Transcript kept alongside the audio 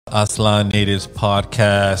Aslan Natives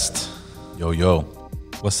Podcast. Yo.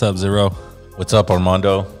 What's up, Zero? What's up,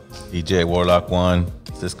 Armando? DJ Warlock One.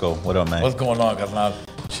 Cisco. What up, man? What's going on, Carnal?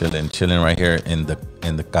 Chilling right here in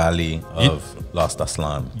the Cali of Los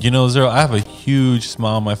Aslan. You know, Zero, I have a huge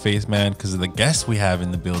smile on my face, man, because of the guests we have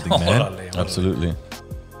in the building, man. Absolutely.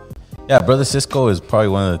 Yeah, brother Cisco is probably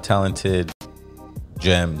one of the talented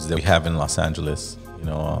gems that we have in Los Angeles. You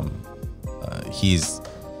know, he's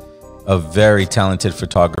a very talented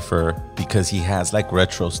photographer because he has like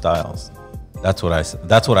retro styles. That's what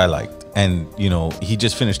I liked. And you know, he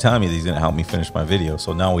just finished telling me that he's gonna help me finish my video.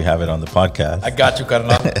 So now we have it on the podcast. I got you,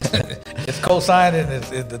 Carnal. It's co-signed and it's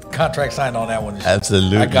the contract signed on that one.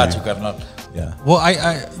 Absolutely. I got you, Carnal. Yeah. Well,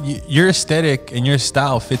 your aesthetic and your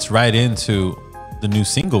style fits right into the new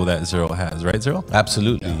single that Zero has, right, Zero?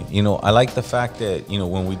 Absolutely. Yeah. You know, I like the fact that, you know,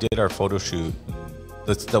 when we did our photo shoot,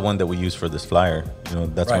 that's the one that we used for this flyer. You know,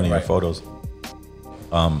 that's one of your photos.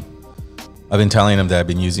 I've been telling him that I've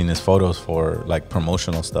been using his photos for like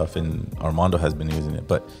promotional stuff, and Armando has been using it.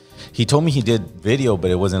 But he told me he did video,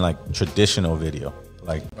 but it wasn't like traditional video,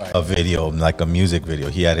 like a video, like a music video.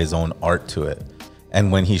 He had his own art to it.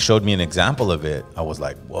 And when he showed me an example of it, I was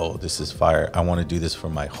like, whoa, this is fire. I want to do this for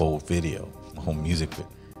my whole video, my whole music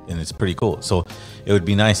video. And it's pretty cool. So it would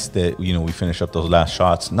be nice that, you know, we finish up those last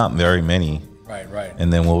shots, not very many. Right.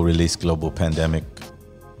 And then we'll release Global Pandemic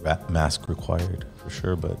mask required for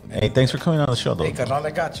sure. But hey, thanks for coming on the show, though. Hey, Carnal,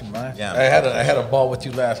 I got you, man. Yeah, I had a ball with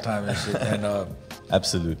you last time and shit. And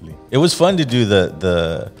absolutely, it was fun to do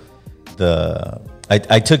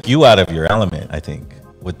I took you out of your element, I think,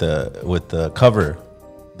 with the cover,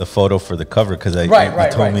 the photo for the cover, because you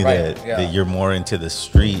told me that you're more into the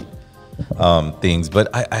street things.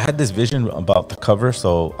 But I had this vision about the cover,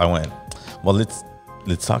 so I went, well,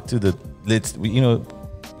 let's talk to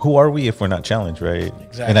who are we if we're not challenged, right?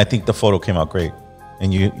 Exactly. And I think the photo came out great,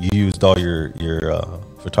 and you used all your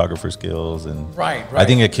photographer skills, and right. I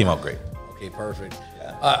think it came out great. Okay, perfect.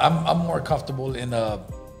 Yeah. I'm more comfortable in a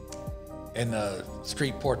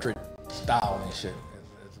street portrait style and shit,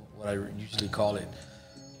 is what I usually call it.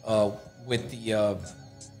 With the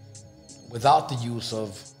without the use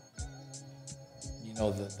of, you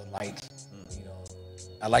know, the lights. You know,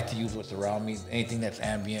 I like to use what's around me. Anything that's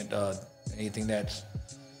ambient, anything that's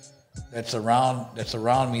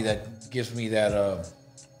around me that gives me that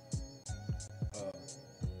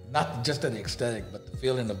not just the aesthetic, but the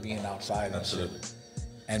feeling of being outside. Absolutely. And shit.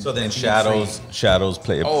 And so then and shadows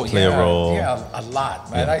play a role. Yeah, a lot,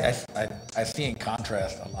 man. Yeah. I see in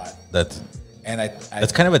contrast a lot. That's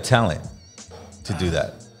That's kind of a talent to do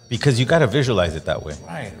that, because you got to visualize it that way.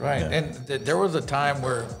 Right. Yeah. And there was a time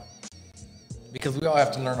where, because we all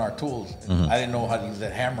have to learn our tools, I didn't know how to use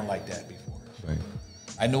that hammer like that before. Right.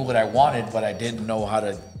 I knew what I wanted, but I didn't know how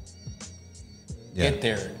to get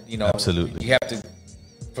there. You know, absolutely. You have to,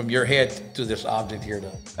 from your head to this object here,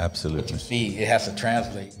 to Absolutely. what you see, it has to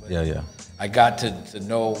translate. But Yeah. I got to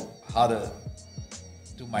know how to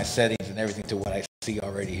do my settings and everything to what I see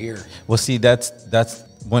already here. Well, see, that's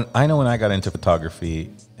when I got into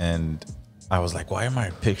photography, and I was like, why are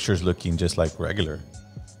my pictures looking just like regular?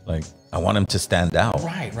 Like, I want them to stand out.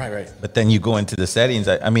 Right. But then you go into the settings.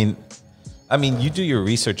 I mean, you do your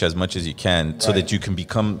research as much as you can so that you can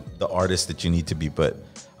become the artist that you need to be. But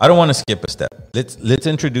I don't want to skip a step. Let's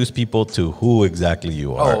introduce people to who exactly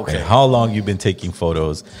you are and how long you've been taking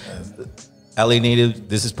photos. LA Native,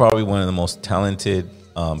 this is probably one of the most talented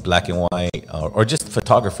black and white or just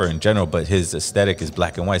photographer in general, but his aesthetic is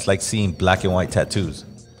black and white. It's like seeing black and white tattoos.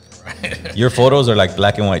 Right. Your photos are like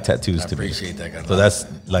black and white tattoos to me. I appreciate that, guy. So that's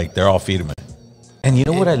like, they're all Fiederman. And you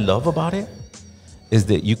know what I love about it is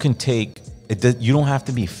that you can you don't have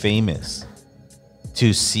to be famous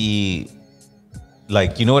to see,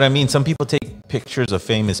 like, you know what I mean? Some people take pictures of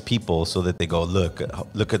famous people so that they go, look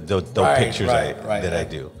at those pictures that I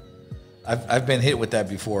do. I've been hit with that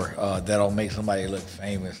before. That'll make somebody look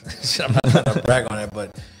famous. I'm not gonna brag on it,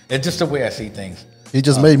 but it's just the way I see things. He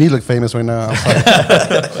just made me look famous right now.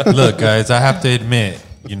 Look, guys, I have to admit,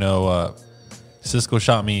 you know, Cisco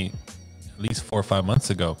shot me at least 4 or 5 months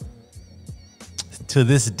ago. To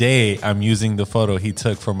this day, I'm using the photo he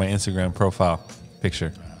took for my Instagram profile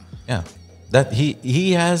picture. Yeah, that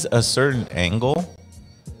he has a certain angle,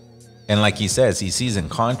 and like he says, he sees in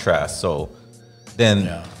contrast. So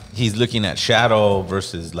then he's looking at shadow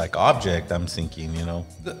versus like object. I'm thinking, you know,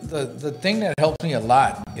 the thing that helps me a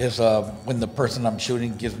lot is when the person I'm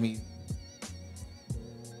shooting gives me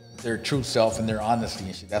their true self and their honesty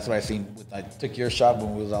and shit. That's what I seen. I took your shot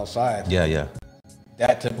when we was outside. Yeah.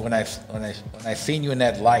 That when I seen you in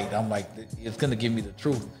that light, I'm like, it's gonna give me the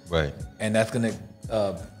truth. Right. And that's gonna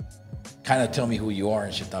kind of tell me who you are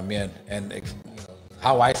and shit también, and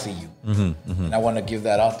how I see you. And I want to give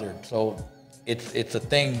that out there. So it's a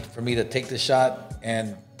thing for me to take the shot,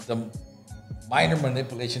 and the minor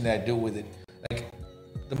manipulation that I do with it, like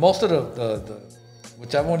the most of the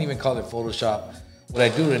which I won't even call it Photoshop. What I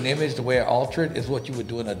do to an image, the way I alter it, is what you would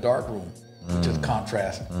do in a dark room, which is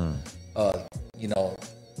contrast.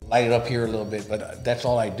 Light it up here a little bit, but that's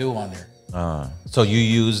all I do on there. So you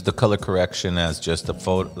use the color correction as just a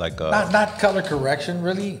photo, like a... Not color correction,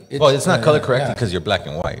 really. It's not color correcting because you're black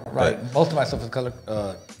and white. Right. But Most of my stuff is color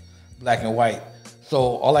black and white. So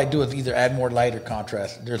all I do is either add more light or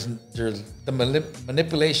contrast. There's the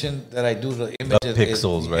manipulation that I do to images.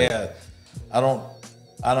 Pixels, right? Yeah.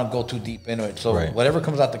 I don't go too deep into it. So Right. whatever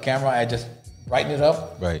comes out the camera, I just brighten it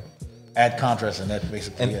up, right. add contrast, and that's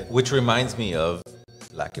basically it. Which reminds me of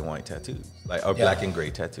black and white tattoos, or black and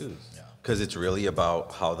gray tattoos. Because it's really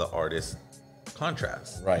about how the artist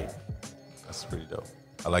contrasts. Right. That's pretty dope.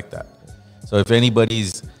 I like that. So if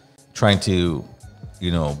anybody's trying to,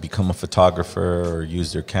 become a photographer or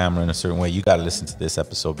use their camera in a certain way, you got to listen to this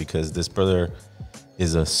episode, because this brother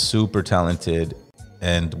is a super talented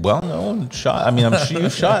and well-known shot. I mean, I'm sure you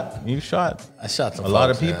shot. I shot some a lot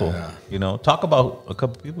of folks, people. yeah. Talk about a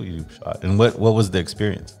couple people you shot, and what was the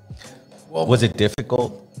experience? Well, Was it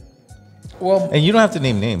difficult? Well, And you don't have to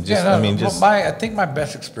name names. Just, I think my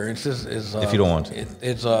best experiences is if you don't want to.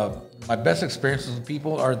 It's my best experiences with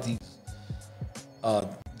people are these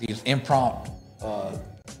impromptu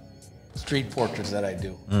street portraits that I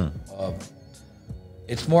do.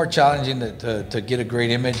 It's more challenging to get a great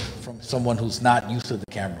image from someone who's not used to the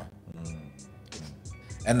camera.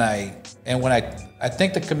 And when I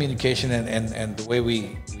think the communication and the way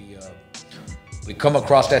we come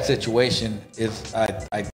across that situation is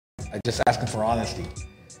I just ask them for honesty,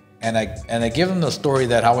 and I give them the story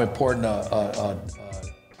that how important a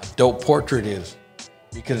dope portrait is,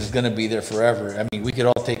 because it's gonna be there forever. I mean, we could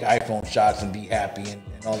all take iPhone shots and be happy and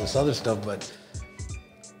all this other stuff, but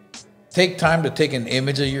take time to take an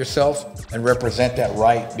image of yourself and represent that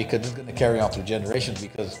right, because it's gonna carry on through generations.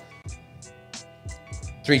 Because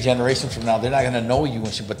 3 generations from now, they're not gonna know you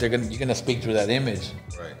and shit, but you're gonna speak through that image.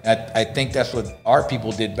 Right. I think that's what our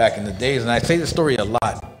people did back in the days, and I say the story a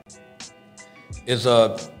lot. Is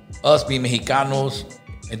us being Mexicanos,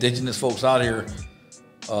 indigenous folks out here,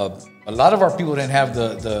 a lot of our people didn't have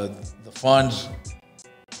the funds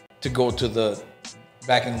to go to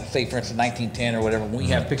back in, say, for instance, 1910 or whatever, when we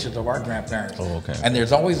have pictures of our grandparents. Oh, okay. And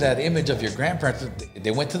there's always that image of your grandparents. They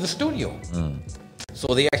went to the studio. So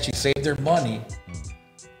they actually saved their money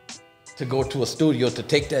to go to a studio to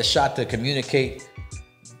take that shot to communicate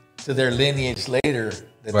to their lineage later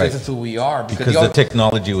that Right. this is who we are. Because the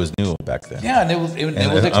technology was new back then. Yeah, and it was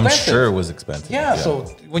expensive. I'm sure it was expensive. Yeah, so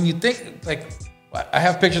when you think, like, I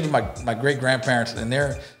have pictures of my great grandparents, and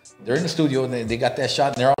they're in the studio, and they got that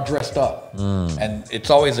shot, and they're all dressed up, and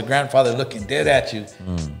it's always the grandfather looking dead at you,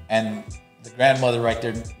 and the grandmother right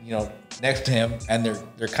there, next to him, and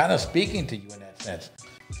they're kind of speaking to you in that sense.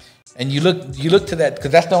 And you look to that,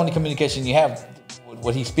 because that's the only communication you have.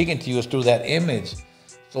 What he's speaking to you is through that image.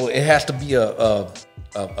 So it has to be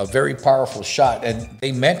a very powerful shot, and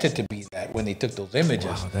they meant it to be that when they took those images.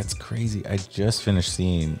 Wow, that's crazy. I just finished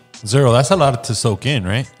seeing. Zero, that's a lot to soak in,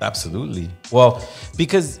 right? Absolutely. Well,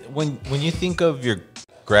 because when you think of your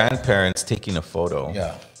grandparents taking a photo,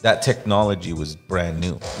 that technology was brand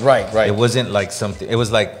new. Right. It wasn't like something. It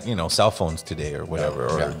was like cell phones today or whatever,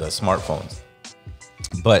 or the smartphones.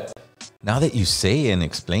 But now that you say and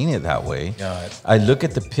explain it that way, I look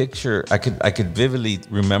at the picture. I could vividly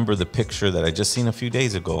remember the picture that I just seen a few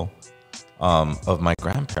days ago of my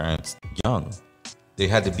grandparents young. They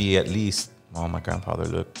had to be at least. Oh, my grandfather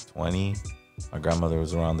looked 20. My grandmother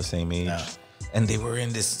was around the same age. Yeah. And they were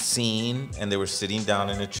in this scene, and they were sitting down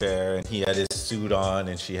in a chair, and he had his suit on,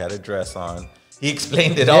 and she had a dress on. He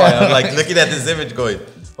explained it all. And I'm like looking at this image going,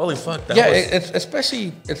 holy fuck. It's especially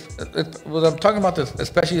what I'm talking about, this,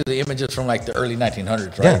 especially the images from like the early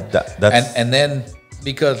 1900s, right? Yeah, that's... And then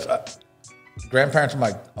because grandparents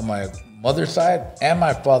on my mother's side and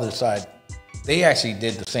my father's side, they actually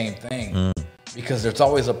did the same thing. Because there's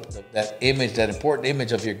always that image, that important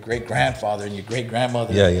image of your great grandfather and your great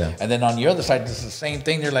grandmother. Yeah. And then on the other side, it's the same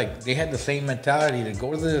thing. They had the same mentality to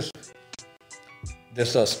go to this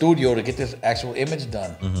studio to get this actual image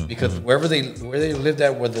done. Because where they lived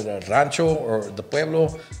at, whether the rancho or the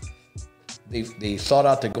pueblo, they sought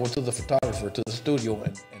out to go to the photographer, to the studio,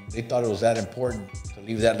 and they thought it was that important to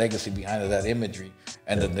leave that legacy behind of that imagery.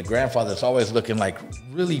 And the grandfather's always looking like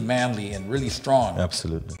really manly and really strong.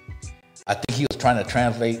 Absolutely. I think he was trying to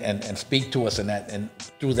translate and speak to us in that, and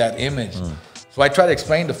through that image. So I try to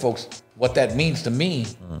explain to folks what that means to me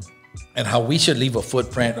and how we should leave a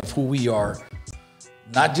footprint of who we are,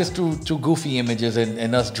 not just through goofy images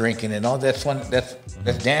and us drinking and all that's fun. That's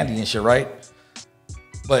dandy and shit, right?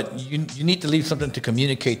 But you need to leave something to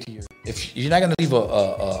communicate to your. If you're not going to leave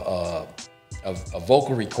a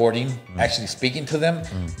vocal recording, actually speaking to them,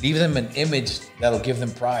 leave them an image that'll give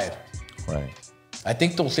them pride. Right. I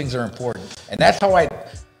think those things are important, and that's how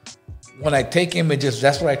when I take images,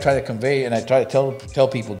 that's what I try to convey, and I try to tell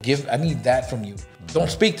people, I need that from you.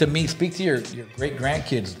 Don't speak to me, speak to your great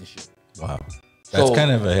grandkids and shit. Wow. That's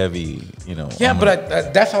kind of a heavy, Yeah,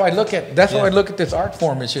 but that's how I look at how I look at this art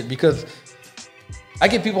form and shit, because I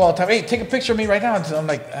get people all the time, hey, take a picture of me right now, and I'm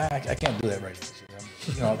like, I can't do that right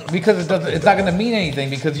now. Because it's not going to mean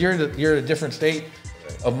anything, because you're a different state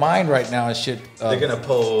of mind right now and shit. They're gonna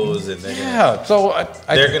pose and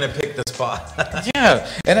they're gonna pick the spot. Yeah,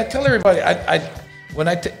 and I tell everybody,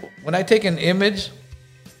 when I take an image,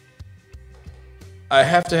 I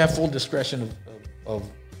have to have full discretion of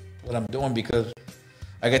what I'm doing, because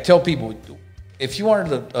like I tell people, if you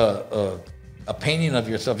wanted a painting of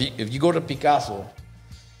yourself, if you go to Picasso,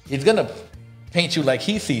 he's gonna paint you like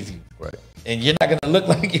he sees you. Right. And you're not going to look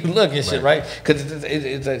like you look and shit, right? Because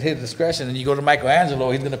it's at his discretion. And you go to Michelangelo,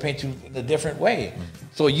 he's going to paint you in a different way.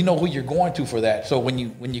 So you know who you're going to for that. So when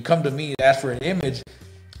you come to me and ask for an image,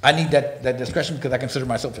 I need that discretion, because I consider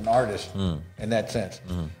myself an artist in that sense.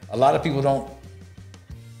 A lot of people don't.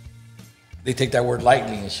 They take that word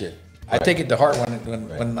lightly and shit. Right. I take it to heart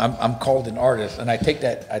when I'm called an artist, and I take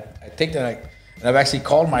that. And I've actually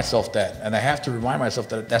called myself that, and I have to remind myself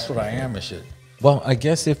that that's what I am and shit. Well, I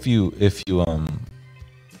guess if you look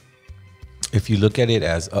at it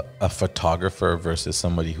as a photographer versus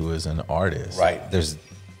somebody who is an artist, right?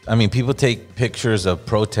 People take pictures of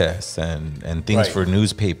protests and things for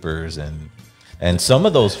newspapers, and some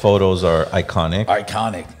of those photos are iconic.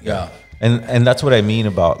 Iconic, yeah. And that's what I mean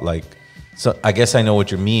about, like, so I guess I know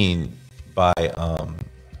what you mean by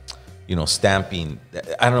stamping.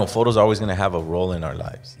 I don't know, photos are always going to have a role in our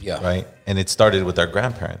lives. Yeah. Right. And it started with our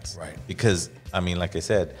grandparents. Right. Because, like I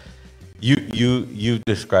said, you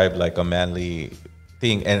described like a manly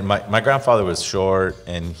thing. And my grandfather was short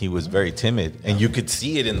and he was very timid. And you could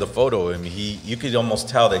see it in the photo. I mean, you could almost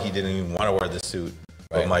tell that he didn't even want to wear the suit.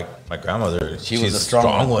 Right. But my grandmother, she's a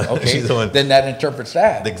strong one. Okay. She's the one. Then that interprets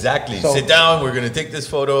that. Exactly. So, sit down. We're going to take this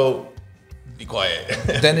photo. Be quiet.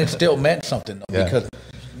 Then it still meant something, though, because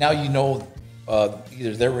now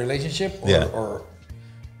either their relationship or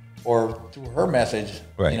through her message,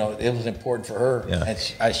 right. It was important for her,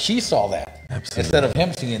 and she saw that. Absolutely. Instead of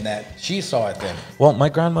him seeing that, she saw it then. Well, my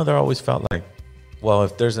grandmother always felt like, well,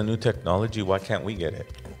 if there's a new technology, why can't we get it?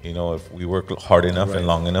 If we work hard enough and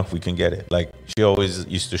long enough, we can get it. Like, she always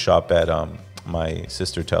used to shop at, my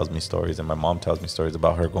sister tells me stories and my mom tells me stories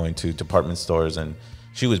about her going to department stores, and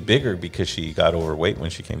she was bigger because she got overweight when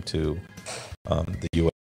she came to the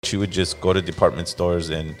U.S. She would just go to department stores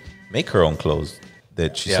and make her own clothes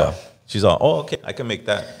that she saw. She's all, oh, okay, I can make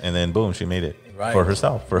that. And then boom, she made it for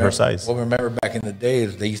herself, for her size. Well, remember back in the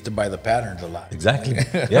days, they used to buy the patterns a lot. Exactly.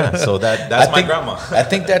 Yeah. So that's my grandma. I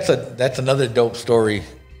think that's another dope story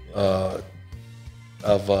of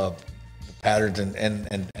patterns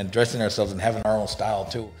and dressing ourselves and having our own style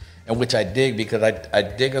too. And which I dig, because I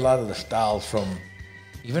dig a lot of the styles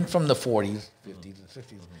even from the 40s, 50s, and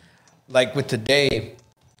 60s. Like with today,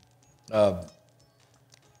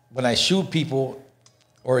 when I shoot people,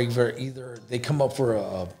 or either they come up for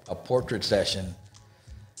a portrait session,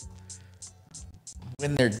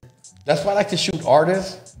 that's why I like to shoot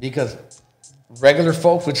artists, because regular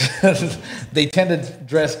folks, they tend to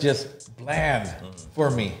dress just bland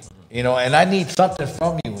for me, and I need something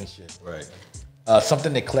from you and shit. Right.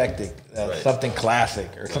 Something eclectic, something classic,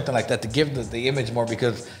 or something like that to give the image more.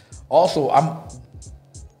 Because also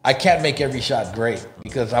I can't make every shot great,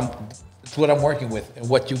 because it's what I'm working with and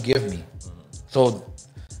what you give me. So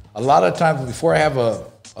a lot of times before I have a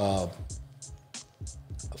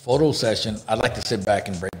photo session, I like to sit back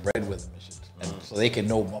and break bread with them, and so they can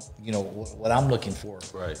know what I'm looking for,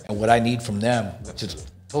 and what I need from them, which is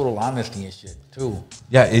total honesty and shit too.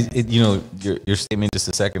 Yeah, your statement just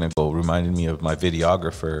a second ago reminded me of my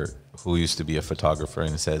videographer who used to be a photographer,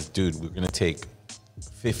 and it says, dude, we're gonna take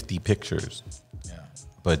 50 pictures,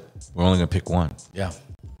 but we're only gonna pick one. Yeah.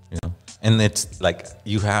 And it's like,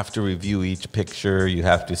 you have to review each picture. You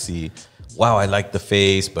have to see, wow, I like the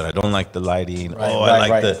face, but I don't like the lighting. I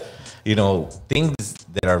like the, things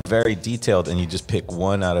that are very detailed, and you just pick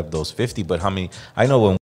one out of those 50. But how many? I know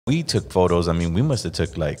when we took photos, we must have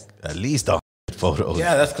took like at least 100 photos.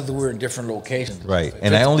 Yeah, that's because we're in different locations. Right,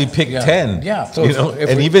 and I only picked 10. Yeah, so you know, if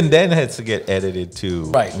and we- even then has to get edited to,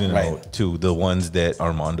 Right, you know, right. to the ones that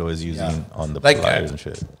Armando is using Yeah. on the Like, flyers and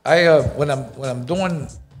shit.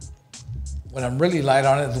 When I'm really light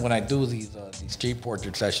on it is when I do these street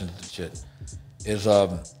portrait sessions and shit. Is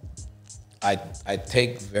I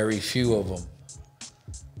take very few of them,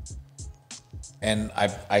 and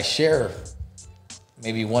I share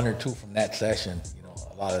maybe one or two from that session. You know,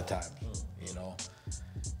 a lot of times, you know,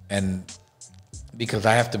 and because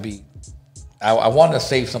I have to be, I want to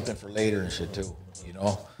save something for later and shit too. You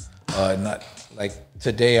know, not like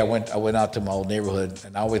today I went out to my old neighborhood,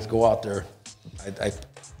 and I always go out there.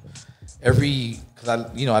 Because I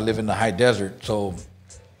live in the high desert, so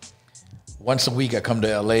once a week I come to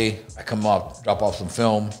LA, I come off, drop off some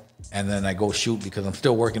film, and then I go shoot because I'm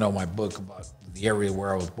still working on my book about the area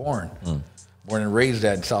where I was born and raised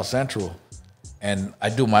at in South Central. And I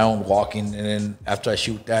do my own walking, and then after I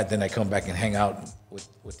shoot that, then I come back and hang out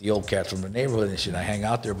with the old cats from the neighborhood and shit. I hang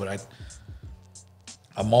out there, but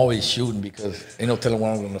I'm always shooting because ain't no telling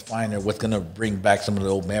what I'm going to find there, what's going to bring back some of the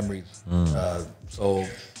old memories. So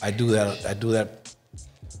I do that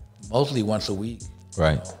mostly once a week.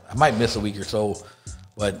 Right. You know? I might miss a week or so,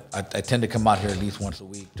 but I tend to come out here at least once a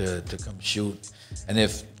week to come shoot. And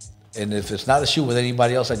if it's not a shoot with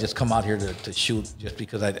anybody else, I just come out here to shoot just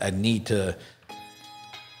because I need to.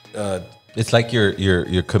 It's like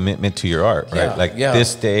your commitment to your art, right? Yeah, Like yeah.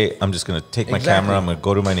 this day, I'm just gonna take my Exactly. camera. I'm gonna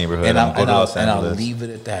go to my neighborhood. And I'm gonna go to Los Angeles. I'll leave it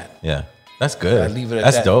at that. Yeah, that's good. I leave it at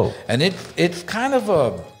that's that. dope. And it's kind of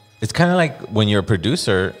a. It's kind of like when you're a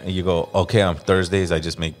producer and you go, okay, on Thursdays I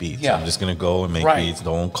just make beats. Yeah. I'm just gonna go and make Right. beats.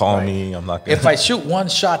 Don't call Right. me. I'm not gonna. If I shoot one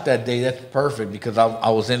shot that day, that's perfect because I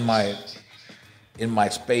was in my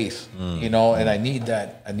space, you know, and I need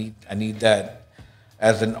that. I need that.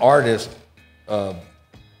 As an artist,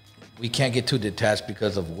 we can't get too detached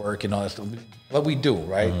because of work and all that stuff. But we do,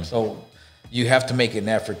 right? So you have to make an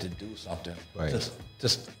effort to do something. Right.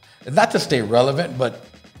 Just not to stay relevant, but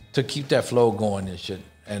to keep that flow going and shit.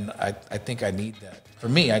 And I think I need that. For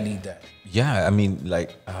me, I need that. Yeah, I mean,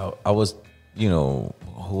 like I was, you know,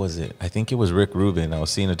 who was it? I think it was Rick Rubin. I was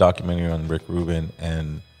seeing a documentary on Rick Rubin,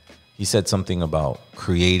 and he said something about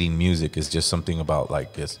creating music is just something about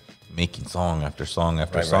like just making song after song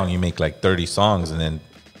after Right, song. right. You make like 30 songs, and then,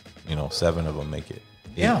 you know, 7 of them make it.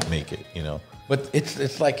 8 Yeah. make it. You know. But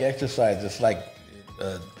it's like exercise. It's like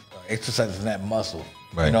exercising that muscle,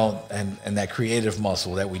 Right. you know, and that creative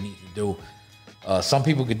muscle that we need to do. Some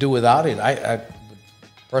people could do without it. I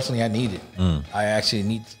personally, I need it. I actually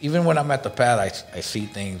need. Even when I'm at the pad, I see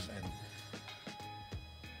things,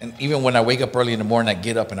 and even when I wake up early in the morning, I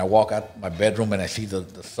get up and I walk out my bedroom and I see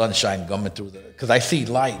the sunshine coming through because I see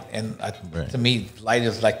light, and Right. to me, light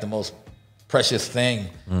is like the most precious thing.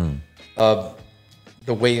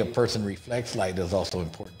 The way a person reflects light is also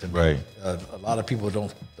important to me. Right. A lot of people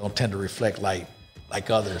don't tend to reflect light like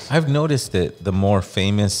others. I've noticed that the more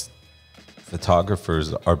famous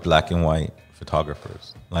photographers are black and white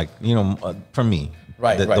photographers. Like, you know, for me,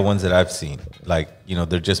 Right, the right. ones that I've seen, like, you know,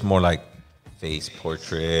 they're just more like face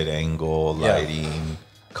portrait, angle, Yeah. lighting,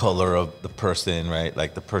 color of the person, right?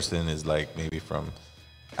 Like the person is like maybe from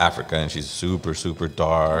Africa and she's super, super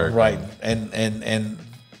dark. Right, and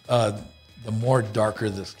the more darker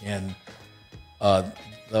the skin,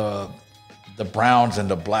 the browns and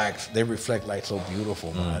the blacks, they reflect light so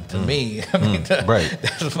beautiful, man. To me, I mean, right.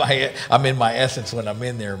 that's I'm in my essence when I'm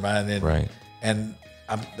in there, man. And, Right. And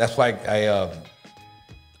that's why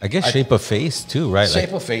I guess shape of face too, right?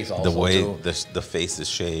 Shape of face also, the way too. the face is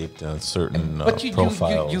shaped and certain but you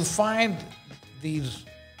profiles. find these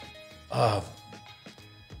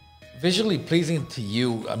visually pleasing to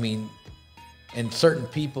you. I mean, in certain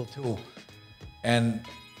people too, and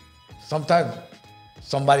sometimes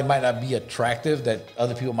somebody might not be attractive that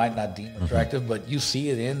other people might not deem attractive, but you see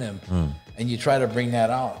it in them, and you try to bring that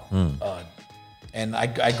out. And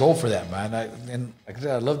I go for that, man. And like I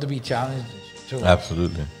said, I love to be challenged and shit too.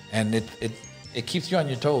 Absolutely. And it keeps you on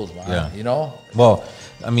your toes, man. Yeah. You know. Well,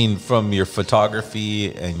 I mean, from your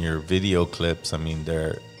photography and your video clips, I mean,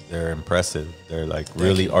 they're impressive. They're like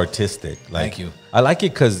really you. artistic. Like, Thank you. I like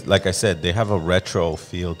it because, like I said, they have a retro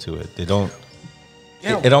feel to it. They don't.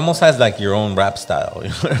 Yeah. It almost has like your own rap style. You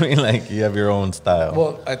know what I mean? Like you have your own style.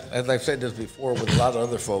 Well, as I've said this before with a lot of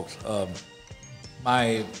other folks,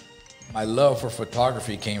 my love for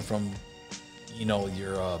photography came from, you know,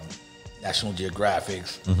 your National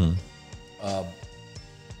Geographics,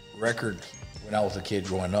 records. When I was a kid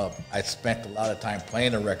growing up, I spent a lot of time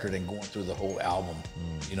playing a record and going through the whole album.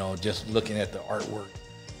 You know, just looking at the artwork.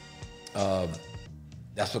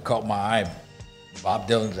 That's what caught my eye. Bob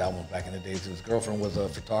Dylan's album back in the days. His girlfriend was a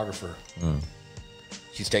photographer.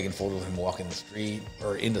 She's taking photos of him walking the street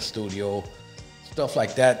or in the studio, stuff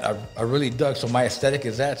like that. I really dug. So my aesthetic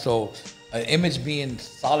is that. So an image being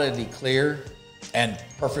solidly clear and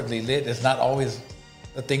perfectly lit is not always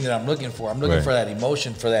the thing that I'm looking for. I'm looking for that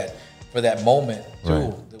emotion, for that moment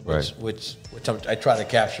too, which I try to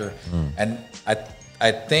capture. And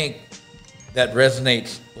I think that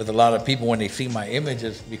resonates with a lot of people when they see my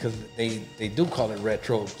images, because they do call it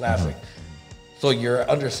retro classic. So you're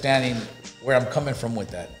understanding where I'm coming from with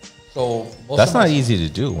that. So that's not easy to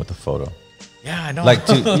do with a photo. Yeah, I know. Like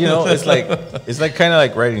it's like kind of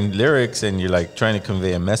like writing lyrics, and you're like trying to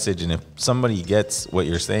convey a message. And if somebody gets what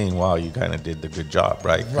you're saying, wow, you kind of did the good job,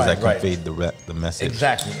 right? Because I conveyed the message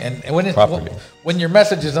exactly. And when it's properly. When your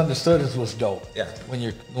message is understood, is what's dope. Yeah.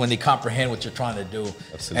 When they comprehend what you're trying to do,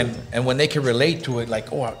 absolutely. And when they can relate to it,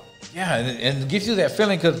 like, oh yeah, and it gives you that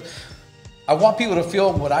feeling, because I want people to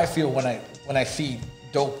feel what I feel when I see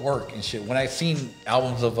dope work and shit. When I seen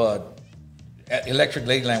albums of Electric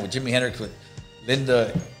Ladyland with Jimi Hendrix, with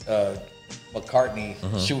Linda McCartney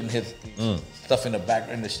shooting his stuff in the back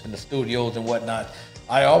in the studios and whatnot,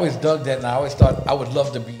 I always dug that, and I always thought I would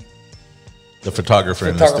love to be the photographer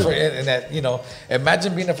in the studio. And that,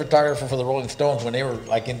 imagine being a photographer for the Rolling Stones when they were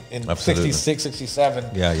like in 66, 67.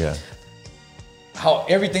 Yeah. How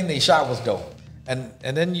everything they shot was dope. And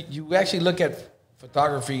then you actually look at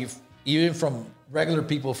photography, even from regular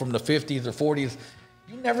people from the 50s or 40s,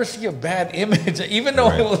 you never see a bad image, even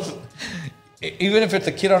though it was, even if it's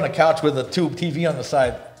a kid on the couch with a tube TV on the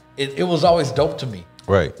side, it was always dope to me.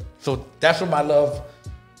 Right. So that's what my love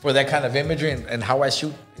for that kind of imagery and how I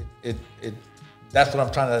shoot it. That's what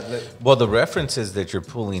I'm trying to. Well, the references that you're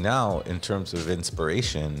pulling out in terms of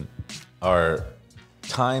inspiration are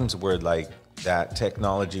times where like that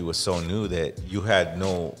technology was so new that you had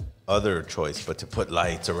no other choice but to put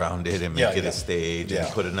lights around it and make it a stage and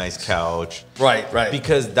put a nice couch. Right.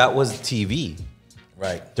 Because that was TV.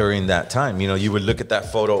 Right. During that time, you would look at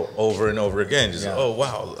that photo over and over again. Just oh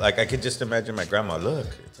wow, like I could just imagine my grandma. Look,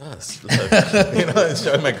 it's us. Look, and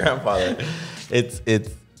showing my grandfather.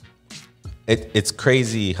 It's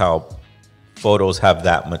crazy how photos have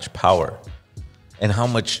that much power, and how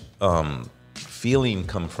much feeling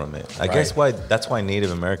come from it. I guess that's why Native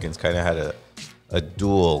Americans kind of had a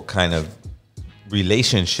dual kind of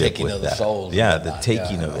relationship taking with of that. The souls the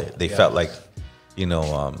taking of it. They felt like,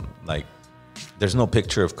 like. There's no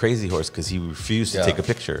picture of Crazy Horse because he refused to take a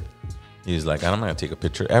picture. He was like, I'm not going to take a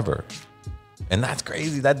picture ever. And that's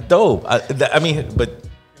crazy. That's dope. I mean, but,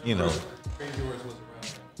 Crazy Horse was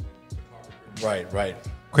around. Right.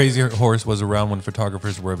 Crazy Horse was around when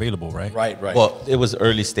photographers were available, right? Right. Well, it was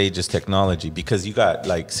early stages technology, because you got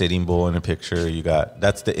like Sitting Bull in a picture.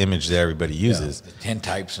 That's the image that everybody uses. The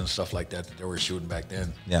tintypes and stuff like that they were shooting back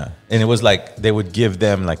then. Yeah. And it was like they would give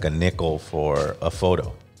them like a nickel for a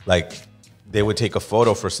photo. Like, they would take a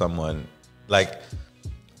photo for someone, like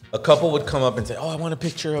a couple would come up and say, oh, I want a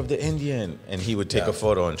picture of the Indian. And he would take a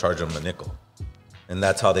photo and charge them a nickel. And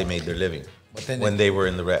that's how they made their living when they were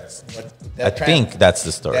in the Reds. I think that's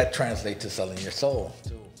the story. That translates to selling your soul,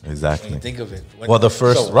 too. Exactly. When you think of it. The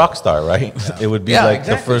first rock star, right? Yeah. It would be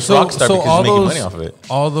the first rock star because you're making money off of it.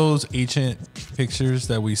 All those ancient pictures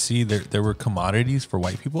that we see, there were commodities for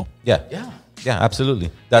white people? Yeah,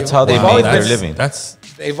 absolutely. That's how they made their living.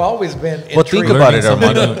 They've always been. Well, think about it,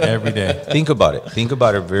 Armando. Every day. Think about it. Think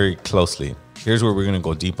about it very closely. Here's where we're going to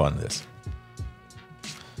go deep on this.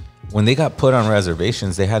 When they got put on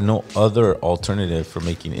reservations, they had no other alternative for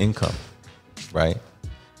making income, right?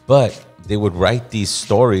 But they would write these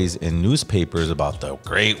stories in newspapers about the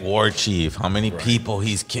great war chief, how many people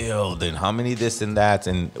he's killed, and how many this and that.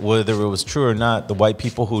 And whether it was true or not, the white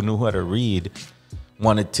people who knew how to read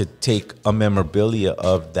wanted to take a memorabilia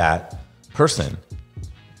of that person.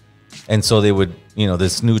 And so they would,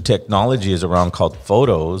 this new technology is around called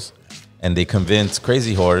photos, and they convince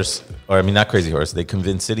Crazy Horse, not Crazy Horse, they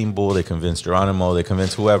convince Sitting Bull, they convince Geronimo, they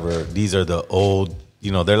convince whoever. These are the old,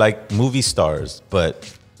 they're like movie stars,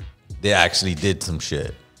 but they actually did some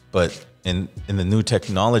shit. But in the new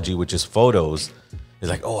technology, which is photos, it's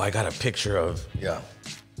like, oh, I got a picture of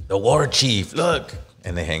the war chief, look.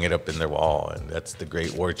 And they hang it up in their wall, and that's the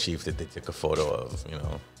great war chief that they took a photo of,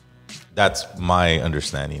 That's my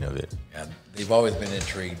understanding of it. Yeah, they've always been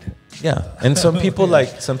intrigued. Yeah, and some people like,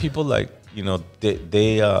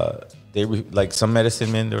 they like some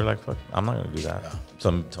medicine men, they were like, fuck, I'm not gonna do that. Yeah.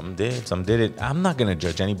 Some did it. I'm not gonna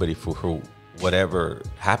judge anybody for whatever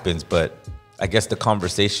happens, but I guess the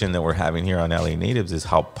conversation that we're having here on LA Natives is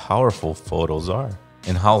how powerful photos are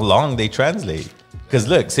and how long they translate. Because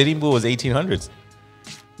look, Sitting Bull was 1800s.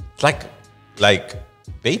 It's like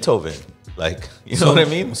Beethoven. Like, you know what I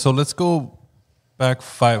mean? So let's go back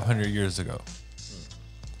 500 years ago.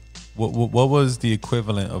 What was the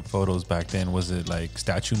equivalent of photos back then? Was it like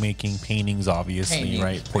statue making, paintings, obviously,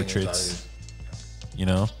 right? Portraits, you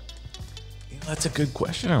know? That's a good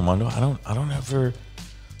question, Armando. I don't ever.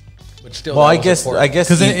 But still, Well, I guess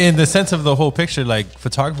Because in the sense of the whole picture, like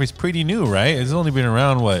photography is pretty new, right? It's only been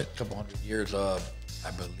around what? a couple hundred years, I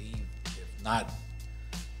believe, if not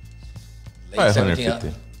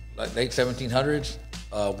Probably late 1700s,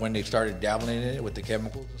 when they started dabbling in it with the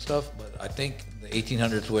chemicals and stuff. But I think the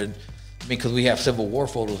 1800s would, because we have Civil War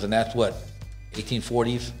photos, and that's what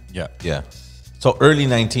 1840s. Yeah. So early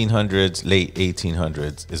 1900s, late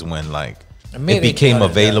 1800s is when like Mid- it became 1800s,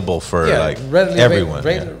 available for like readily everyone.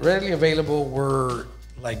 Readily available were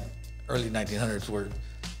like early 1900s were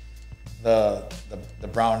the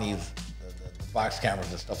brownies, the box cameras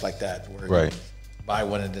and stuff like that. Where Right. you buy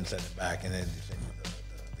one and then send it back, and then you send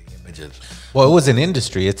the images. Well, it was an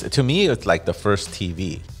industry. It's to me, it's like the first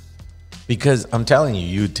TV, because I'm telling you,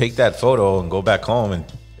 you take that photo and go back home and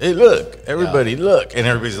hey, look, everybody, look, and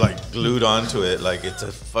everybody's like glued onto it, like it's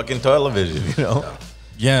a fucking television, you know?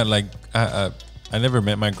 Yeah, like I never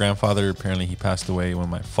met my grandfather. Apparently, he passed away when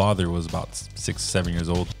my father was about 6, 7 years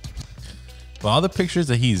old. But all the pictures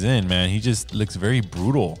that he's in, man, he just looks very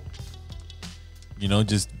brutal. You know,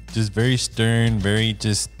 just very stern, very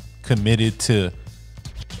just committed to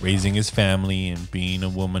raising his family and being a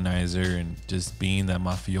womanizer and just being that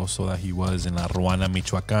mafioso that he was in La Ruana,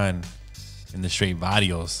 Michoacan, in the straight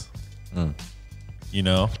barrios. You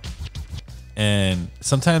know? And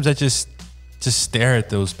sometimes I just stare at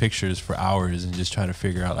those pictures for hours and just try to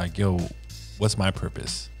figure out like, yo, what's my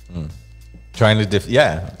purpose? Trying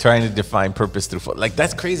to define purpose through photo. Like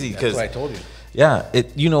that's crazy because That's what I told you.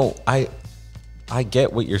 yeah, I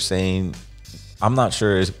get what you're saying. I'm not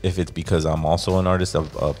sure if it's because I'm also an artist, a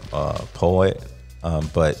poet,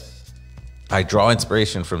 but I draw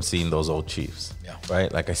inspiration from seeing those old chiefs. Yeah.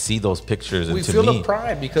 Right. Like I see those pictures, and We to feel me, the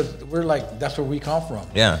pride because we're like, that's where we come from.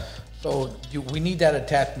 yeah, So we need that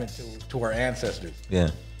attachment to our ancestors.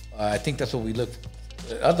 yeah, I think that's what we look.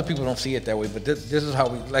 Other people don't see it that way, but this is how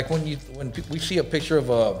we like when we see a picture of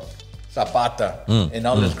a Zapata and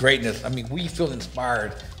all this greatness. I mean, we feel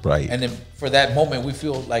inspired, Right. And then for that moment, we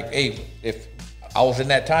feel like, hey, if I was in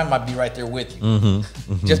that time, I'd be right there with you,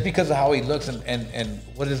 just because of how he looks and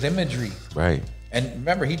what his imagery. right. And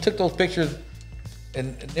remember, he took those pictures,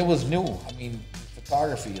 and it was new. I mean,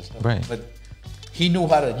 photography and stuff, Right. but he knew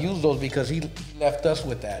how to use those because he left us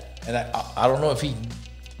with that. And I don't know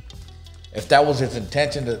if that was his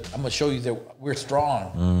intention. I'm gonna show you that we're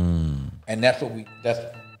strong, and that's what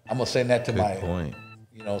I'm gonna send that to my point.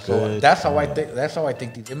 You know, so that's how I think. That's how I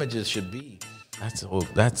think these images should be.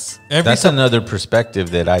 That's another perspective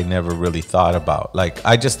that I never really thought about. Like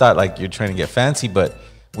I just thought like you're trying to get fancy, but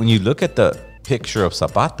when you look at the picture of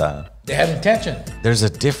Zapata, They had intention. there's a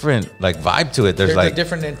different like vibe to it. There's There's like a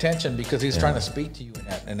different intention because he's trying to speak to you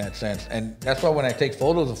in that sense, and that's why when I take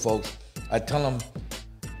photos of folks, I tell them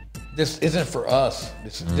this isn't for us.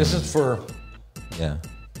 This is for yeah,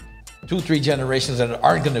 2-3 generations that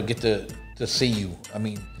aren't going to get to see you. I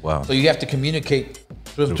mean, Wow. So you have to communicate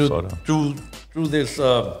through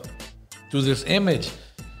this image,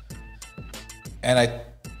 and I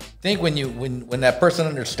think when that person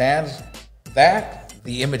understands that,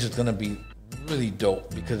 the image is going to be really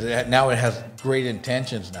dope because now it has great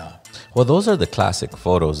intentions now. well, those are the classic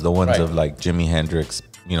photos, the ones Right. of like Jimi Hendrix,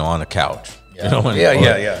 you know, on a couch. Yeah. You know,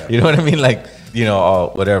 Yeah. You know what I mean? Like, you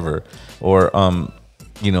know, whatever, or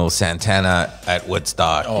you know, Santana at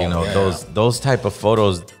Woodstock. Oh, you know, yeah. those type of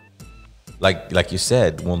photos, like you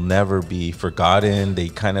said, will never be forgotten. They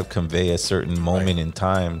kind of convey a certain moment in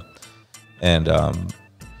time, and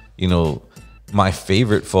you know, my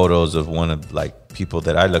favorite photos of one of like people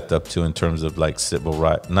that I looked up to in terms of like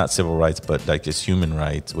not civil rights, but like just human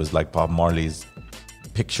rights was like Bob Marley's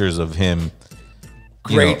pictures of him.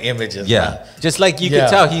 you Great know, images. Yeah. Man. Just like you Yeah. could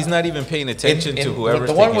tell he's not even paying attention to whoever's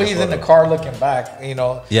the one taking where the he's in the photo. car looking back, you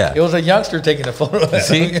know. Yeah. It was a youngster taking the photo.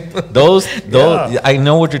 See, those Yeah. I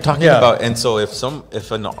know what you're talking Yeah. about. And so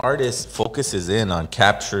if an artist focuses in on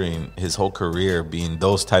capturing his whole career being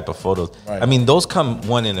those type of photos, Right. I mean, those come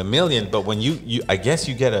one in a million, but when you I guess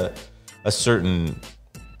you get a certain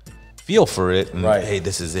feel for it, and Right. hey,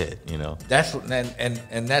 this is it, you know. That's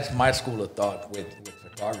and that's my school of thought with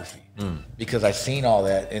photography, because I seen all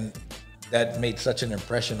that, and that made such an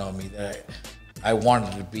impression on me that I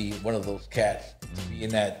wanted to be one of those cats, to be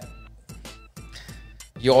in that.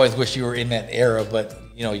 You always wish you were in that era, but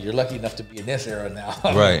you know you're lucky enough to be in this era now.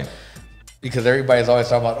 Right. because everybody's always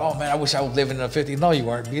talking about, oh man, I wish I was living in the 50s. No, you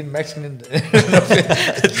weren't. Being Mexican in the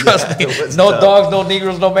 50s. Trust me. No tough. Dogs, no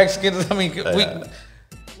Negroes, no Mexicans. I mean,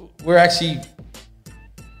 we're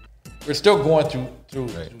still going through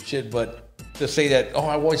shit, but to say that, oh,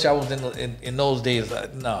 I wish I was in those days,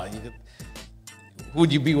 no. Who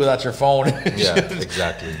would you be without your phone? Yeah,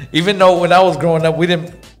 exactly. Even though when I was growing up,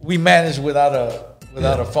 we managed without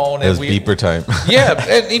a phone. It was beeper time. Yeah,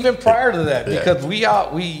 and even prior to that, because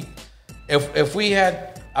if we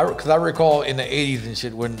had, because I recall in the 80s and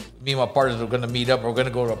shit, when me and my partners were going to meet up, or we're going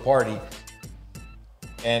to go to a party,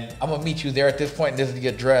 and I'm going to meet you there at this point, and this is the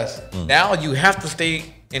address. Now you have to stay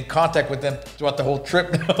in contact with them throughout the whole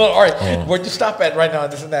trip. All right, where'd you stop at right now,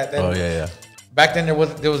 this and that. And back then there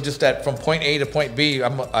was just that from point A to point B.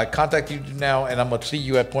 I contact you now, and I'm going to see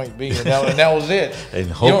you at point B, and that was it. And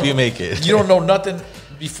hope you make it. You don't know nothing,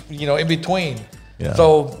 in between. Yeah.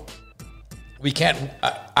 So we can't.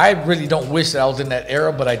 I really don't wish that I was in that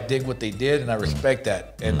era, but I dig what they did, and I respect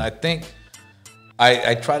that. And I think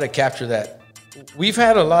I try to capture that. We've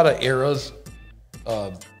had a lot of eras.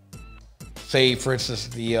 Say, for instance,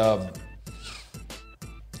 the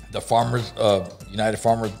Farmers United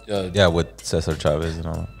Farmers. With Cesar Chavez and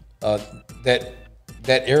all. That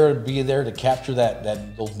era be there to capture that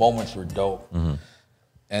those moments were dope.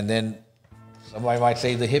 And then somebody might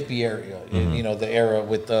say the hippie area, the era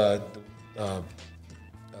with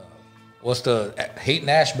what's the Haight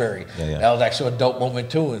Ashbury. That was actually a dope moment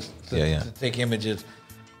too. To take images.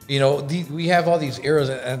 We have all these eras,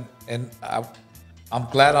 and I'm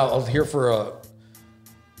glad I was here for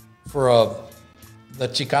the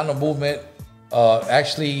Chicano movement.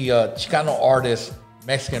 Actually, Chicano artists,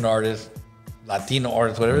 Mexican artists, Latino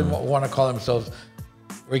artists, whatever they want to call themselves.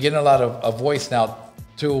 We're getting a lot of voice now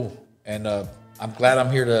too, and I'm glad I'm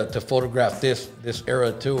here to photograph this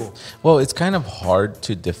era too. Well, it's kind of hard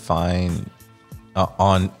to define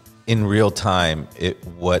in real time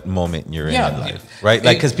what moment you're in life, right?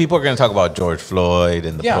 Like, because people are going to talk about George Floyd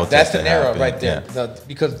and the protests. That's an era right there,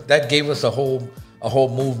 because that gave us a whole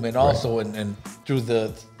movement also, and through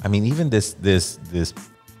the. I mean, even this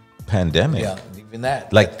pandemic. Yeah, even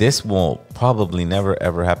that. Like, this will probably never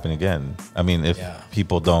ever happen again. I mean, if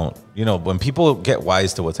people don't, when people get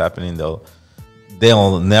wise to what's happening,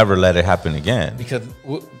 they'll never let it happen again. Because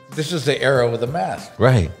this is the era with the mask.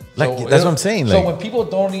 Right. Like, so that's what I'm saying. So when people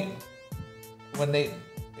don't when they,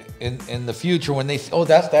 in the future, when they say, oh,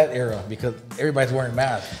 that's that era, because everybody's wearing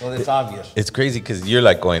masks. So it's obvious. It's crazy because you're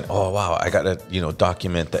like going, oh, wow, I got to,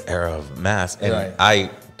 document the era of masks. And I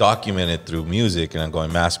document it through music, and I'm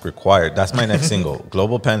going, mask required. That's my next single.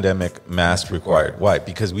 Global pandemic, mask required. Why?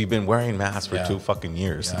 Because we've been wearing masks for 2 fucking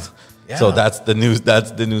years. Yeah. So that's the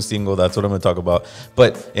new single. That's what I'm going to talk about.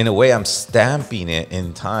 But in a way, I'm stamping it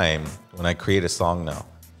in time when I create a song now,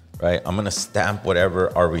 right? I'm going to stamp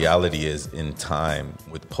whatever our reality is in time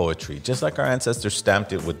with poetry, just like our ancestors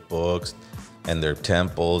stamped it with books and their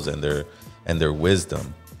temples and their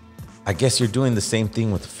wisdom. I guess you're doing the same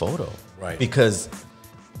thing with photo, right? Because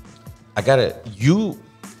you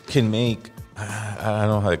can make, I don't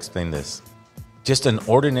know how to explain this, just an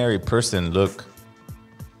ordinary person look,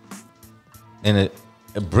 and it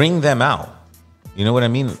bring them out. You know what I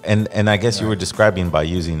mean? And I guess you were describing by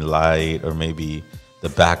using light or maybe the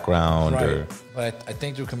background, right? But I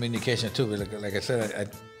think through communication too. Like I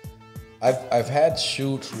said, I've had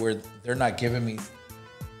shoots where they're not giving me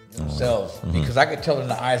themselves because I could tell in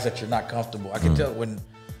the eyes that you're not comfortable. I can tell when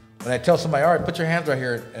I tell somebody, all right, put your hands right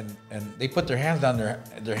here, and they put their hands down there,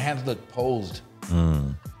 their hands look posed.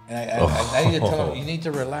 And I need to tell them, you need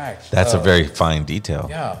to relax. That's a very fine detail.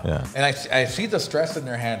 Yeah. And I see the stress in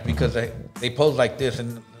their hands because they pose like this,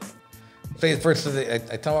 and say first I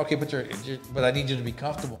tell them, okay, but I need you to be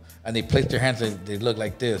comfortable, and they place their hands, they look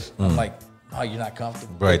like this. I'm like, oh, you're not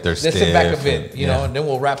comfortable. Right, they're stiff. Let's sit back a bit, you know, and then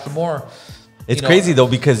we'll wrap some more. It's crazy though,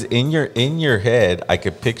 because in your head, I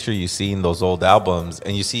could picture you seeing those old albums,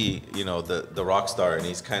 and you see, the rock star, and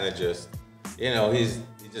he's kind of just, he's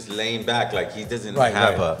just laying back, like he doesn't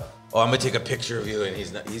have I'm gonna take a picture of you, and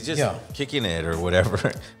he's just kicking it or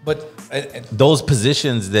whatever. But those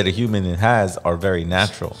positions that a human has are very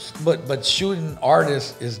natural. But shooting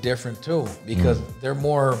artists is different too, because they're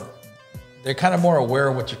kind of more aware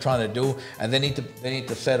of what you're trying to do, and they need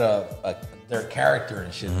to set their character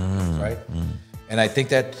and shit, right? And I think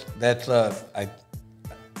that's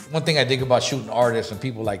one thing I dig about shooting artists and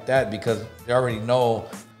people like that, because they already know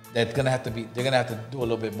that they're gonna have to do a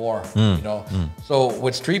little bit more, So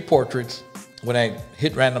with street portraits, when I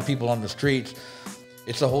hit random people on the streets,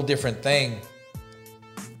 it's a whole different thing.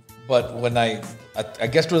 But when I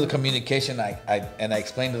guess through the communication, I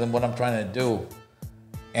explain to them what I'm trying to do,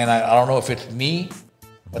 and I don't know if it's me,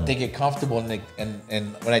 but they get comfortable and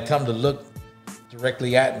when I tell them to look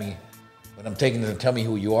directly at me, when I'm taking them to tell me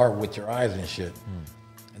who you are with your eyes and shit,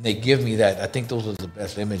 and they give me that. I think those are the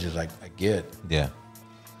best images I get. Yeah,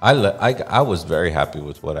 I was very happy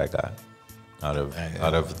with what I got out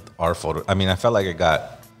of our photo. I mean, I felt like I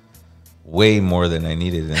got way more than I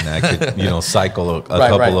needed, and I could cycle a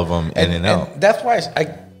couple of them in and out. And that's why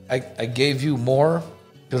I gave you more,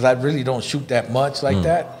 because I really don't shoot that much like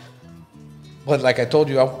that. But like I told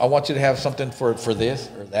you, I want you to have something for this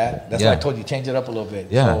or that. That's why I told you change it up a little bit.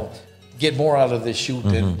 Yeah. So get more out of this shoot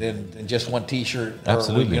than just one T-shirt.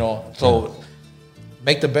 Absolutely. So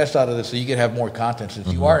make the best out of this so you can have more content since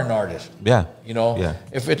you are an artist. Yeah.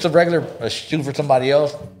 If it's a shoot for somebody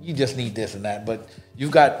else, you just need this and that. But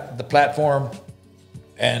you've got the platform,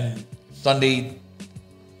 and Sunday,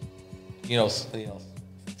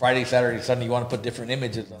 Friday, Saturday, Sunday, you want to put different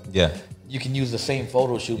images on. Yeah. You can use the same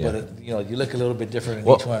photo shoot, but you look a little bit different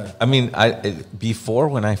in each one. I mean, before,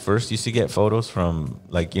 when I first used to get photos from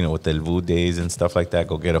with the Vu days and stuff like that,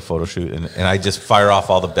 go get a photo shoot, and I just fire off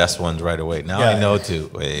all the best ones right away. Now I know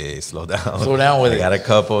to slow down. Slow down with it. I got a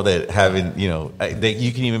couple that haven't,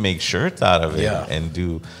 you can even make shirts out of it and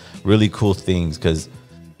do really cool things, because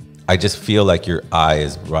I just feel like your eye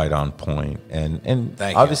is right on point. And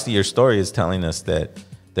obviously your story is telling us that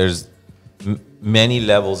there's many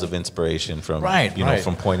levels of inspiration from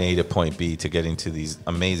from point A to point B to getting to these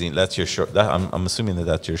amazing. That's your shot. I'm assuming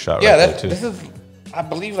that's your shot. Yeah, right there too. This is, I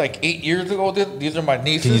believe, like 8 years ago. These are my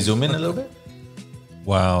nieces. Can you zoom in a little bit?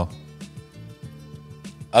 Wow.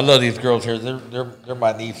 I love these girls here. They're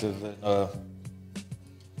my nieces. And,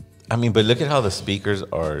 I mean, but look at how the speakers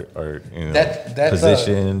are that's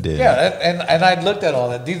positioned. And I looked at all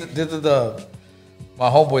that. This is my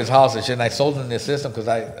homeboy's house and shit. And I sold him this system because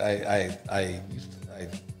I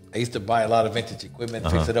used to buy a lot of vintage equipment,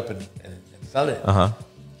 fix it up, and sell it.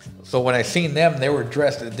 So when I seen them, they were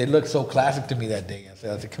dressed. They looked so classic to me that day. I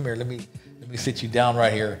said, "Come here, let me sit you down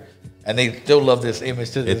right here." And they still love this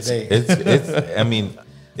image to this day. It's. I mean,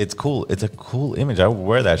 it's cool. It's a cool image. I would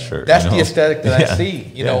wear that shirt. That's the aesthetic that I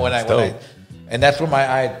see. When I and that's where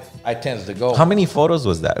my eye tends to go. How many photos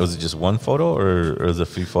was that? Was it just one photo, or was it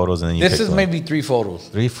 3 photos and then you? This is one? Maybe 3 photos.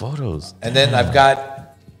 3 photos. And then I've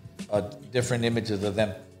got different images of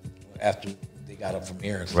them after they got up from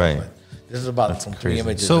here. And stuff. Right. But this is about some 3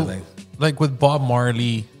 images. So, like with Bob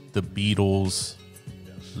Marley, the Beatles,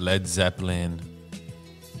 Led Zeppelin,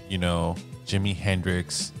 Jimi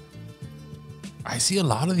Hendrix, I see a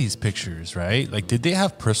lot of these pictures, right? Like, did they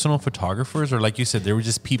have personal photographers, or like you said, they were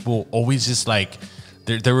just people always just like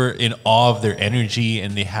they were in awe of their energy,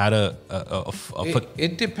 and they had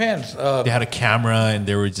it depends. Uh, they had a camera and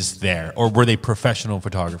they were just there, or were they professional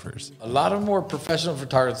photographers? A lot of them were professional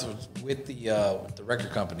photographers with the record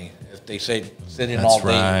company. If they say sit in all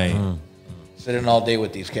day, sit in all day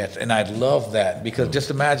with these cats, and I love that, because just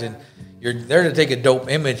imagine you're there to take a dope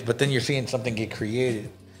image, but then you're seeing something get created.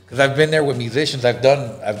 Because I've been there with musicians, I've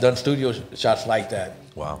done studio shots like that.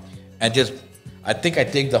 Wow. And I think I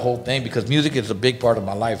dig the whole thing, because music is a big part of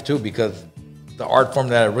my life too, because the art form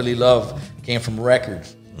that I really love came from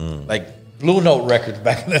records. Like Blue Note records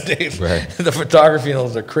back in the days. Right. The photography in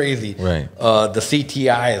those are crazy. Right. The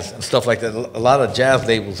CTIs and stuff like that. A lot of jazz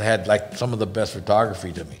labels had like some of the best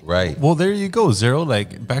photography to me. Right. Well, there you go, Zero.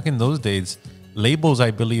 Like back in those days, labels,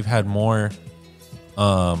 I believe, had more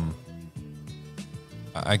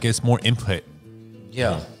I guess more input.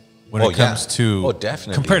 Yeah. When it comes to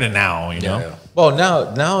definitely compared to now, you know. Yeah. Well,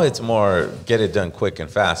 now it's more get it done quick and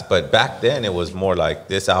fast. But back then it was more like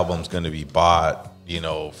this album's going to be bought,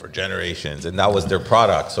 for generations, and that was their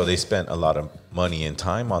product. So they spent a lot of money and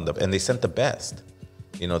time on and they sent the best.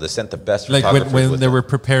 They sent the best. Like when they were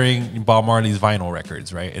preparing Bob Marley's vinyl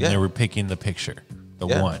records, right? And they were picking the picture, the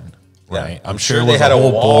one. Right, I'm sure it they was had a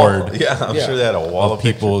whole wall. board. Yeah, I'm sure they had a wall of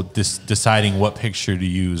people deciding what picture to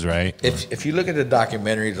use. Right. If you look at the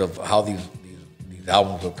documentaries of how these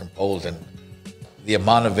albums were composed and the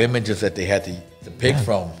amount of images that they had to pick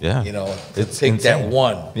from, to pick insane. that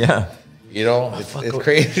one. Yeah. It's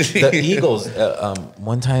crazy. The Eagles.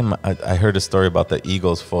 One time I heard a story about the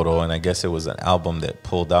Eagles photo, and I guess it was an album that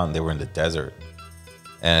pulled out, and they were in the desert,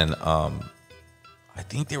 and I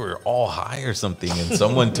think they were all high or something, and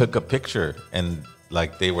someone took a picture, and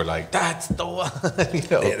like they were like, "That's the one,"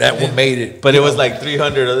 That one made it. But it was like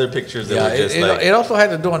 300 other pictures that were just it also had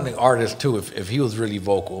to do on the artist too. If he was really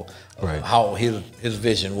vocal, Right. how his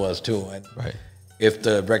vision was too, and Right. if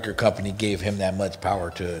the record company gave him that much power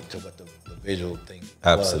to what the visual thing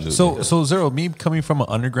Absolutely. was. So Zero, me coming from an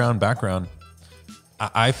underground background,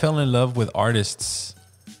 I fell in love with artists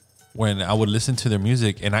when I would listen to their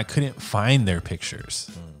music and I couldn't find their pictures.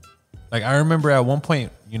 Like I remember at one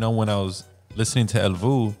point, you know, when I was listening to El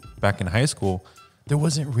Vu back in high school, there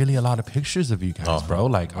wasn't really a lot of pictures of you guys, bro.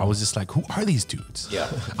 Like I was just like, who are these dudes? Yeah.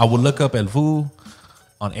 I would look up El Vu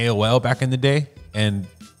on AOL back in the day, and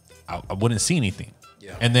I wouldn't see anything.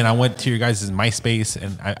 Yeah. And then I went to your guys' MySpace,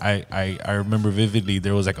 and I remember vividly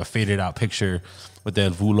there was like a faded out picture with the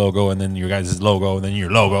El Vu logo, and then your guys' logo, and then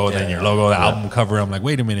your logo, and then your logo, the album cover. I'm like,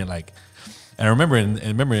 wait a minute, like. And I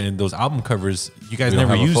remember in those album covers, you guys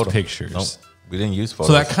never used pictures. Nope, we didn't use photos.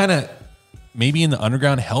 So that kind of maybe in the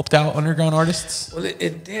underground helped out underground artists. Well,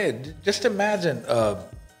 it did. Just imagine,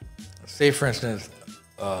 say for instance,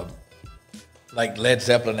 like Led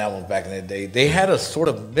Zeppelin albums back in the day. They had a sort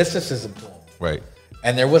of mysticism to them, right.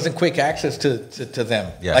 and there wasn't quick access to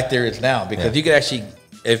them like there is now. Because you could actually,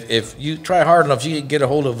 if you try hard enough, you can get a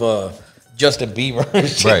hold of Justin Bieber,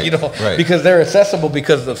 Right, you know, right. because they're accessible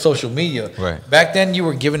because of social media. Right. Back then, you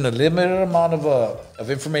were given a limited amount of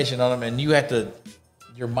information on them, and you had to,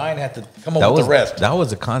 your mind had to come up with the rest. That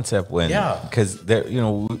was a concept when, because there, you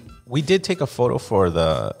know, we did take a photo for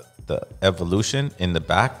the Evolution in the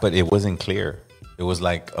back, but it wasn't clear. It was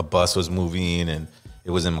like a bus was moving, and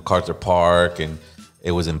it was in MacArthur Park, and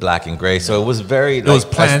it was in black and gray. So it was very. It was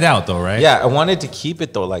planned out though, right? Yeah, I wanted to keep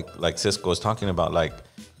it though, like Cisco was talking about, like.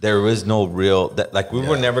 There was no real that like we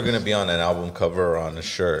were never gonna be on an album cover or on a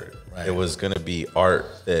shirt. Right. It was gonna be art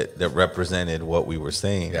that represented what we were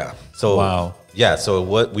saying. Yeah. So so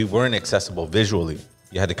what we weren't accessible visually.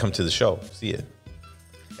 You had to come to the show, see it.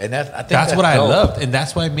 And I think that's what I loved, and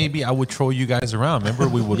that's why maybe I would troll you guys around. Remember,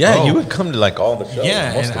 we would go. You would come to like all the shows.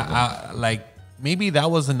 Yeah, and I like maybe that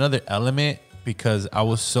was another element because I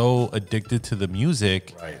was so addicted to the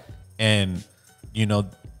music, right? And you know,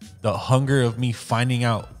 the hunger of me finding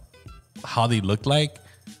out how they looked like,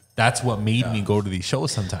 that's what made me go to these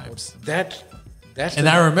shows sometimes. That's and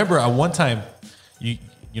I remember at one time, you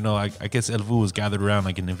know, I guess El Vu was gathered around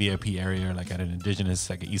like in the VIP area or like at an indigenous,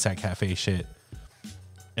 like an Eastside Cafe shit.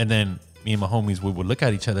 And then me and my homies, we would look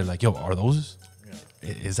at each other like, yo, are those?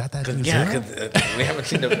 Is that dude? Yeah, because we haven't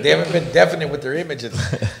seen them. They haven't been definite with their images.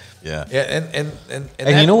 Yeah.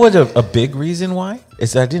 And you know what a big reason why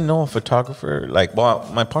is I didn't know a photographer like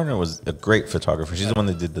my partner was a great photographer. She's the one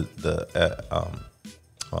that did the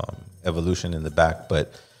Evolution in the back,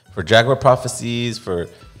 but for Jaguar Prophecies, for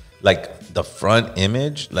like the front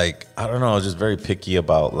image, like I don't know, I was just very picky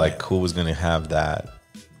about like who was gonna have that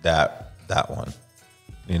one.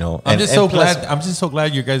 You know, I'm just so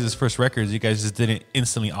glad your guys' first records, you guys just didn't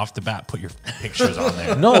instantly off the bat put your pictures on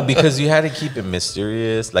there. No, because you had to keep it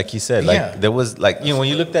mysterious. Like you said, like there was like, you know, when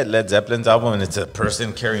you looked at Led Zeppelin's album and it's a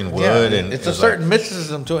person carrying wood and it's a certain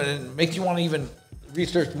mysticism to it, and it makes you want to even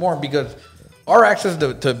research more because our access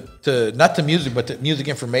to not to music, but to music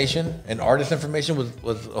information and artist information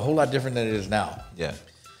was a whole lot different than it is now. Yeah.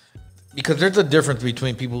 Because there's a difference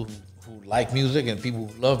between people who like music and people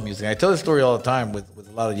who love music. I tell this story all the time with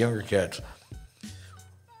a lot of younger cats.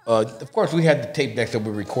 Of course, we had the tape decks that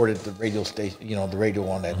we recorded the radio station, you know, the radio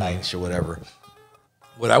on that night or whatever.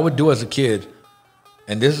 What I would do as a kid,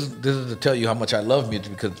 and this is to tell you how much I love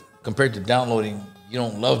music, because compared to downloading, you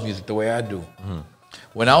don't love music the way I do.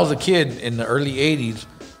 When I was a kid in the early 80s,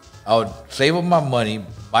 I would save up my money,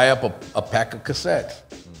 buy up a pack of cassettes.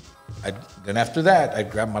 Then after that,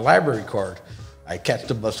 I'd grab my library card. I'd catch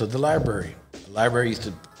the bus to the library. The library used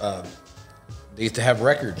to, they used to have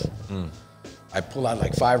records. I'd pull out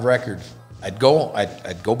like 5 records. I'd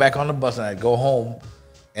go back on the bus and I'd go home,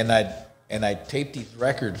 and I'd tape these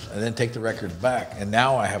records and then take the records back. And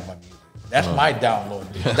now I have my music. That's my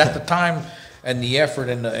download. That's the time and the effort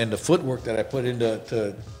and the footwork that I put into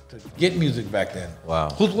to get music back then. Wow.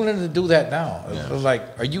 Who's willing to do that now? Yeah. It's like,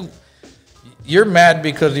 you're mad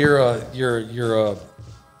because your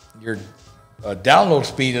download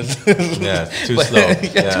speed is too slow.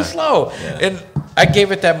 Too slow. Yeah. And I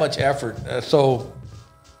gave it that much effort. So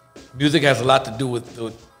music has a lot to do with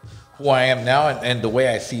who I am now and the way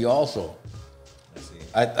I see also.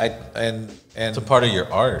 I see. It's a part of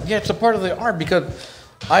your art. Yeah, it's a part of the art because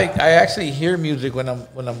I actually hear music when I'm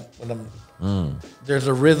there's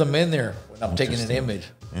a rhythm in there when I'm taking an image.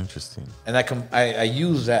 Interesting. And I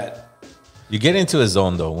use that. You get into a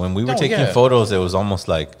zone though. When we were taking photos, it was almost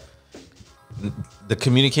like the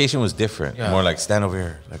communication was different. Yeah. More like stand over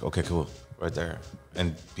here, like okay, cool, right there,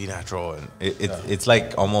 and be natural. And it's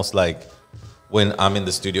like almost like when I'm in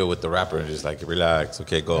the studio with the rapper and just like relax,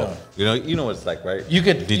 okay, go. Yeah. You know what it's like, right? You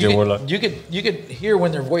could hear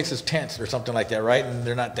when their voice is tense or something like that, right? And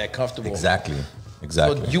they're not that comfortable. Exactly.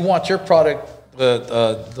 So you want your product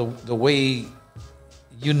the way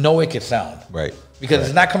you know it could sound. Right. because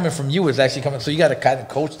it's not coming from you. It's actually coming. So you got to kind of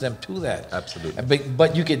coach them to that. Absolutely.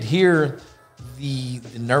 But you could hear the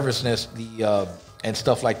nervousness, and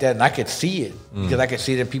stuff like that, and I could see it because I could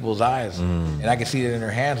see it in people's eyes, and I could see it in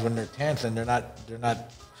their hands when they're tense and they're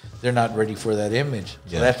not ready for that image.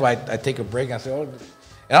 So that's why I take a break and I say, oh,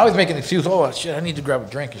 and I always make an excuse. Oh shit, I need to grab a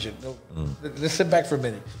drink and shit. No, let's sit back for a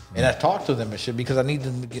minute, and I talk to them and shit because I need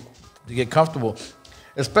them to get comfortable,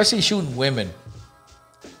 especially shooting women.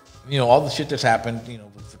 You know, all the shit that's happened. You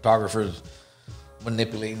know, with photographers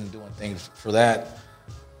manipulating and doing things for that.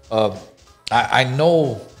 I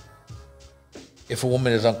know if a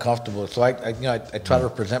woman is uncomfortable, so I try to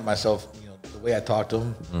present myself, you know, the way I talk to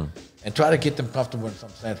them, and try to get them comfortable in some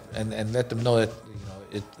sense, and let them know that, you know,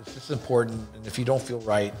 it's just important, and if you don't feel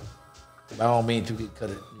right, by all means, you can cut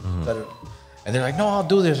it. And they're like, no, I'll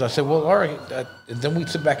do this. I said, well, all right, and then we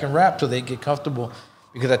sit back and rap till they get comfortable,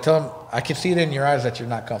 because I tell them, I can see it in your eyes that you're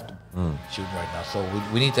not comfortable shooting right now, so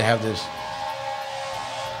we need to have this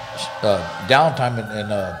downtime and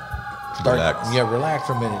start, relax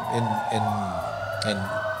for a minute, and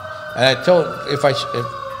I tell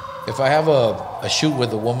if I have a shoot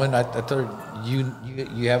with a woman, I tell her you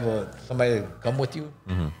have somebody to come with you.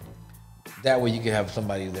 That way you can have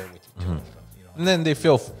somebody there with you. Too, and stuff, you know? And then they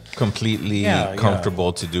feel completely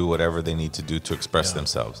comfortable to do whatever they need to do to express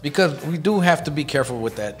themselves. Because we do have to be careful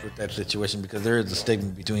with that situation, because there is a stigma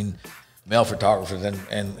between male photographers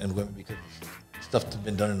and women, because stuff that's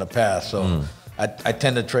been done in the past. So I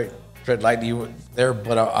tend to tread lightly there,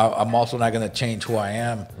 but I'm also not going to change who I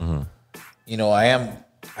am. You know, I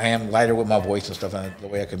am lighter with my voice and stuff, and the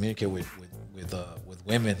way I communicate with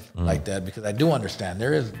women like that, because I do understand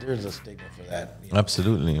there is a stigma for that. You know?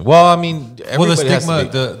 Absolutely. Well, I mean,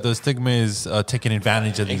 the stigma is taking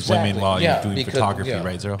advantage of these women while you're doing photography,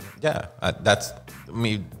 right, Zero? Yeah, that's. I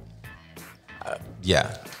mean,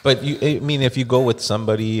 yeah. But I mean, if you go with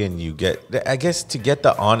somebody and you get, I guess to get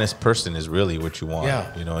the honest person is really what you want.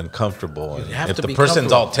 Yeah. You know, and comfortable. And if the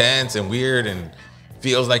person's all tense and weird and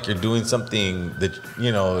feels like you're doing something that,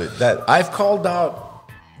 you know, that I've called out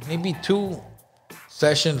maybe 2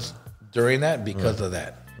 sessions during that because of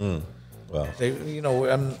that. Well, you know,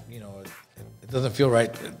 it doesn't feel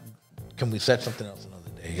right. Can we set something else another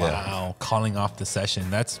day? Wow, calling off the session.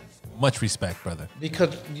 That's much respect, brother.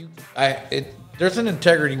 Because there's an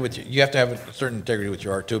integrity with you. You have to have a certain integrity with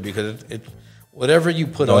your art too, because it's whatever you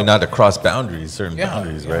put on. Not to cross boundaries, certain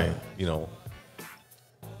boundaries, right? You know.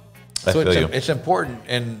 So it's important,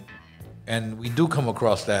 and we do come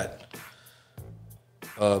across that.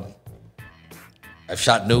 I've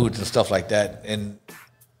shot nudes and stuff like that, and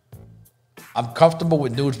I'm comfortable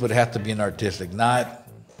with nudes, but it has to be an artistic, not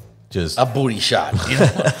just a booty shot. You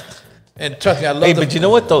know? And trust me, I love. Hey, but you know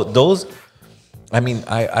what though? Those, I mean,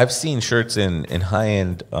 I've seen shirts in high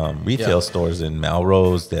end retail stores in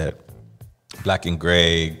Melrose that black and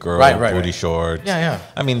gray girl booty shorts. Yeah.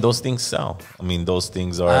 I mean, those things sell. I mean, those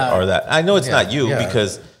things are that. I know it's not you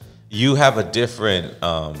because you have a different.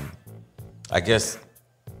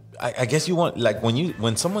 I guess you want, like,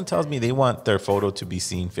 when someone tells me they want their photo to be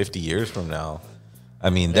seen 50 years from now,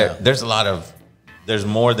 I mean, there's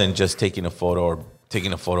more than just taking a photo or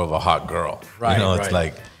taking a photo of a hot girl. Right. You know, it's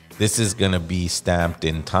like, this is going to be stamped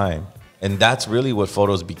in time. And that's really what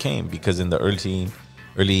photos became, because in the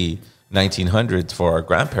early 1900s for our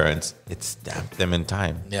grandparents, it stamped them in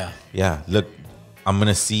time. Yeah. Yeah. Look, I'm going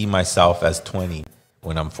to see myself as 20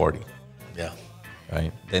 when I'm 40. Yeah.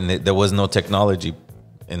 Right. And there was no technology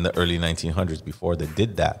in the early 1900s before that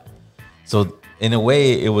did that. So in a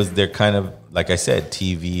way, it was their kind of, like I said,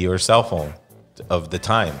 TV or cell phone of the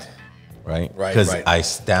time, right? Because I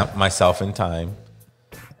stamped myself in time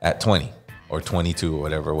at 20 or 22 or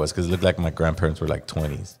whatever it was, because it looked like my grandparents were like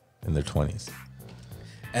 20s, in their 20s.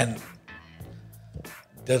 And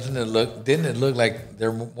didn't it look like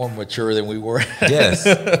they're more mature than we were? Yes.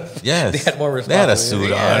 They had more responsibility. They had a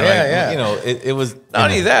suit on. Yeah. You know, it was not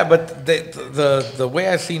only that, but the way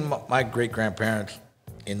I seen my great grandparents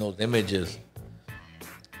in those images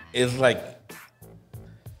is like,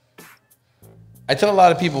 I tell a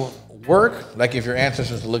lot of people, work like if your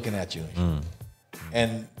ancestors are looking at you,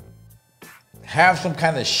 and have some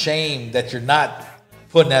kind of shame that you're not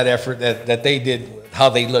putting that effort that they did, how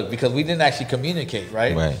they look, because we didn't actually communicate,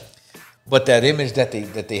 right? But that image that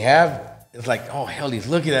they have, it's like, oh hell, he's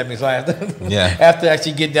looking at me, so I have to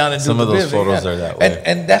actually get down and some do of those photos are that way,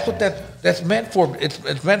 and that's what that's meant for.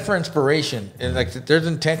 It's meant for inspiration, and like there's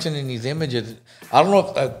intention in these images. I don't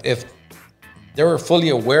know if they were fully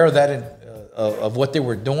aware of that of what they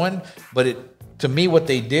were doing, but to me, what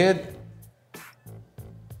they did,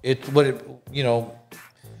 it felt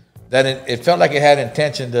like it had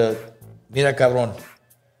intention to mira cabrón,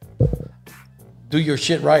 do your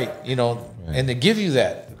shit right, you know, and they give you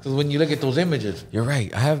that. Because when you look at those images. You're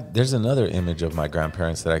right. There's another image of my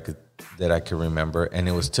grandparents that I could remember, and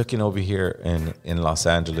it was taken over here in Los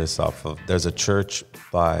Angeles there's a church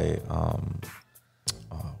by,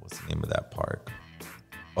 what's the name of that park?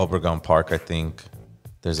 Obregon Park, I think.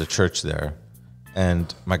 There's a church there.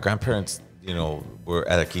 And my grandparents, you know, were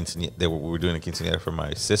at a quinceañera. We were doing a quinceañera for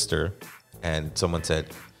my sister, and someone said,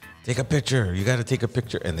 take a picture. You got to take a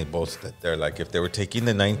picture. And they both stood there like if they were taking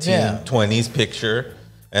the 1920s picture,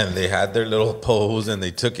 and they had their little pose and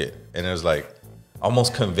they took it. And it was like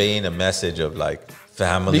almost conveying a message of like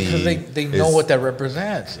family. Because they know what that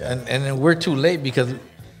represents. Yeah. And then we're too late because,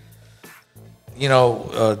 you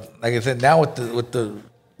know, like I said, now with the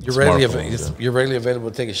you're readily available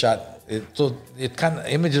to take a shot. So it kind of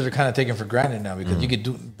images are kind of taken for granted now because you could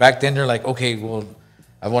do back then. They're like, okay, well,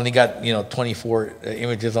 I've only got 24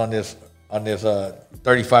 images on this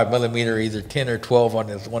 35 millimeter, either 10 or 12 on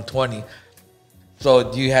this 120.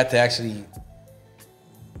 So you had to actually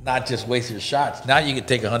not just waste your shots. Now you can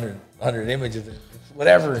take 100 images,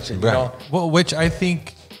 whatever, and shit, you know. Well, which I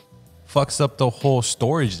think fucks up the whole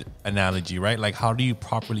storage analogy, right? Like, how do you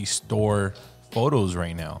properly store photos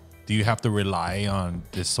right now? Do you have to rely on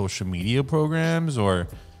the social media programs, or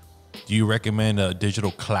do you recommend a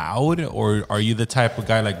digital cloud, or are you the type of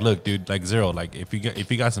guy like, look, dude, like Zero, like if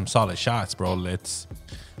you got some solid shots, bro, let's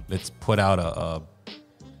put out a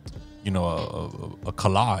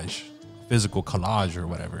collage, physical collage or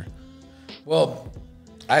whatever? Well,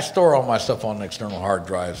 I store all my stuff on external hard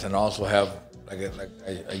drives, and also have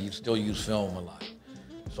I still use film a lot,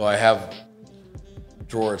 so I have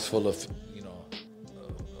drawers full of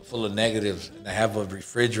negatives, and I have a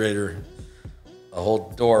refrigerator, a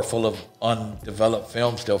whole door full of undeveloped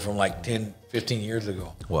film still from like 10, 15 years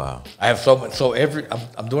ago. Wow. I have so much. So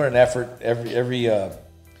I'm doing an effort every.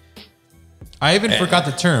 I even forgot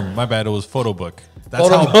the term. My bad. It was photo book. That's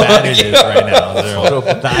how bad it is right now.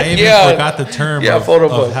 I even forgot the term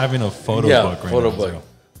of having a photo book right now. Book.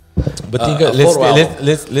 But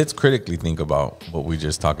let's critically think about what we're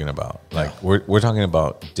just talking about. Like we're talking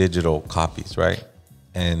about digital copies, right?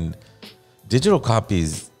 And digital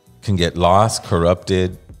copies can get lost,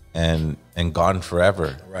 corrupted, and gone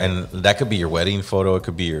forever. Right. And that could be your wedding photo. It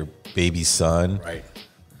could be your baby son. Right.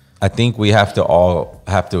 I think we all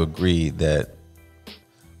have to agree that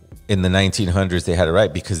in the 1900s they had it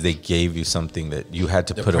right because they gave you something that you had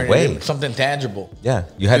to put away. Something tangible. Yeah,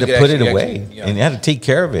 you had to put it away, and you had to take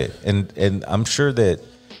care of it. And I'm sure that,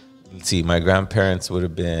 let's see, my grandparents would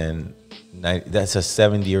have been, that's a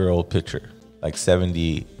 70-year-old picture. Like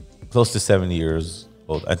 70, close to 70 years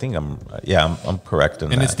old. I think I'm correct on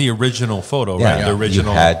that. And it's the original photo, right? Yeah. The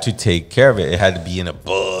original. You had to take care of it. It had to be in a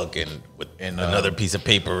book and with another piece of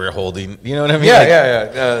paper we're holding. You know what I mean?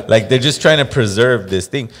 Yeah. Like they're just trying to preserve this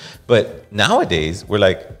thing. But nowadays we're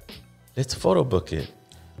like, let's photo book it.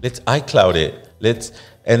 Let's iCloud it.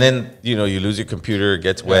 And then, you lose your computer, it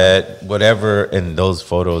gets wet, whatever. And those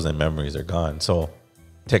photos and memories are gone. So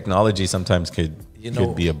technology sometimes could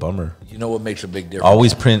be a bummer. You know what makes a big difference?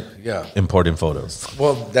 Always print important photos.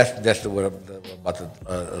 Well, that's what I'm about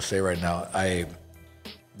to say right now.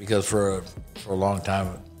 Because for a long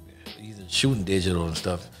time, either shooting digital and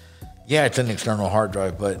stuff, it's an external hard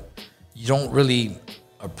drive, but you don't really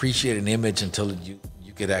appreciate an image until you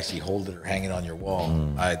could actually hold it or hang it on your wall.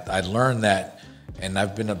 I learned that, and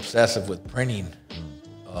I've been obsessive with printing.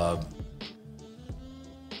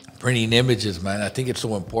 Printing images, man. I think it's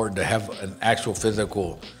so important to have an actual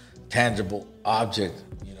physical, tangible object,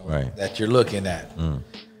 that you're looking at.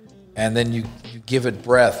 And then you give it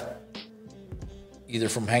breath, either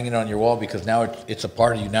from hanging on your wall, because now it's a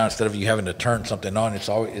part of you now, instead of you having to turn something on, it's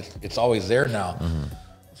always there now.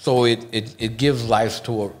 So it gives life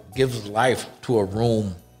to a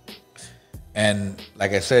room. And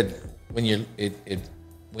like I said, when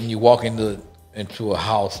you walk into a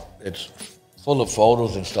house, it's full of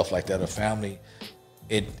photos and stuff like that of family,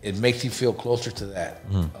 it makes you feel closer to that.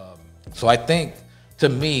 So I think, to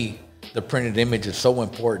me, the printed image is so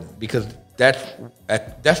important, because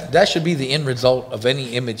that should be the end result of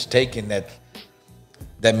any image taken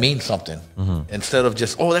that means something, instead of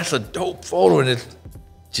just, oh, that's a dope photo and it's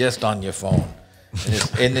just on your phone,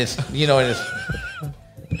 and it's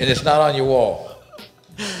not on your wall.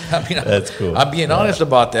 I mean, that's cool. I'm being honest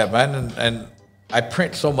about that, man, and I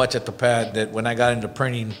print so much at the pad that when I got into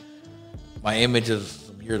printing my images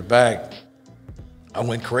some years back, I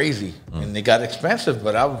went crazy, and they got expensive.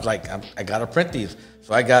 But I was like, I gotta print these,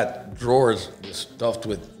 so I got drawers just stuffed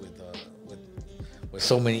with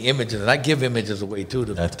so many images, and I give images away too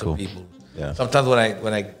to cool. people. Yeah. Sometimes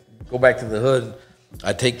when I go back to the hood,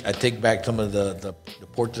 I take back some of the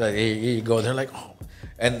portraits. Here you go. They're like, oh,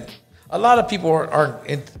 and a lot of people aren't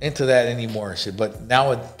into that anymore and shit. But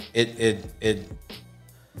now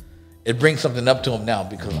it brings something up to them now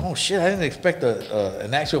because oh shit, I didn't expect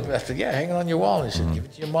an actual. I said, yeah, hang it on your wall and shit. Give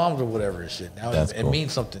it to your moms or whatever and shit. Now it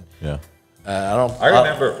means something. Yeah. I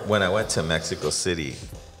remember when I went to Mexico City.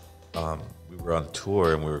 We were on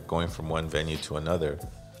tour and we were going from one venue to another.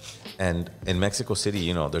 And in Mexico City,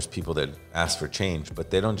 you know, there's people that ask for change, but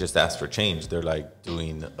they don't just ask for change. They're like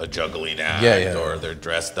doing a juggling act or they're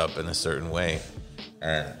dressed up in a certain way.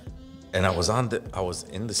 And I was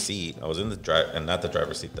in the seat. I was in the not the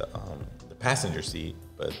driver's seat, the passenger seat,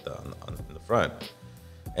 but on the front.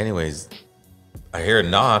 Anyways, I hear a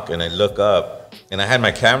knock and I look up and I had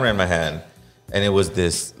my camera in my hand and it was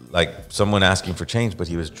this like someone asking for change, but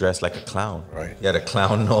he was dressed like a clown. Right. He had a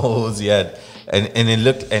clown nose. He had, and it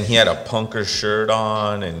looked, and he had a punker shirt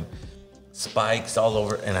on and spikes all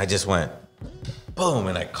over. And I just went, boom,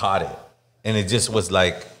 and I caught it. And it just was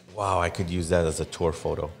like, wow, I could use that as a tour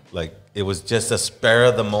photo. Like it was just a spur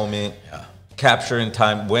of the moment, capture in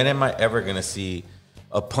time. When am I ever gonna see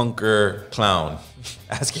a punker clown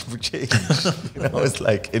asking for change? You know, it's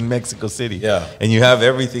like in Mexico City. Yeah. And you have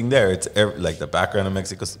everything there. It's like the background of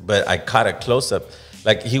Mexico. But I caught a close up.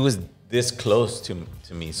 Like he was this close to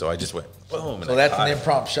me. So I just went, boom. So that's an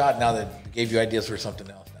impromptu shot now that gave you ideas for something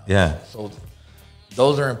else now. Yeah. So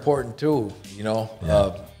those are important too, you know,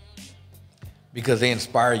 because they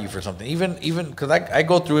inspire you for something. Even because I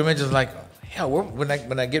go through images like, yeah,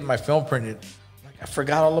 when I get my film printed, I'm like, I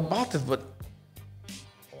forgot all about this, but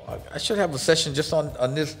I should have a session just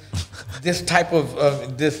on this type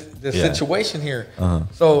of this situation here.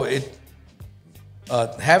 So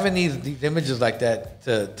having these images like that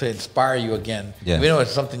to inspire you again, even though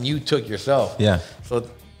it's something you took yourself. Yeah. So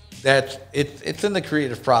it's in the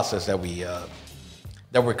creative process that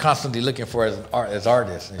we're constantly looking for as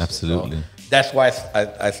artists. Absolutely. So that's why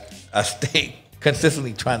I stay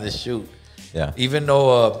consistently trying to shoot. Yeah. Even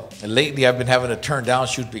though lately I've been having to turn down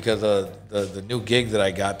shoots because of the new gig that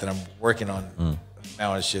I got that I'm working on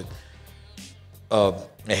now and shit.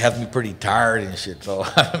 It has me pretty tired and shit. So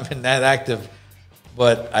I haven't been that active.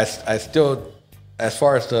 But I still, as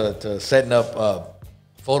far as to setting up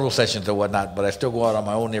photo sessions or whatnot, but I still go out on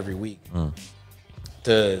my own every week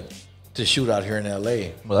to shoot out here in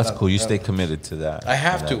LA. Well, that's cool. You stay committed to that. I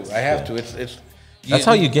have to. It's that's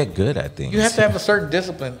how you get good at things. You have to have a certain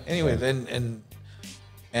discipline, anyways,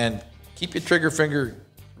 and keep your trigger finger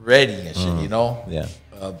ready and shit, you know. Yeah.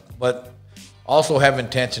 But also have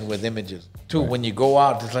intention with images too. Right. When you go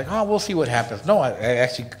out, it's like, oh, we'll see what happens. No, I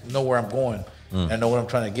actually know where I'm going. I know what I'm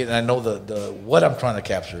trying to get, and I know the what I'm trying to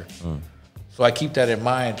capture. So I keep that in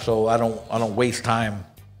mind, so I don't waste time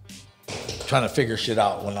trying to figure shit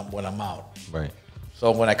out when I'm out. Right.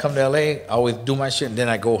 So when I come to LA, I always do my shit, and then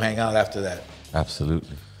I go hang out after that.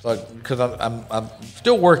 Absolutely. So because I'm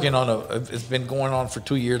still working on it's been going on for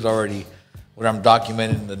 2 years already, where I'm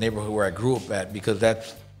documenting the neighborhood where I grew up at, because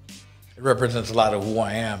it represents a lot of who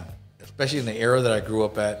I am, especially in the era that I grew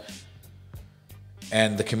up at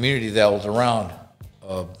and the community that was around.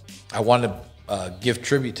 I want to give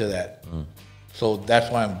tribute to that. So that's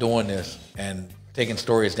why I'm doing this and taking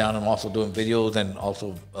stories down. I'm also doing videos and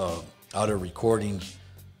also audio recordings.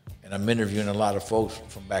 And I'm interviewing a lot of folks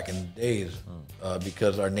from back in the days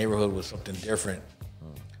because our neighborhood was something different,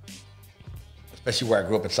 especially where I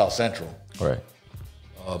grew up in South Central. Right.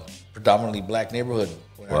 Predominantly black neighborhood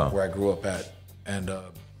where I grew up at. And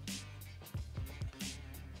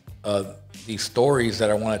these stories that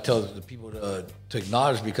I want to tell the people to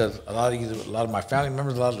acknowledge, because a lot of my family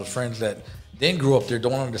members, a lot of the friends that didn't grow up there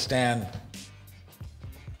don't understand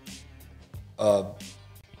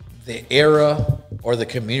the era or the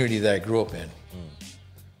community that I grew up in,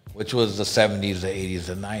 which was the 70s, the 80s,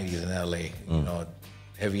 the 90s in LA. You know,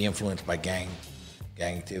 heavy influence by gang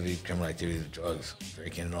activity, criminal activity, drugs,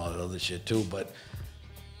 drinking, and all that other shit too. But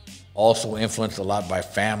also influenced a lot by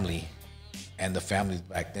family and the families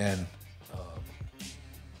back then,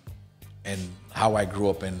 and how I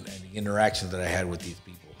grew up and the interactions that I had with these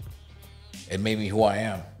people. It made me who I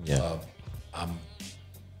am. Yeah.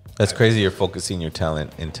 That's crazy. You're focusing your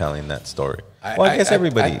talent in telling that story. Well, I guess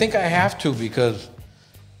everybody. I think I have to, because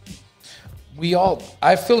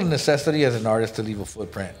I feel a necessity as an artist to leave a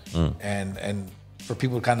footprint, and for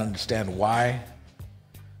people to kind of understand why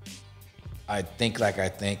I think like I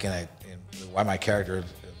think, and why my character is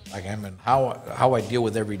like I am, and how I deal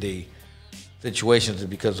with everyday situations is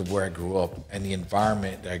because of where I grew up and the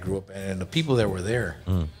environment that I grew up in and the people that were there.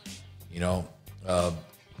 You know,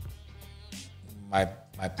 my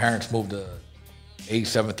parents moved to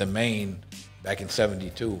 87th and Main back in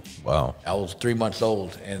 72. Wow. I was 3 months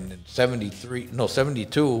old. And in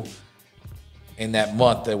 72, in that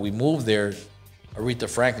month that we moved there, Aretha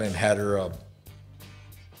Franklin had her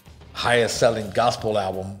highest selling gospel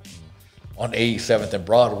album on 87th and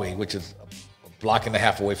Broadway, which is a block and a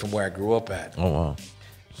half away from where I grew up at. Oh, wow.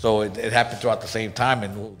 So it happened throughout the same time,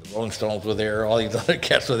 and the Rolling Stones were there, all these other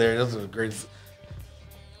cats were there. This was great.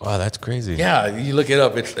 Wow, that's crazy. Yeah, you look it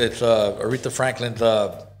up. It's Aretha Franklin's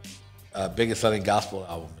biggest selling gospel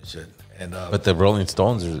album and shit. And But the Rolling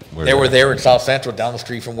Stones were there in South Central, down the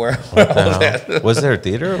street from where I was at. Was there a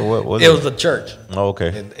theater or what was it? It was a church. Oh,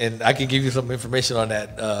 okay. And I can give you some information on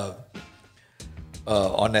that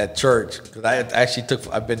church, because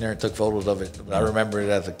I've been there and took photos of it. But I remember it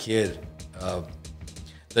as a kid.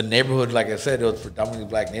 The neighborhood, like I said, it was predominantly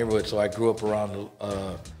black neighborhood, so I grew up around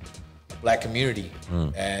a black community.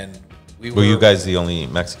 And were you guys the only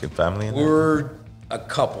Mexican family in we there? were a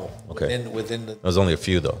couple. Okay. Within the There was only a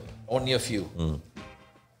few, though. only a few.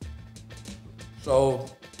 So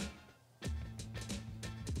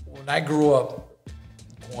when I grew up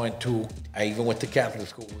I even went to Catholic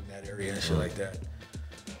school in that area and shit like that.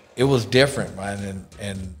 It was different, man,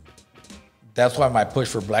 and that's why my push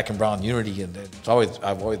for black and brown unity, and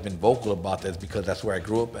I've always been vocal about this, because that's where I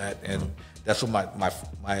grew up at, and that's what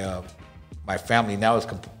my family now is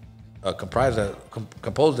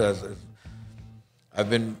composed as. I've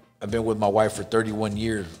been with my wife for 31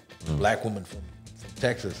 years, a black woman from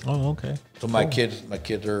Texas. Oh, okay. So my kids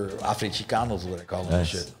are Africanos, is what I call them.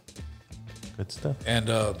 Nice. And shit. Good stuff. And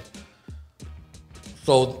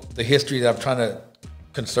so the history that I'm trying to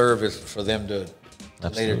conserve is for them to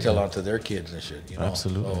later tell on to their kids and shit. You know?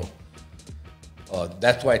 Absolutely. So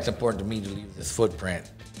that's why it's important to me to leave this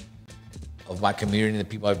footprint of my community, the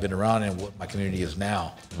people I've been around, and what my community is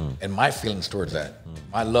now, and my feelings towards that,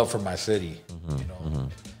 my love for my city. You know,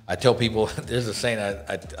 I tell people, there's a saying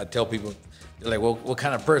I tell people, they're like, well, what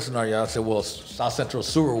kind of person are you? I said, well, South Central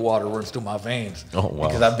sewer water runs through my veins. Oh, wow.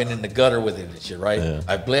 Because I've been in the gutter with it and shit, right? Yeah.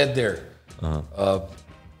 I've bled there.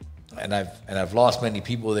 And I've lost many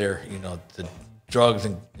people there, you know, to drugs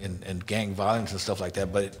and gang violence and stuff like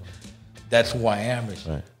that. But that's who I am.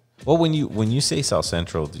 Right. Well, when you say South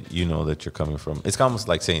Central, you know that you're coming from. It's almost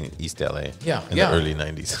like saying East LA. Yeah, in the early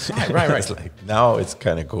 '90s. Right. It's like, now it's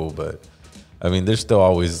kind of cool, but I mean, there's still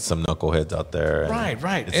always some knuckleheads out there.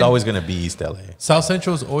 Right. It's always going to be East LA. South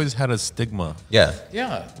Central's always had a stigma. Yeah.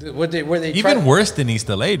 Yeah. Were they Even worse than East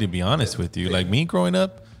LA, to be honest with you. Like me growing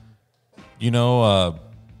up, you know,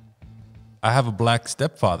 I have a black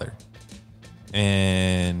stepfather,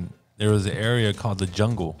 and there was an area called the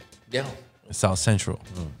Jungle. Yeah. In South Central.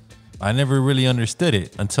 I never really understood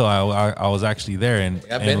it until I was actually there, and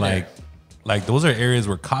like those are areas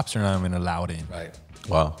where cops are not even allowed in. Right.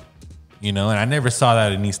 Wow. You know, and I never saw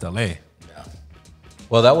that in East LA. Yeah.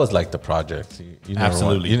 Well, that was like the projects. You never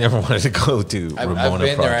Absolutely. You never wanted to go to Ramona I've been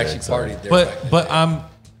there, projects. actually partied there.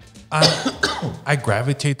 But I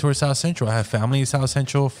gravitate towards South Central. I have family in South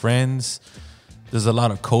Central, friends. There's a lot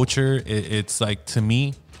of culture. It's like, to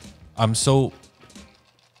me, I'm so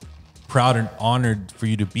proud and honored for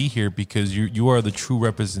you to be here, because you are the true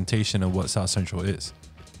representation of what South Central is.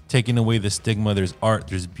 Taking away the stigma, there's art,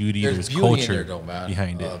 there's beauty, there's beauty in culture there, though, man.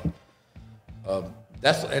 behind it.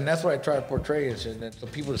 That's what I try to portray, and shit, and so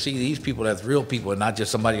people to see these people as real people and not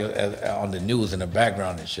just somebody on the news in the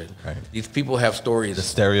background and shit. Right. These people have stories. The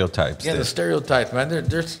stereotypes. Yeah, the stereotypes, man.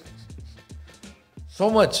 There's so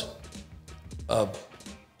much,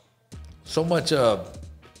 so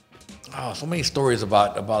many stories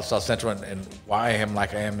about South Central and why I am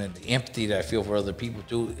like I am, and the empathy that I feel for other people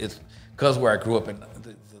too. It's because where I grew up and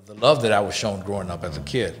the love that I was shown growing up as a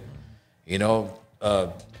kid. You know,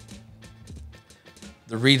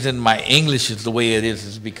 the reason my English is the way it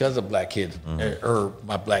is because of black kids or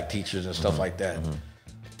my black teachers and stuff like that.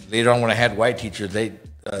 Later on, when I had white teachers, the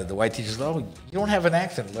white teachers, oh, you don't have an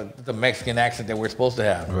accent, like the Mexican accent that we're supposed to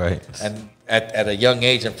have. Right. And at a young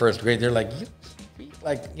age in first grade, they're like, you speak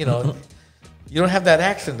like, you know, you don't have that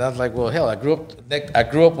accent. I was like, well, hell, I grew up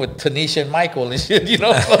with Tanisha and Michael and shit, you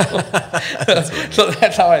know. So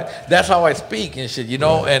that's how I speak and shit, you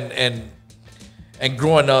know. And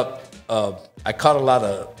growing up, I caught a lot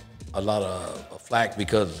of flack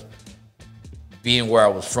because being where I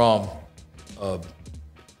was from,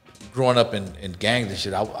 growing up in gangs and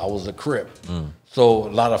shit, I was a Crip. So a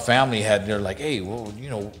lot of family they're like, hey, well, you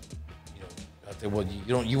know, I said, well,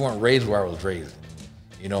 you weren't raised where I was raised.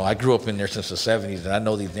 You know, I grew up in there since the 70s, and I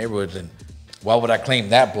know these neighborhoods, and why would I claim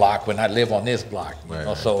that block when I live on this block? You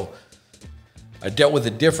know? So I dealt with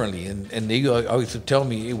it differently, and they always would tell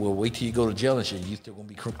me, hey, well, wait till you go to jail and shit. You still gonna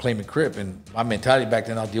be claiming crip, and my mentality back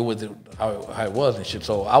then, I'll deal with it how it was and shit.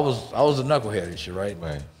 So I was a knucklehead and shit, right?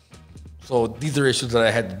 Right. So these are issues that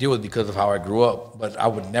I had to deal with because of how I grew up, but I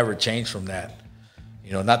would never change from that.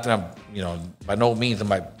 You know, not that I'm, by no means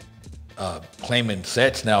am I claiming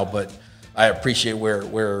sets now, but I appreciate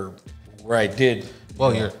where I did.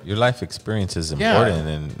 Well, your life experience is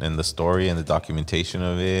important, and the story and the documentation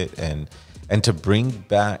of it, and to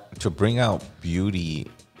bring out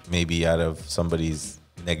beauty maybe out of somebody's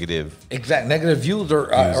negative views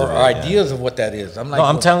or ideas of what that is. I'm like, no,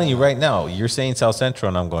 I'm telling you right now. You're saying South Central,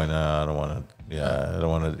 and I'm going. I don't want to. Yeah, I don't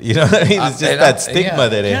want to. You know what I mean? It's just that stigma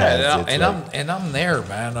that it has. I'm there,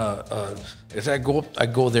 man. As I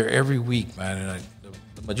go there every week, man, and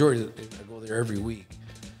the majority I go there every week,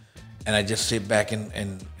 and I just sit back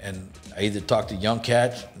and I either talk to young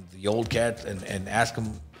cats, the old cats, and ask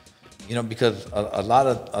them, because a lot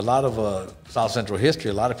of South Central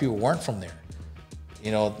history, a lot of people weren't from there.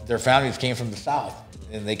 Their families came from the South,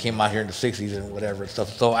 and they came out here in the '60s and whatever and stuff.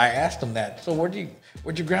 So I asked them that. So where'd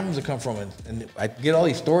your grandmother come from? And I get all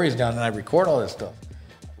these stories down, and I record all this stuff,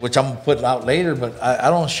 which I'm gonna put out later. But I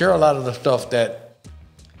don't share a lot of the stuff that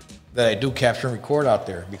I do capture and record out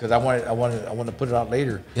there because I want to put it out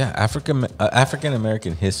later. Yeah, African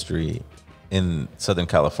American history in Southern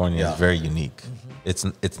California is very unique.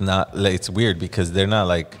 Mm-hmm. It's weird because they're not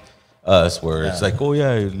like us where it's like, oh yeah,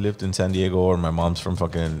 I lived in San Diego, or my mom's from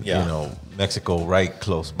fucking Mexico right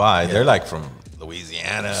close by. They're like from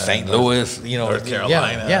Louisiana, St. Louis, North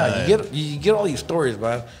Carolina. Yeah, you get all these stories,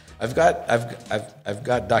 man. I've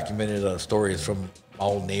got documented stories from my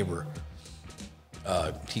old neighbor.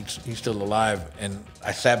 He's still alive, and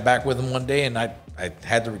I sat back with him one day, and I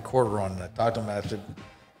had the recorder on, and I talked to him, and I said,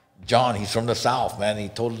 John, he's from the South, man.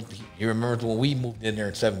 He remembers when we moved in there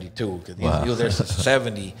in '72 because he was there since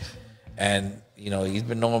 '70. And, he's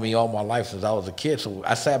been knowing me all my life since I was a kid. So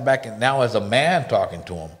I sat back, and now as a man talking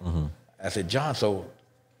to him, I said, John, so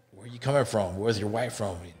where are you coming from? Where's your wife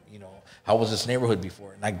from? How was this neighborhood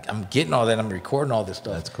before? And I'm getting all that. I'm recording all this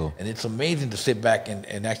stuff. That's cool. And it's amazing to sit back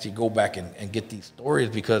and actually go back and get these stories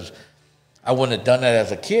because I wouldn't have done that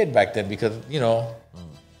as a kid back then because,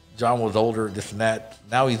 John was older, this and that.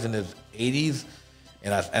 Now he's in his 80s.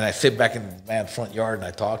 And I sit back in the man's front yard and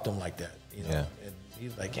I talk to him like that, Yeah. And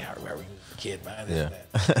he's like, yeah, I remember he was a kid, man. Yeah.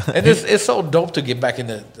 And it's so dope to get back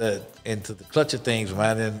into the clutch of things,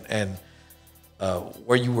 man, and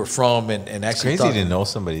where you were from and actually. It's crazy to know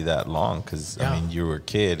somebody that long because I mean you were a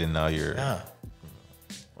kid and now you're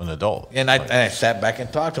an adult. And I sat back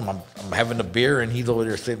and talked to him. I'm having a beer and he's over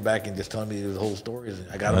there sitting back and just telling me the whole stories.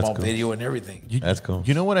 I got him on video and everything. That's cool.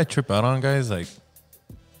 You know what I trip out on, guys? Like,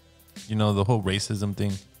 the whole racism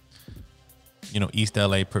thing. East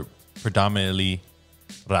LA predominantly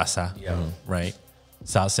raza, right?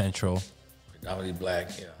 South Central, predominantly black,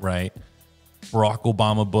 right? Barack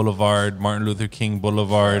Obama Boulevard, Martin Luther King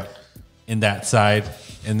Boulevard, in that side,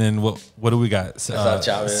 and then what do we got?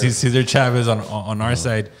 Cesar Chavez on our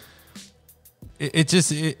side.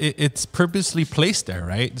 It's purposely placed there,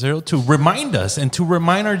 right? To remind us and to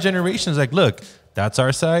remind our generations, like, look, that's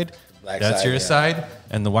our side, that's your side,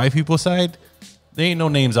 and the white people side. There ain't no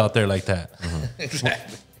names out there like that.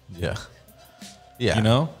 Exactly.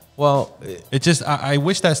 Yeah. Well, it just I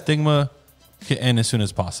wish that stigma could end as soon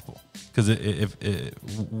as possible. Because if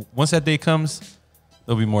once that day comes,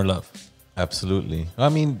 there'll be more love. Absolutely. I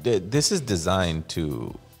mean, this is designed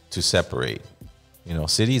to separate.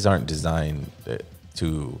 Cities aren't designed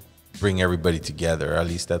to bring everybody together. At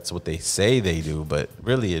least that's what they say they do. But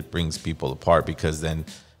really, it brings people apart because then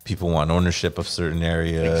people want ownership of certain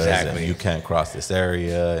areas. Exactly. And you can't cross this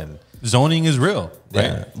area. And zoning is real, right?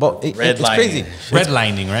 Yeah. Well, it's crazy.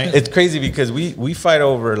 Redlining, right? It's crazy because we fight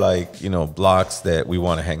over blocks that we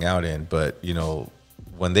want to hang out in, but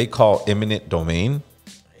when they call eminent domain,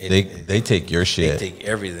 they take your shit. They take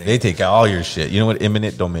everything. They take all your shit. You know what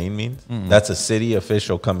eminent domain means? Mm-hmm. That's a city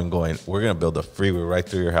official coming going, we're gonna build a freeway right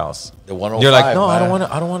through your house. The 105. You're like, no, man.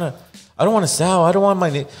 I don't want to sell. I don't want my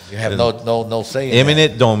name. You have no say in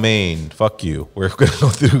eminent domain. Fuck you. We're gonna go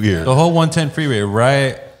through here. The whole 110 freeway,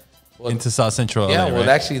 right? Into South Central LA, well, right?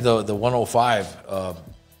 actually, the 105,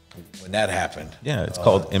 when that happened. Yeah, it's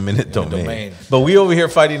called eminent domain. But we over here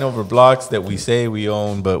fighting over blocks that we say we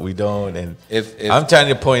own, but we don't. And if I'm trying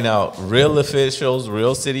to point out, real officials,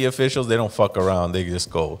 real city officials, they don't fuck around. They just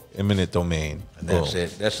go eminent domain. And that's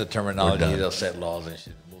it. That's the terminology. They'll set laws and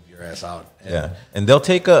shit. Move your ass out. And they'll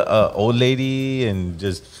take a old lady and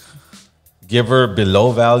just give her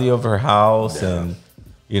below value of her house and...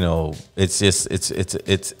 it's just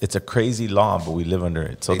it's a crazy law, but we live under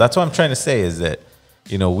it. So that's what I'm trying to say is that,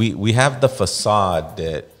 we have the facade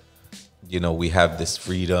that, we have this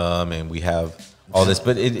freedom and we have all this,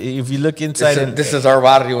 but if you look inside, this is our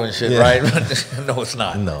barrio and shit, right? No, it's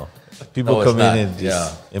not. No, people come in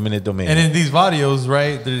and eminent domain. And in these videos,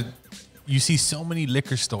 right, you see so many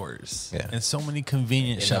liquor stores and so many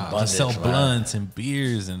convenience shops that sell blunts and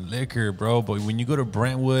beers and liquor, bro. But when you go to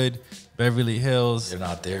Brentwood, Beverly Hills, they're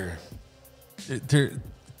not there. They're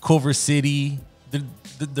Culver City.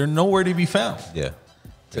 They're nowhere to be found. Yeah.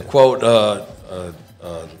 To quote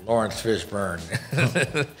Lawrence Fishburne,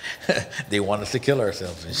 they want us to kill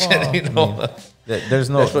ourselves and shit. There's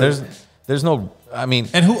no. I mean,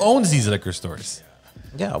 and who owns these liquor stores?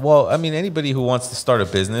 Yeah, well, I mean, anybody who wants to start a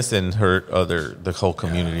business and hurt the whole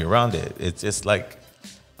community around it. It's just like,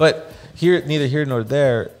 but neither here nor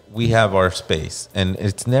there, we have our space, and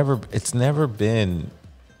it's never been.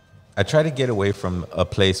 I try to get away from a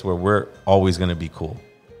place where we're always going to be cool,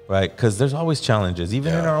 right? Because there's always challenges,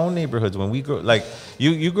 even in our own neighborhoods. When we grow, like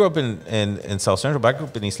you grew up in South Central, but I grew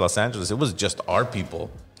up in East Los Angeles. It was just our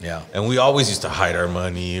people. Yeah. And we always used to hide our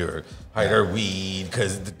money or hide our weed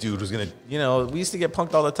because the dude was going to, we used to get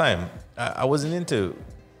punked all the time. I wasn't into,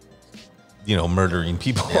 murdering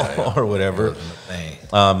people or whatever.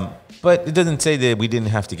 But it doesn't say that we didn't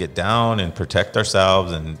have to get down and protect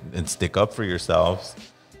ourselves and stick up for yourselves.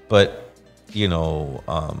 But,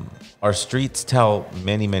 our streets tell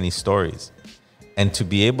many, many stories. And to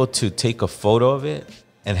be able to take a photo of it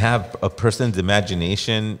and have a person's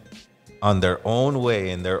imagination on their own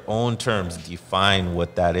way, in their own terms, define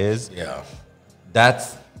what that is. Yeah,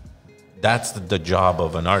 that's the job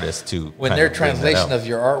of an artist to. When their translation of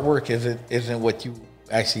your artwork isn't what you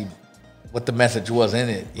actually, what the message was in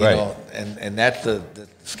it, you know, and that's the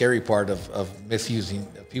scary part of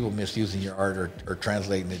people misusing your art or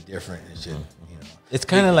translating it different and shit. It's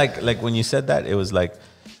kind of like when you said that, it was like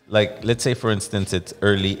let's say for instance it's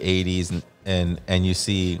early '80s and you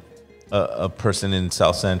see a person in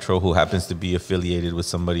South Central who happens to be affiliated with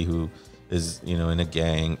somebody who is, in a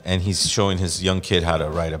gang, and he's showing his young kid how to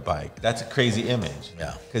ride a bike. That's a crazy image.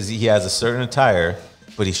 Yeah. Because he has a certain attire,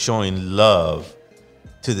 but he's showing love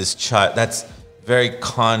to this child. That's very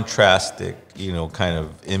contrastic, kind of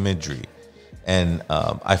imagery. And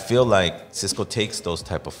I feel like Cisco takes those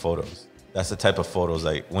type of photos. That's the type of photos.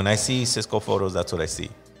 Like when I see Cisco photos, that's what I see.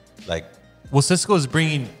 Well, Cisco is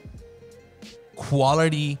bringing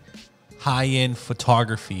quality, high-end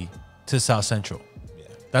photography to South Central. Yeah.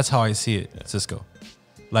 That's how I see it, Cisco.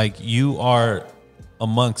 Like you are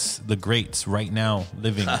amongst the greats right now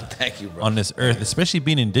living Thank you, bro. on this earth, especially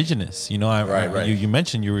being indigenous. Right. You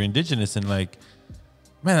mentioned you were indigenous and man,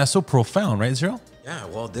 that's so profound, right, Zero? Yeah,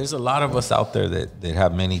 well, there's a lot of us out there that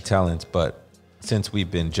have many talents, but since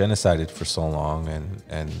we've been genocided for so long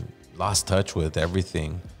and lost touch with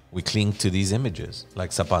everything, we cling to these images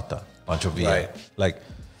like Zapata, Pancho Villa. Right. Like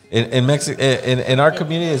in Mexico, in our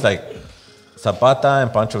community, it's like Zapata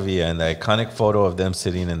and Pancho Villa, and the iconic photo of them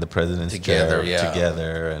sitting in the president's chair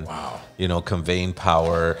together and conveying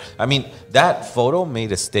power. I mean, that photo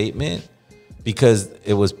made a statement because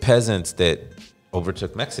it was peasants that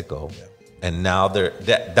overtook Mexico. Yeah. And now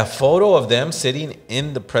the photo of them sitting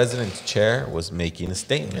in the president's chair was making a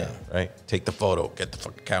statement, right? Take the photo, get the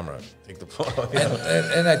fucking camera, take the photo.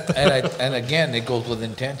 And again, it goes with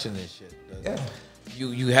intention and shit.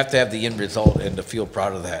 You have to have the end result and to feel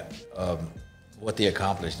proud of that, what they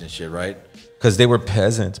accomplished and shit, right? Because they were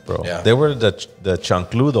peasants, bro. Yeah. They were the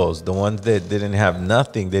chancludos, the ones that didn't have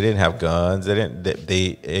nothing. They didn't have guns.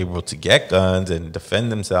 They able to get guns and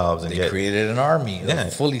defend themselves. And they created an army,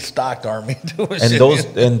 a fully stocked army.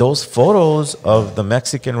 And those photos of the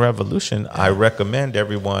Mexican Revolution, I recommend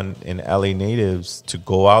everyone in LA natives to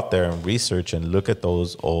go out there and research and look at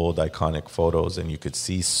those old iconic photos, and you could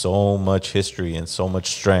see so much history and so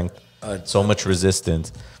much strength, so much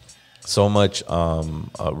resistance, so much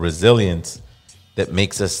resilience. That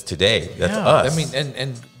makes us today. That's us. I mean,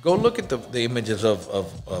 and go look at the images of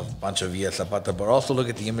Pancho Villa, Zapata, but also look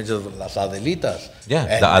at the images of Las Adelitas.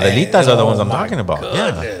 Yeah, the Adelitas are the ones I'm talking about.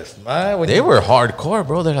 Goodness, man, they were hardcore,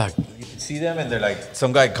 bro. They're like, you can see them, and they're like,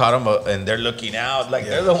 some guy caught them, and they're looking out, like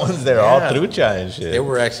they're the ones that are all trucha and shit. They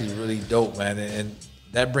were actually really dope, man, and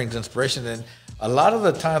that brings inspiration. And a lot of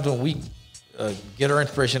the times when we get our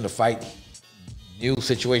inspiration to fight new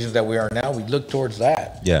situations that we are now, we look towards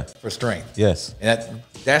that for strength. Yes. And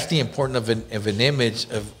that's the importance of an image,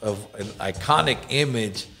 of an iconic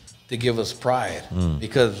image to give us pride.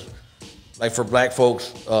 Because like for black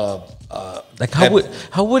folks, Like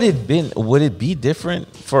how would it been? Would it be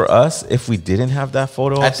different for us if we didn't have that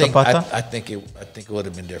photo of Zapata? I think it would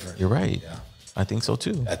have been different. You're right. Yeah. I think so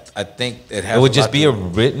too. I think it would just be a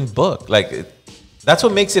written book. Like that's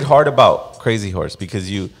what makes it hard about Crazy Horse, because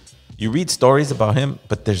you read stories about him,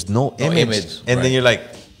 but there's no image. And then you're like,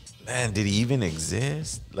 man, did he even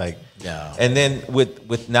exist? Like, yeah. And then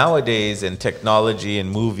with nowadays and technology and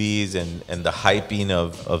movies and the hyping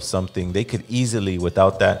of something, they could easily,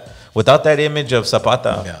 without that image of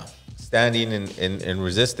Zapata standing in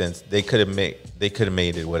resistance, they could have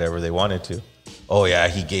made it whatever they wanted to. Oh yeah,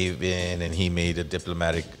 he gave in and he made a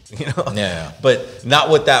diplomatic, Yeah. But not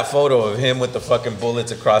with that photo of him with the fucking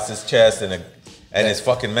bullets across his chest and his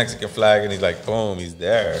fucking Mexican flag, and he's like, boom, he's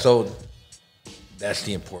there. So that's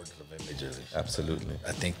the importance of images. Absolutely.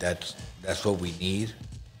 I think that's what we need,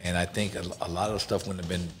 and I think a lot of stuff wouldn't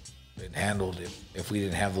have been handled if we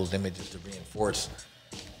didn't have those images to reinforce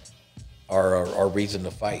our reason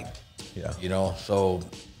to fight. Yeah. So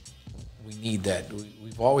we need that.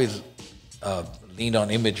 We've always leaned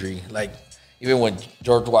on imagery, like even when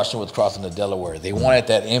George Washington was crossing the Delaware, they wanted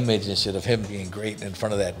that image instead of him being great in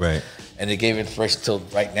front of that. Right. And it gave inspiration till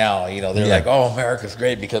right now. They're like, oh, America's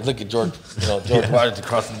great because look at George Washington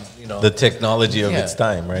crossing. The technology of its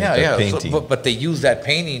time, right? Yeah, painting. So, but they use that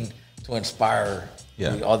painting to inspire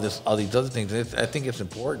all these other things. I think it's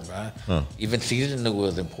important, man. Huh. Even Caesar knew it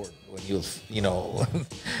was important when he was,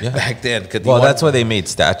 back then. That's why they made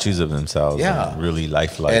statues of themselves. Yeah, and really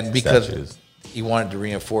lifelike and because statues. He wanted to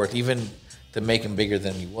reinforce, even to make him bigger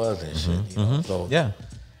than he was and shit. So yeah,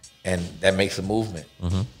 and that makes a movement.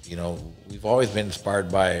 We've always been inspired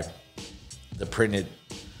by the printed,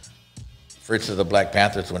 for instance, the Black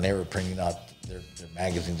Panthers when they were printing out their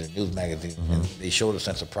magazines, their news magazines, and they showed a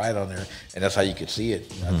sense of pride on there, and that's how you could see it.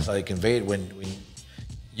 That's how they convey it when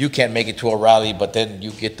you can't make it to a rally, but then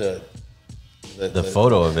you get the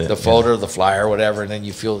photo of it, the photo, the flyer, whatever, and then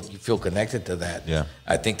you feel connected to that. Yeah,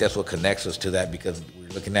 I think that's what connects us to that, because we're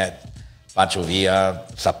looking at Pancho Villa,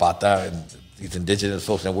 Zapata, and these indigenous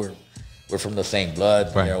folks, and we're from the same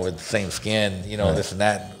blood, right. With the same skin, right. This and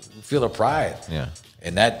that. We feel the pride,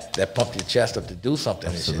 and that pumped your chest up to do something.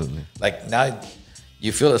 Absolutely. And shit. Like now,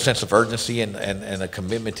 you feel a sense of urgency and a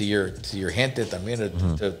commitment to your gente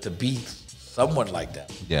también to be someone like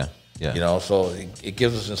that. Yeah, yeah. So it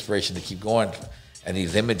gives us inspiration to keep going. And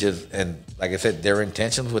these images, and like I said, their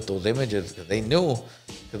intentions with those images, because they knew,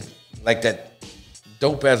 like that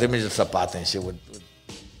dope ass image of Zapata and shit would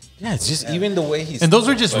it's just even the way he's. And those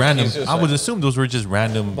were just random. I would assume those were just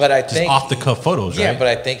random, but I think off the cuff photos, right? Yeah, but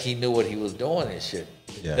I think he knew what he was doing and shit.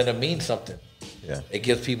 It's gonna mean something. Yeah, it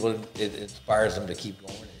gives people, it inspires them to keep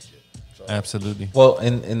going and shit. So. Absolutely. Well,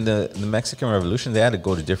 in the Mexican Revolution, they had to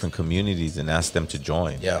go to different communities and ask them to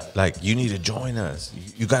join. Yeah, like you need to join us.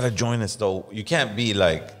 You got to join us though. You can't be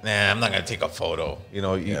like, nah, I'm not gonna take a photo.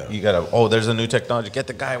 You gotta. Oh, there's a new technology. Get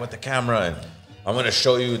the guy with the camera, and I'm gonna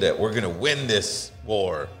show you that we're gonna win this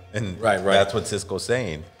war. And right. That's what Cisco's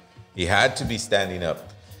saying. He had to be standing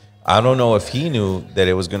up. I don't know if he knew that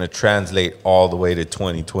it was going to translate all the way to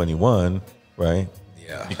 2021, right?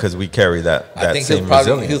 Yeah. Because we carry that I think same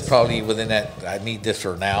he was probably within that. I need this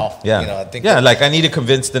for now. Yeah. I think. Yeah, like I need to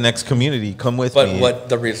convince the next community. Come with me. But what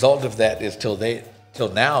the result of that is till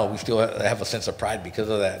now, we still have a sense of pride because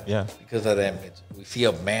of that. Yeah. Because of that image, we see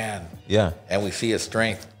a man. Yeah. And we see his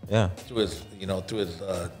strength. Yeah. Through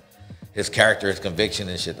his character, his conviction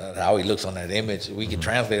and shit, how he looks on that image. We can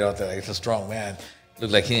translate it out there like it's a strong man.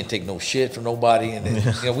 Looks like he didn't take no shit from nobody. And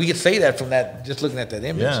then, we can say that from that, just looking at that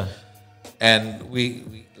image. Yeah. And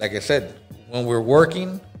we, like I said, when we're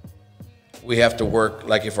working, we have to work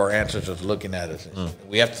like if our ancestors are looking at us.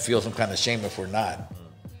 We have to feel some kind of shame if we're not.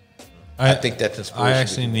 I think that's inspiration. I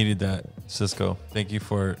actually needed that, Cisco. Thank you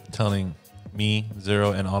for telling me,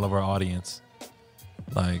 Zero, and all of our audience.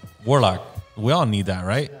 Like, Warlock, we all need that,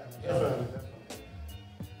 right?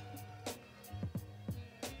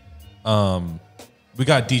 We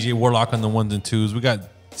got DJ Warlock on the ones and twos. We got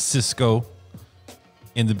Cisco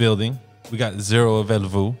in the building. We got Zero of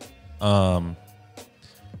Elvu.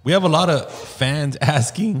 We have a lot of fans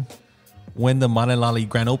asking when the Manalali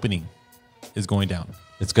grand opening is going down.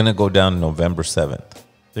 It's going to go down November 7th.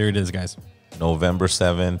 There it is, guys. November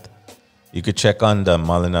 7th. You could check on the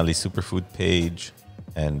Malinali Superfood page.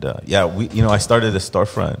 And I started a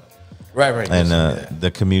storefront. Right. And the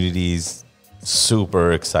community's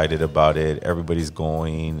super excited about it. Everybody's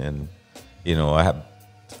going, and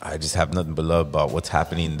I just have nothing but love about what's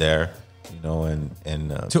happening there.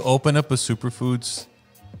 To open up a superfoods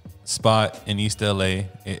spot in East LA,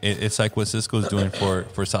 it's like what Cisco's doing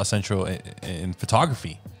for South Central in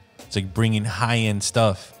photography. It's like bringing high end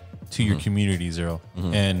stuff to your community, Zero.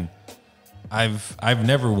 And I've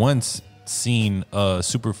never once seen a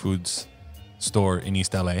superfoods store in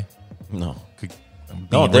East LA. No.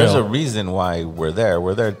 No, there's a reason why we're there.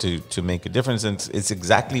 We're there to make a difference. And it's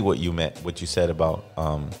exactly what you said about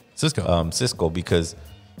Cisco, because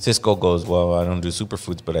Cisco goes, well, I don't do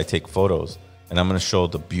superfoods, but I take photos. And I'm going to show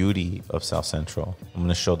the beauty of South Central. I'm going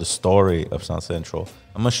to show the story of South Central.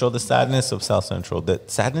 I'm going to show the sadness of South Central. That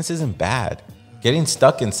sadness isn't bad. Getting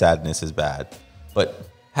stuck in sadness is bad. But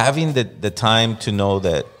having the time to know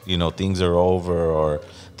that, things are over or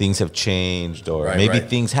things have changed or maybe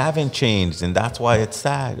things haven't changed, and that's why it's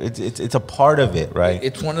sad. It's a part of it, right?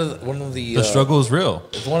 It's one of the struggle is real.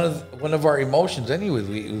 It's one of our emotions, anyways.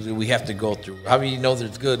 We have to go through. How do you know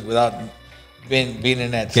there's good without being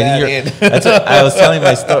in that sad end? That's what I was telling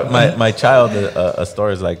my child a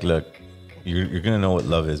story is like, look, you're gonna know what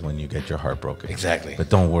love is when you get your heart broken. Exactly. But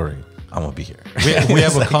don't worry, I'm gonna be here. We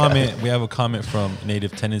have a comment. We have a comment from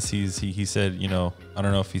Native Tendencies. He said, I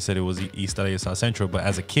don't know if he said it was East LA or South Central, but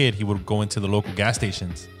as a kid, he would go into the local gas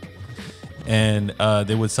stations, and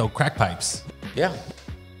they would sell crack pipes. Yeah.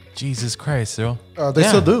 Jesus Christ, Cyril. They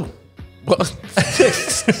still do.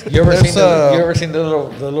 You ever seen the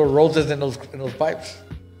little roses in those pipes?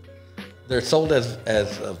 They're sold as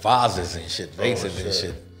vases and shit, vases and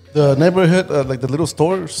shit. The neighborhood, like the little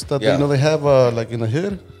stores that they have, like in the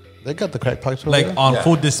hood, they got the crack pipes over Like there. on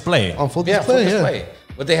full display. On full Yeah, display, full display.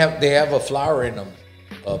 But they have a flower in them,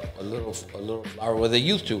 a little flower. Well, they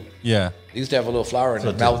used to. Yeah. They used to have a little flower in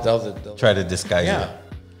them. That was Try to disguise it. yeah,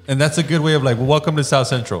 And that's a good way of like, well, welcome to South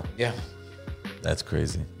Central. yeah. That's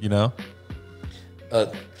crazy.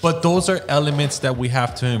 But those are elements that we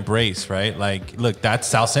have to embrace, right? Like, look, that's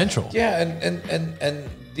South Central. Yeah, and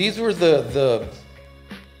these were the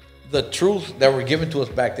truths that were given to us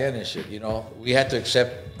back then and shit. We had to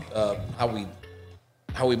accept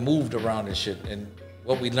how we moved around and shit, and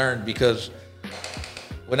what we learned, because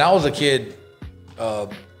when I was a kid,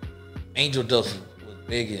 angel dust was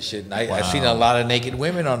big and shit, and I seen a lot of naked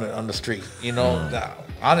women on the street.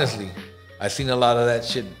 Honestly, I seen a lot of that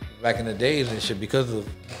shit back in the days and shit because of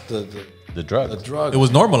The drug. the drug. It was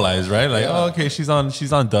normalized, right? Like, oh, okay, she's on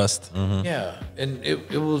dust. Yeah, and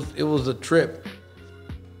it was a trip,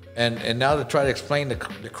 and now to try to explain the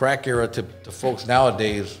crack era to folks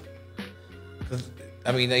nowadays, 'cause,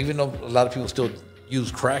 I mean, even though a lot of people still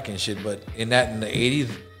use crack and shit, but in the 80s,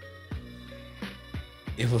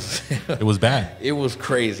 it was It was bad. it was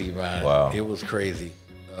crazy, man. Wow. It was crazy.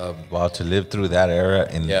 Wow, to live through that era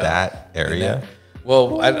in that area.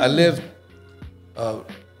 Well, I lived.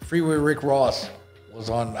 Freeway Rick Ross was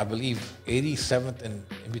on, I believe, 87th and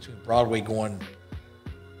in between Broadway going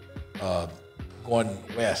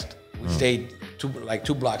west. We stayed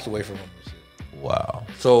two blocks away from him. Wow.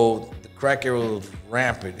 So the crack era was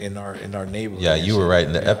rampant in our neighborhood. Yeah, you were right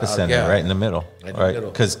in the epicenter, right in the middle. Right in the Right?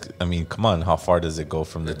 middle. Because, I mean, come on, how far does it go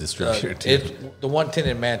from the distributor to... It's the 110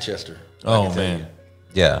 in Manchester. I Oh, can tell man. you.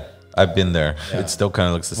 Yeah, I've been there. It still kind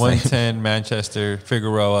of looks the same. 110, Manchester,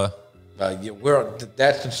 Figueroa.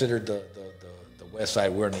 That's considered the west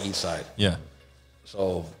side. We're on the east side. Yeah.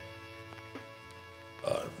 So,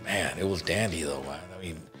 man, it was dandy though, man. I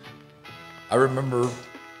mean, I remember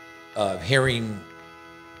hearing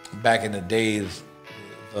back in the days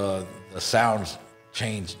the sounds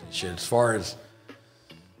changed and shit as far as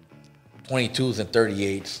 22s and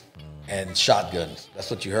 38s and shotguns.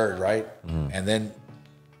 That's what you heard, right? And then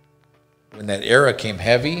when that era came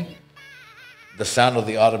heavy, the sound of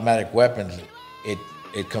the automatic weapons,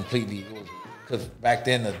 it completely, because back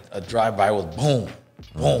then a drive-by was boom,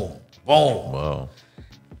 boom, boom. Whoa.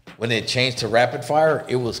 When it changed to rapid fire,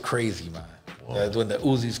 it was crazy, man. When the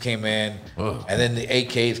Uzis came in, and then the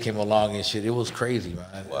AKs came along and shit, it was crazy,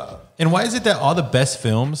 man. Wow. And why is it that all the best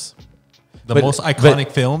films, the most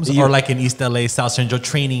iconic films, are like in East LA, South Central,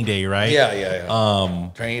 Training Day, right?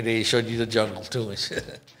 Yeah. Training Day showed you the jungle too and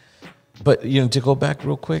shit. But, to go back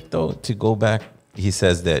real quick, though, he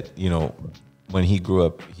says that, when he grew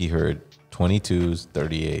up, he heard 22s,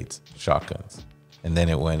 38s, shotguns. And then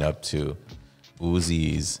it went up to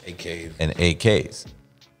Uzis AKs. and AKs.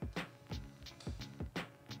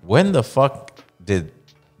 When the fuck did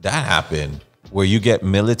that happen where you get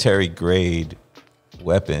military grade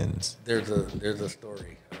weapons? There's a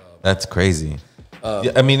story. That's crazy.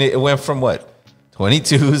 I mean, it went from what?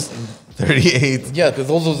 22s, 38s. Yeah, because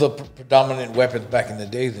those were the predominant weapons back in the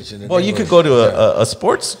days and shit. Well, you could go to a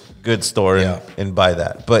sports goods store and buy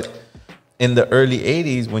that. But in the early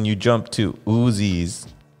 80s, when you jump to Uzis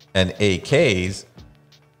and AKs,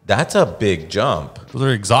 that's a big jump. Those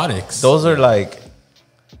are exotics. Those are like,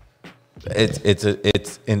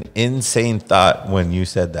 It's an insane thought when you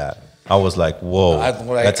said that. I was like, whoa,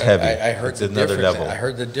 that's heavy. I heard it's the another difference. level. I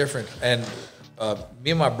heard the difference. And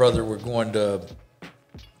me and my brother were going to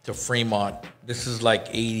Fremont. This is like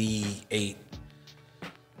 88.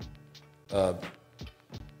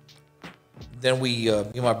 Then me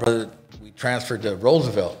and my brother, we transferred to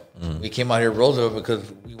Roosevelt. We came out here to Roosevelt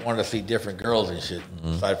because we wanted to see different girls and shit.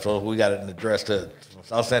 So we got an address from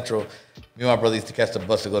South Central. Me and my brother used to catch the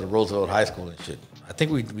bus to go to Roosevelt High School and shit. I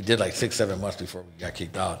think we did like 6-7 months before we got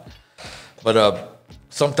kicked out. But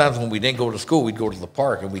sometimes when we didn't go to school, we'd go to the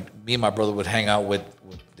park, and me and my brother would hang out with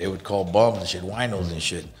they would call bums and shit, winos and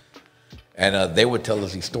shit. And they would tell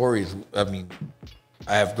us these stories. I mean,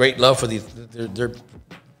 I have great love for these. They're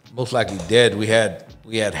most likely dead. We had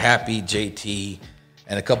Happy, JT,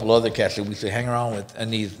 and a couple other cats that we used to hang around with.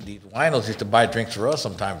 And these winos used to buy drinks for us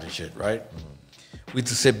sometimes and shit, right? We used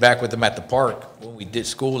to sit back with them at the park when we did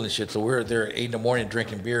school and shit. So we were there at 8 in the morning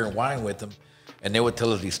drinking beer and wine with them. And they would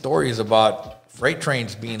tell us these stories about freight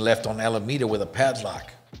trains being left on Alameda with a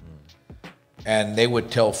padlock. And they would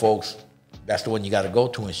tell folks, that's the one you got to go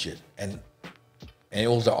to and shit. And it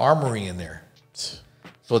was the armory in there.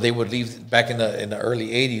 So they would leave, back in the early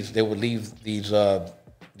 80s, they would leave these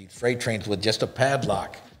freight trains with just a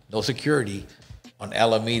padlock, no security, on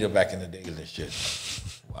Alameda back in the days and shit.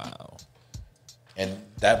 Wow. And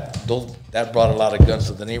that brought a lot of guns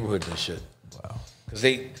to the neighborhoods and shit. Wow. Because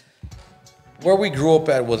where we grew up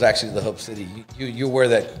at was actually the hub city. You're aware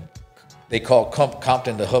that they call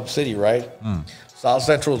Compton the hub city, right? South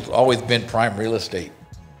Central's always been prime real estate.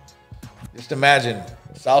 Just imagine,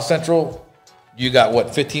 South Central, you got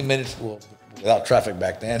what, 15 minutes, well, without traffic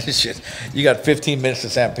back then and shit, you got 15 minutes to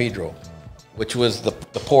San Pedro, which was the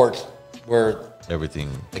port where Everything.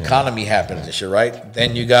 economy happens and shit, right?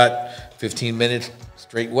 Then you got 15 minutes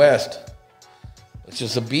straight west, which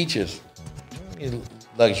is the beaches,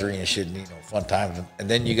 luxury and shit, fun times. And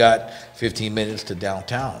then you got 15 minutes to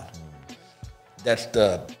downtown. That's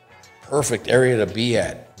the perfect area to be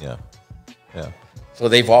at. Yeah. So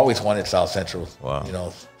they've always wanted South Central.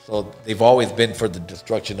 Wow. So they've always been for the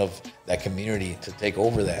destruction of that community to take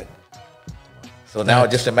over that. So now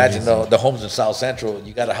just imagine the homes in South Central.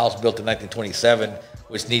 You got a house built in 1927,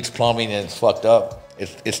 which needs plumbing and it's fucked up.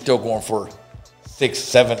 It's still going for 6,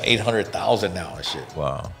 7, 800,000 now and shit.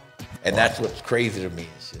 Wow. And that's what's crazy to me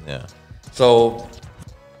and shit. Yeah. So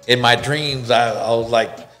in my dreams, I was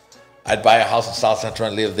like, I'd buy a house in South Central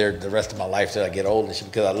and live there the rest of my life till I get old and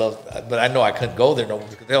shit, because but I know I couldn't go there no more,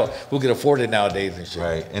 because who can afford it nowadays and shit.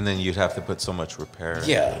 Right. And then you'd have to put so much repair.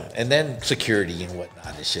 Yeah. And then security and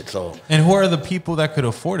whatnot and shit. So. And who are the people that could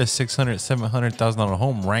afford a $600,000, $700,000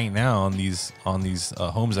 home right now on these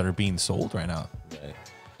homes that are being sold right now? Right.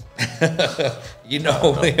 They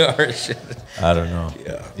are shit. I don't know.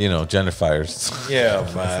 Yeah. Gentrifiers.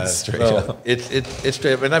 Yeah, man. Straight so up. It's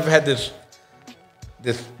straight up. And I've had this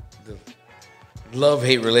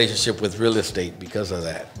love-hate relationship with real estate because of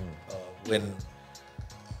that.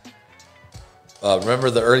 Remember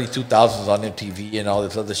the early 2000s on MTV and all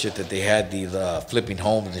this other shit that they had, these flipping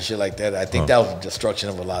homes and shit like that. I think that was the destruction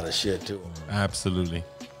of a lot of shit too. Absolutely.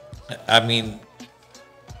 I mean,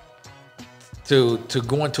 to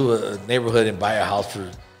go into a neighborhood and buy a house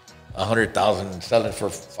for $100,000 and sell it for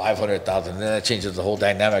 $500,000, then that changes the whole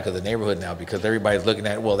dynamic of the neighborhood now, because everybody's looking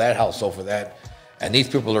at, well, that house sold for that, and these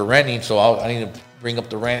people are renting, so I need to bring up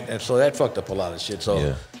the rent, and so that fucked up a lot of shit.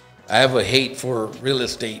 So I have a hate for real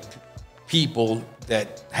estate people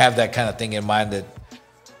that have that kind of thing in mind,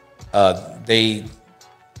 that they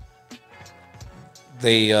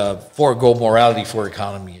forego morality for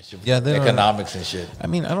economy and shit, economics and shit. I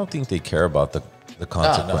mean, I don't think they care about the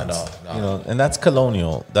consequence. No. And that's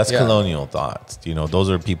colonial. That's colonial thoughts.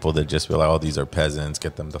 Those are people that just feel like, oh, these are peasants.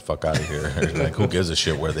 Get them the fuck out of here. Like, who gives a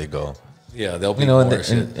shit where they go? Yeah, they'll be more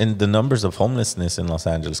shit. And the numbers of homelessness in Los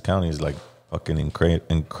Angeles County is like fucking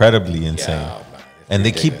incredibly insane. Man, and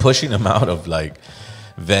they keep pushing them out of like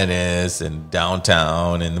Venice and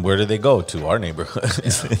downtown, and where do they go to? Our neighborhood.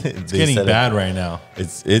 It's getting bad right now.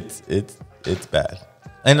 It's bad,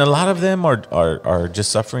 and a lot of them are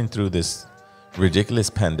just suffering through this ridiculous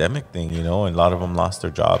pandemic thing, and a lot of them lost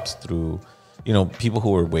their jobs through, people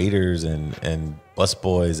who were waiters and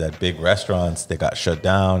busboys at big restaurants. They got shut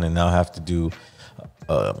down and now have to do,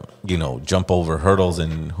 jump over hurdles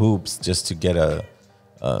and hoops just to get a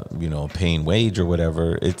paying wage or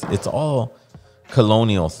whatever. It's all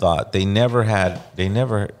colonial thought. They never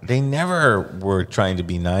were trying to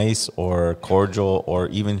be nice or cordial or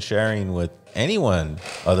even sharing with anyone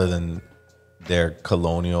other than their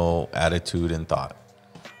colonial attitude and thought.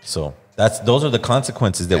 So those are the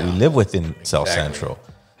consequences that we live with in South Central.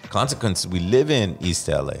 consequence, we live in East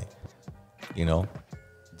LA. You know,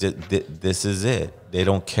 this is it. They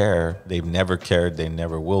don't care. They've never cared. They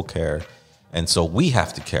never will care. And so we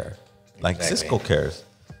have to care. Like Cisco cares.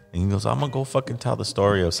 And he goes, I'm going to go fucking tell the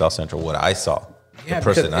story of South Central, what I saw. Yeah, the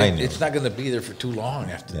person I knew. It's not going to be there for too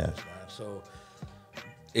long after this, man. So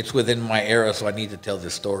it's within my era, so I need to tell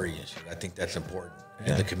this story and shit. I think that's important.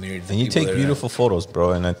 And the community. And you take beautiful photos,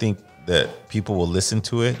 bro. And I think that people will listen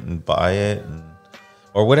to it and buy it,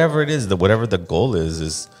 or whatever it is, whatever the goal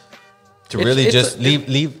is to really just leave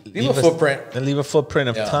a footprint. And leave a footprint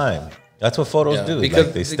of time. That's what photos do.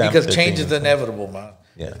 Because change is inevitable, man.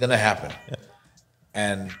 Yeah. It's gonna happen. Yeah.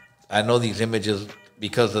 And I know these images,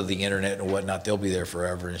 because of the internet and whatnot, they'll be there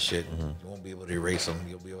forever and shit. Mm-hmm. You won't be able to erase them.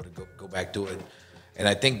 You'll be able to go back to it. And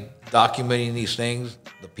I think documenting these things,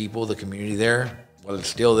 the people, the community there, while it's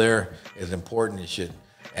still there, is important and shit.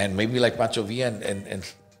 And maybe like Pancho Villa, and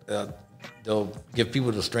they'll give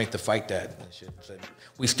people the strength to fight that and shit. So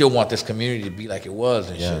we still want this community to be like it was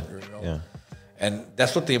and shit. You know? Yeah. And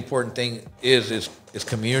that's what the important thing is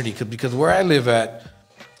community. Because where I live at,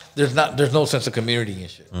 there's no sense of community and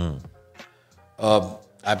shit.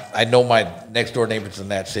 I know my next door neighbors, and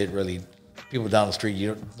that's it. Really, people down the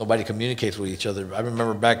street, nobody communicates with each other. I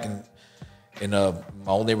remember back in my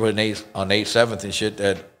old neighborhood on 8th, 7th and shit,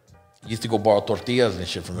 that you used to go borrow tortillas and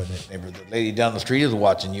shit from a neighbor. The lady down the street is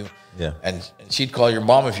watching you. Yeah. And she'd call your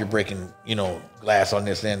mom if you're breaking, glass on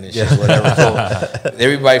this end and shit, whatever. So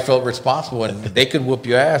everybody felt responsible, and they could whoop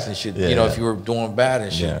your ass and shit, if you were doing bad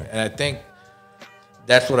and shit. Yeah. And I think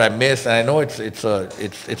that's what I miss. And I know it's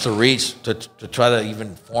a reach to try to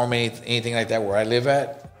even form anything like that where I live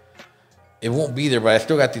at. It won't be there, but I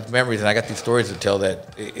still got these memories and I got these stories to tell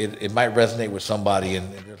that it might resonate with somebody.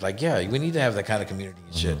 And it's like, yeah, we need to have that kind of community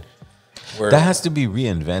and shit. That has to be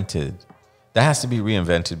reinvented. That has to be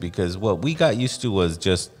reinvented, because what we got used to was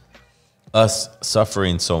just us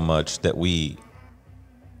suffering so much that we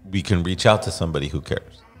can reach out to somebody who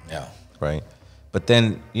cares. Yeah. Right? But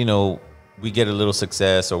then, we get a little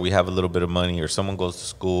success, or we have a little bit of money, or someone goes to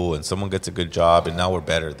school and someone gets a good job, and now we're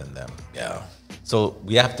better than them. Yeah. So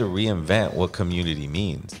we have to reinvent what community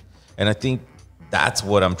means. And I think that's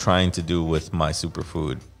what I'm trying to do with my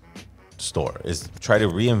superfood store, is try to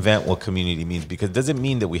reinvent what community means, because it doesn't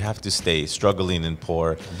mean that we have to stay struggling and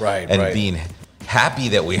poor being happy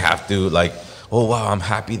that we have to, like, oh, wow, I'm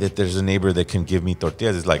happy that there's a neighbor that can give me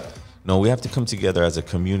tortillas. It's like, no, we have to come together as a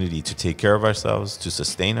community to take care of ourselves, to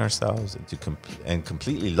sustain ourselves, and to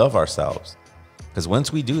completely love ourselves. Because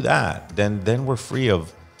once we do that, then we're free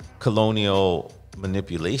of colonial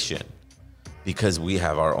manipulation, because we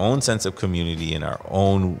have our own sense of community and our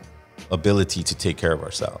own ability to take care of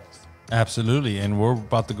ourselves. Absolutely. And we're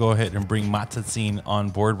about to go ahead and bring Matatzin on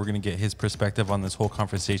board. We're going to get his perspective on this whole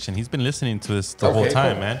conversation. He's been listening to us the whole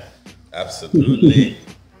time, man. Absolutely.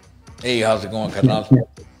 Hey, how's it going, Carnal?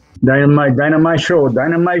 Dynamite show.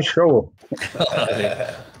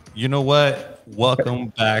 You know what? Welcome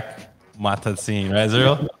back, Matatzin, right,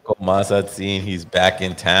 Zero? Matatzin, he's back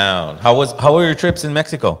in town. How were your trips in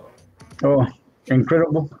Mexico? Oh,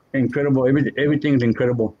 incredible. Everything's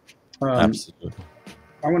incredible. Absolutely.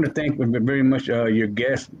 I want to thank very much your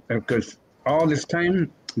guest, because all this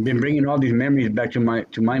time I've been bringing all these memories back to my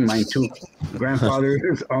mind too.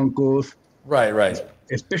 Grandfathers, uncles. Right.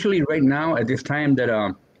 Especially right now at this time that,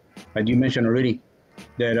 as you mentioned already,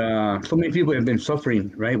 that so many people have been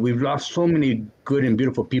suffering. Right, we've lost so many good and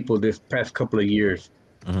beautiful people this past couple of years.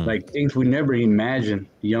 Mm-hmm. Like things we never imagined.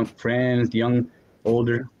 Young friends, young,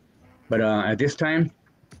 older. But at this time,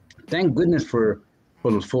 thank goodness for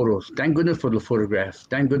those photos. Thank goodness for the photographs.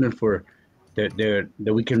 Thank goodness for that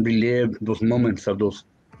we can relive those moments of those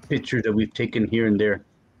pictures that we've taken here and there.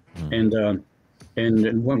 Mm.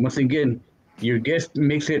 And once again, your guest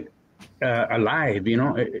makes it alive. In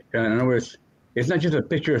other words, it's not just a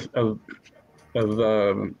picture of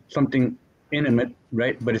something intimate,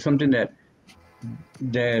 right? But it's something that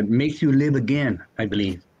makes you live again, I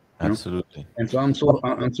believe. Absolutely. And so I'm so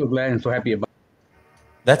glad and so happy about it.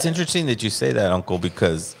 That's interesting that you say that, Uncle,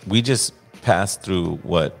 because we just passed through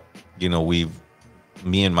what, me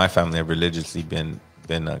and my family have religiously been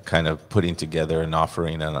kind of putting together and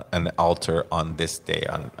offering an altar on this day,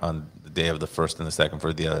 on the day of the first and the second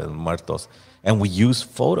for Dia de los Muertos. And we use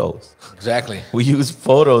photos. Exactly. We use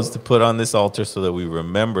photos to put on this altar so that we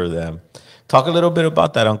remember them. Talk a little bit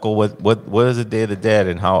about that, Uncle. What is the Day of the Dead,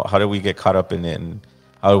 and how do we get caught up in it, and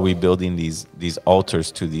how are we building these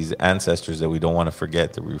altars to these ancestors that we don't want to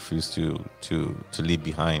forget, that we refuse to leave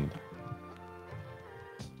behind?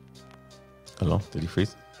 Hello? Did he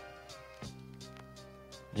freeze?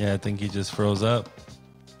 Yeah, I think he just froze up.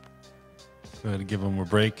 Go ahead and give him a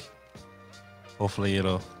break. Hopefully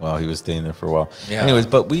it'll. Well, he was staying there for a while. Yeah. Anyways,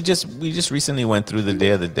 but we just recently went through the Day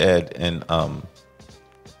of the Dead, and I'm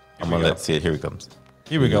gonna let's see it. Here he comes.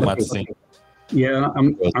 Here we go, Matsusin. Yeah,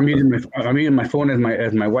 I'm using my phone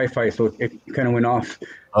as my Wi-Fi, so it kind of went off.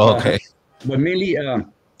 Oh, okay. But mainly, I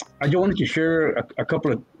just wanted to share a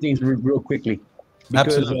couple of things real quickly.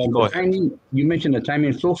 Because Absolutely. Go the ahead. timing, you mentioned the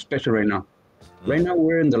timing is so special right now. Right now,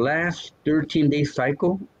 we're in the last 13-day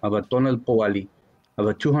cycle of a Tonal Poali, of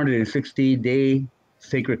a 260-day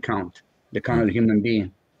sacred count, the count of the human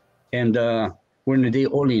being. And we're in the day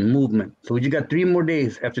Olin movement. So we just got 3 more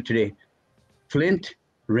days after today. Flint,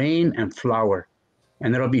 rain, and flower.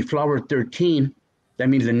 And that'll be flower 13. That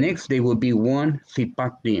means the next day will be 1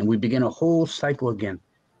 Sipakti, and we begin a whole cycle again.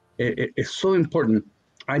 It's so important,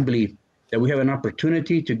 I believe, that we have an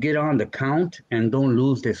opportunity to get on the count and don't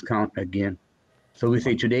lose this count again. So we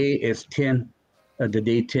say today is 10, the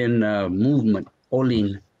day 10 movement,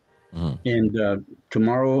 Olin. And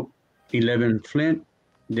tomorrow, 11 Flint,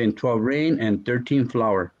 then 12 rain, and 13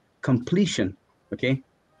 flower. Completion, okay?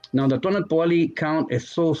 Now, the Tonal Poali count is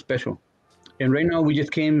so special. And right now, we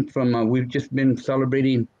just came from, we've just been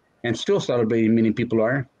celebrating, and still celebrating, many people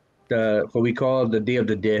are, what we call the Day of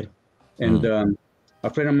the Dead. And a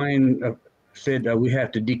friend of mine said we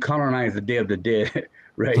have to decolonize the Day of the Dead,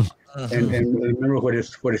 right? and remember what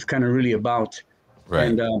it's kind of really about.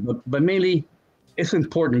 Right. And but mainly, it's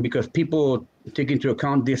important because people take into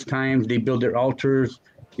account these times. They build their altars,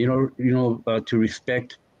 to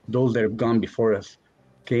respect those that have gone before us.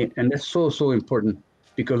 Okay, and that's so important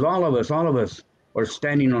because all of us are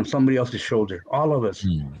standing on somebody else's shoulder. All of us,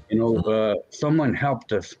 someone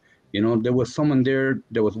helped us. There was someone there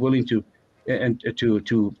that was willing to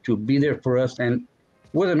be there for us, and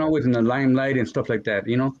wasn't always in the limelight and stuff like that.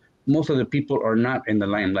 Most of the people are not in the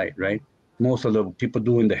limelight, right? Most of the people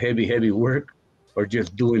doing the heavy work are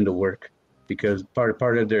just doing the work because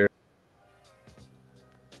part of their.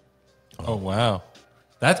 Oh wow,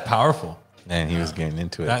 that's powerful. Man, he was getting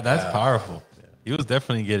into it. That's powerful. He was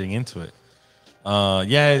definitely getting into it.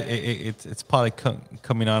 It's probably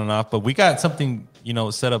coming on and off, but we got something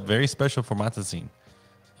set up very special for Matsusin.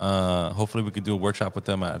 Hopefully, we could do a workshop with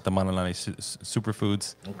them at the Manalani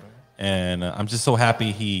Superfoods. Okay. And I'm just so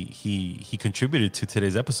happy he contributed to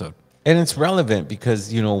today's episode. And it's relevant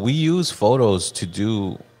because we use photos to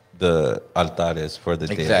do the altares for the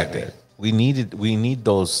Day of the Dead. We need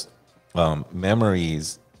those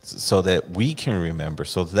memories so that we can remember.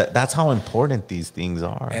 So that's how important these things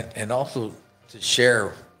are. And also to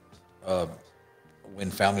share when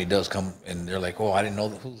family does come and they're like, oh, I didn't know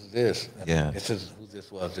who's this. Yeah. This is who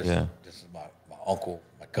this was. This is my uncle,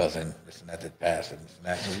 my cousin, this and that passed. And this and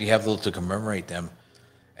that. And we have those to commemorate them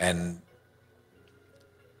and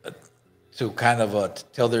to kind of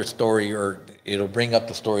tell their story, or it'll bring up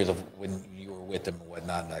the stories of when you were with them and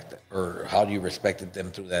whatnot, like that, or how you respected them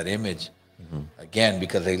through that image. Again,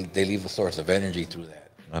 because they leave a source of energy through that.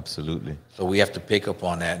 Absolutely. So we have to pick up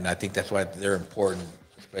on that, and I think that's why they're important,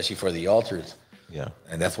 especially for the altars. Yeah.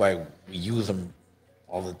 And that's why we use them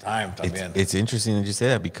all the time. It's interesting that you say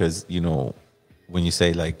that because, when you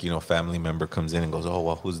say family member comes in and goes, oh,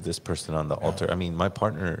 well, who's this person on the altar? I mean, my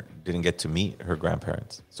partner didn't get to meet her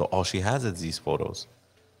grandparents. So all she has is these photos,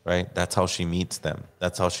 right? That's how she meets them.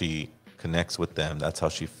 That's how she connects with them. That's how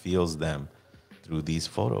she feels them through these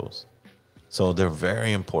photos. So they're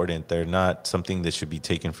very important. They're not something that should be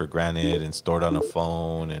taken for granted and stored on a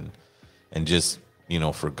phone and just,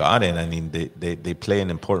 forgotten. I mean, they play an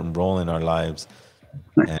important role in our lives.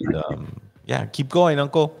 And keep going,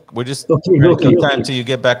 Uncle. We're just taking time till you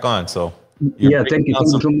get back on. So thank you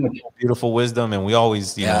so much. Beautiful wisdom, and we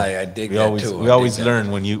always, I dig we that always too. we always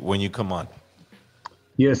learn when you come on.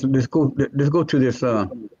 Yes, let's go to this.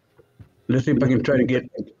 Let's see if I can try to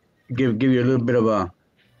give you a little bit of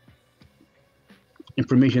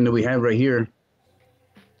information that we have right here.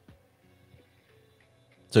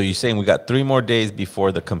 So you're saying we got 3 more days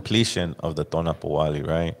before the completion of the Tonal Poali,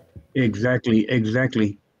 right? Exactly.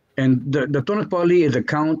 And the Tonal Poali is a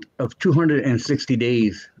count of 260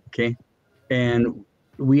 days, okay? And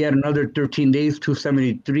we had another 13 days,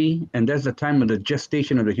 273, and that's the time of the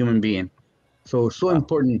gestation of the human being. So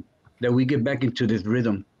important that we get back into this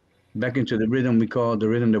rhythm, back into the rhythm we call the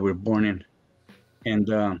rhythm that we're born in.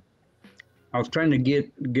 And I was trying to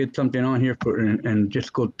get something on here and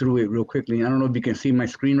just go through it real quickly. I don't know if you can see my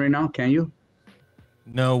screen right now. Can you?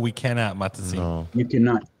 No, we cannot, Matsusin. No. You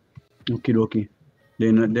cannot. Okay.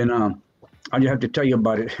 Then I'll just have to tell you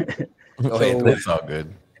about it. So, That's all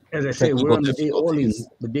good. As I say, we're on the day Olin,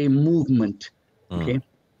 the day movement. Okay.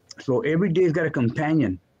 So every day's got a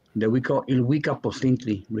companion. that we call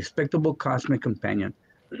Ilhuicapostintli, respectable cosmic companion.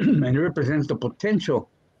 And it represents the potential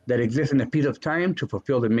that exists in a piece of time to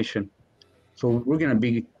fulfill the mission. So we're going to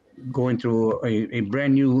be going through a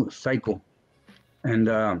brand new cycle. And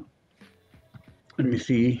let me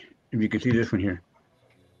see if you can see this one here.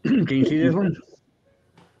 Can you see this one?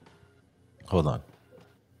 Hold on.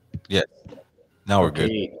 Yes. Now we're good.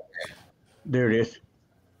 Okay, there it is.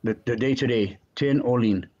 The day today, 10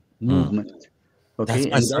 Olin movement. That's Okay,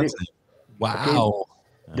 my and son's name. Wow.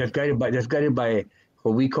 that's guided by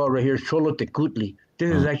what we call right here Xolotecutli.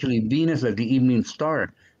 This is actually Venus as the evening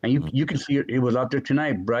star, and you can see it was out there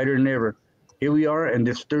tonight, brighter than ever. Here we are in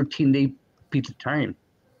this 13-day piece of time.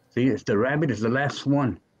 See, it's the rabbit, it's the last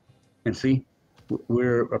one, and see,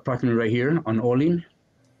 we're approximately right here on Olin,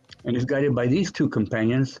 and it's guided by these two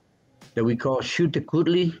companions that we call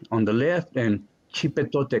Xutecutli on the left and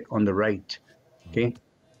Chipetotec on the right. Okay,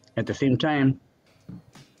 at the same time,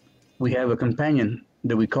 we have a companion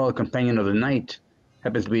that we call a companion of the night.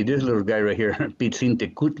 Happens to be this little guy right here,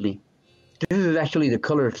 Pitzinte Kutli. This is actually the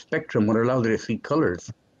color spectrum, what allows you to see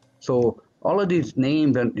colors. So all of these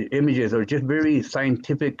names and images are just very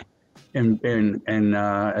scientific and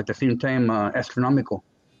at the same time astronomical.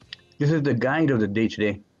 This is the guide of the day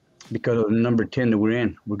today because of the number 10 that we're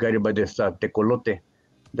in. We're guided by this tecolote,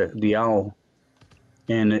 the owl,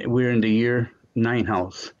 and we're in the year 9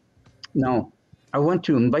 house. Now, I want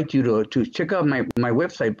to invite you to check out my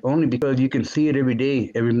website only because you can see it every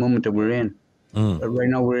day, every moment that we're in. Right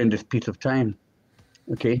now, we're in this piece of time,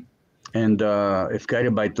 okay? And it's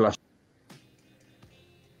guided by Tlas.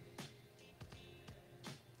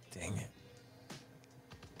 Dang it.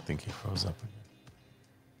 I think he froze up again.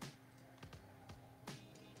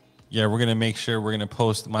 Yeah, we're gonna make sure we're gonna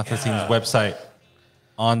post Matasin's website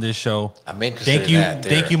on this show. I'm interested Thank you, in that.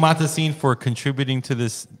 thank you, Matasin, for contributing to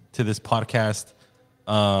this podcast.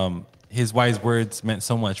 His wise words meant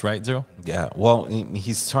so much, right, Zero? Yeah, well,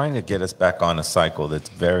 he's trying to get us back on a cycle that's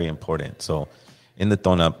very important. So, in the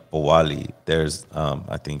Tona Powali, there's,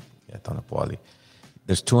 Tona Powali,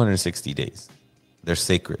 there's 260 days. They're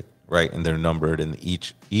sacred, right? And they're numbered, and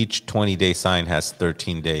each 20-day sign has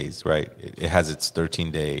 13 days, right? It has its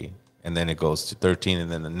 13-day, and then it goes to 13,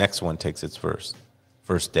 and then the next one takes its first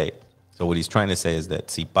day. So what he's trying to say is that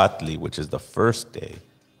Cipatli, which is the first day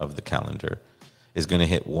of the calendar, is going to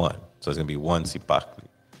hit 1. So it's going to be 1 Cipatli.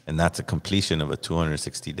 And that's a completion of a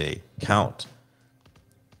 260-day count.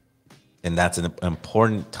 And that's an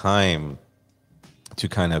important time to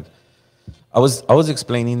kind of... I was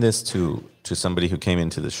explaining this to somebody who came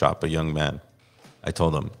into the shop, a young man. I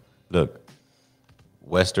told him, look,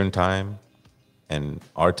 Western time and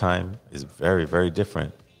our time is very, very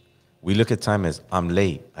different. We look at time as, I'm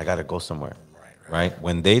late, I got to go somewhere, right?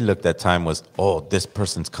 When they looked at time was, oh, this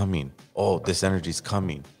person's coming. Oh, this energy's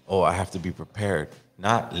coming. Oh, I have to be prepared.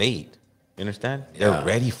 Not late. You understand? Yeah. They're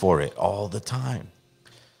ready for it all the time.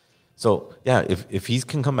 So, yeah, if he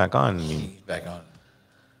can come back on, I mean... He's back on.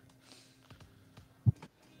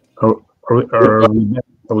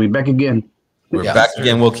 Are we back again? We're back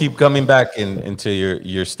again. We'll keep coming back until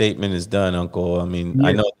your statement is done, Uncle. I mean, yes.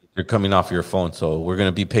 I know you're coming off your phone, so we're going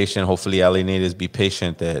to be patient. Hopefully, LA natives be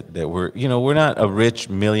patient that we're not a rich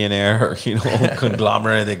millionaire or,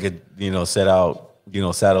 conglomerate that could, set out,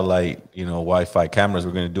 satellite, Wi-Fi cameras.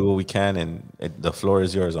 We're going to do what we can, and the floor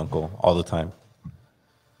is yours, Uncle, all the time.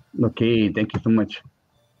 Okay, thank you so much.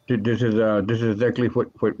 This is exactly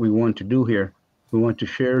what we want to do here. We want to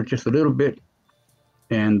share just a little bit,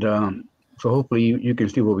 and so hopefully you can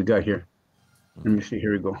see what we got here. Let me see.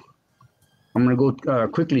 Here we go. I'm going to go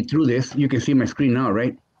quickly through this. You can see my screen now,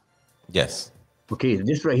 right? Yes. Okay,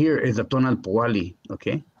 this right here is a Tonal Powali,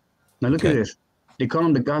 okay? Now look at this. They call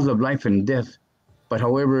them the gods of life and death, but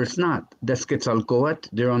however, it's not. That's Quetzalcoatl,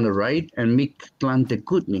 they're on the right, and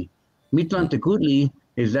Mictlantecutli. Mictlantecutli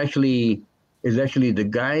is actually the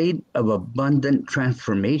guide of abundant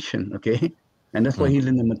transformation, okay? And that's why he's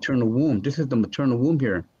in the maternal womb. This is the maternal womb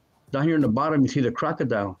here. Down here in the bottom, you see the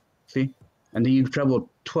crocodile, see? And then you travel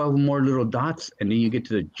 12 more little dots, and then you get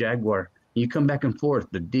to the jaguar. You come back and forth,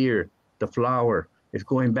 the deer, the flower. It's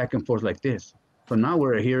going back and forth like this. So now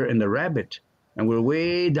we're here in the rabbit, and we're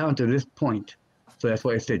way down to this point. So that's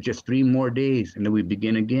why I said just 3 more days, and then we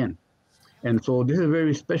begin again. And so this is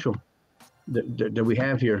very special that we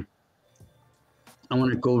have here. I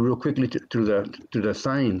want to go real quickly to the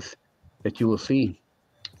signs that you will see.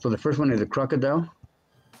 So the first one is the crocodile,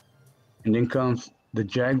 and then comes the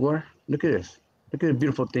jaguar. Look at this. Look at the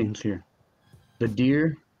beautiful things here. The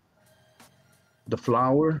deer, the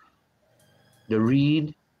flower, the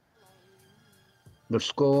reed, the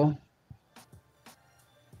skull,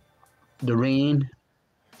 the rain,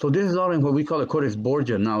 So this is all in what we call a Codex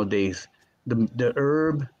Borgia nowadays. The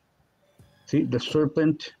herb, see, the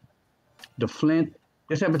serpent, the flint.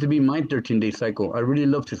 This happens to be my 13-day cycle. I really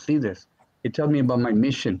love to see this. It tells me about my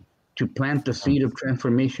mission to plant the seed of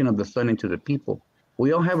transformation of the sun into the people.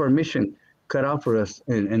 We all have our mission cut out for us,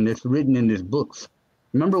 and it's written in these books.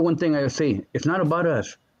 Remember one thing I say, it's not about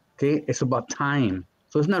us, okay? It's about time.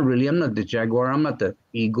 So it's not really, I'm not the jaguar, I'm not the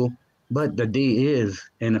eagle, but the day is.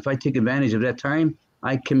 And if I take advantage of that time,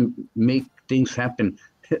 I can make things happen,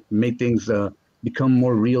 make things become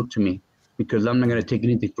more real to me, because I'm not going to take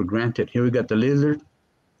anything for granted. Here we got the lizard.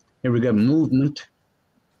 Here we got movement.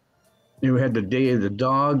 Here we had the day of the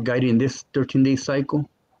dog guiding this 13-day cycle.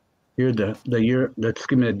 Here the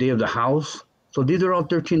day of the house. So these are all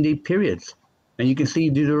 13-day periods. And you can see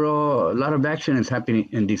these are all, a lot of action is happening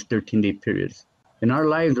in these 13-day periods. And our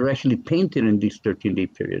lives are actually painted in these 13-day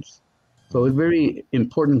periods. So it's very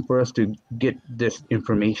important for us to get this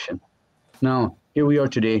information. Now, here we are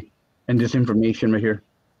today, and this information right here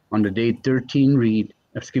on the day 13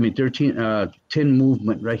 10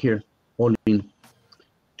 movement right here, holding.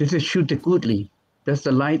 This is Xutecuhtli. That's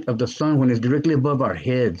the light of the sun when it's directly above our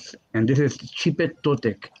heads. And this is Chipet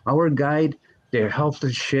Totec, our guide that helps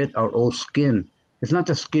us shed our old skin. It's not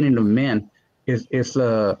the skin of man. It's as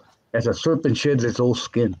a serpent sheds its old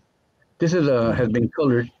skin. This is has been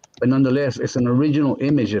colored, but nonetheless, it's an original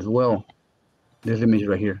image as well. This image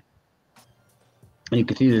right here. And you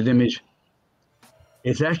can see this image.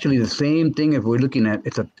 It's actually the same thing if we're looking at,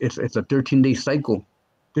 it's a 13-day cycle.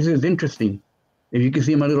 This is interesting. If you can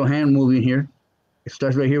see my little hand moving here, it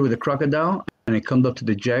starts right here with the crocodile, and it comes up to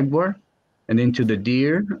the jaguar, and then to the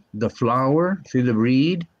deer, the flower, see the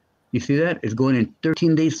reed? You see that? It's going in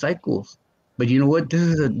 13-day cycles. But you know what? This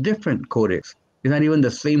is a different codex. It's not even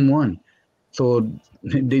the same one. So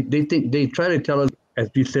they try to tell us, as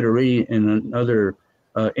you said already in another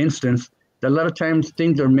instance, that a lot of times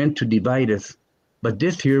things are meant to divide us. But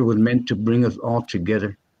this here was meant to bring us all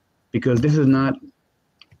together, because this is not,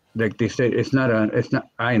 like they said,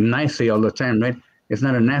 I say all the time, right? It's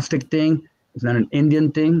not a Nastic thing. It's not an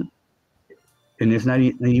Indian thing. And it's not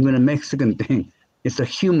even a Mexican thing. It's a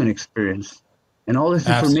human experience. And all this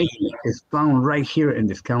information is found right here in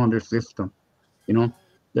this calendar system. You know,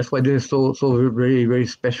 that's why this is so very, very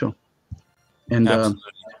special. And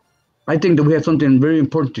I think that we have something very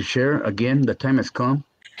important to share. Again, the time has come.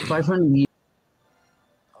 500 years.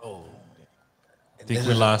 I think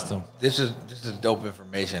we lost him. This is dope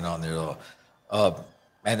information on there, though.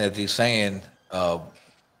 And as he's saying,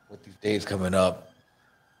 with these days coming up,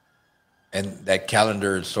 and that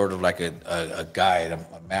calendar is sort of like a guide, a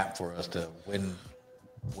map for us to when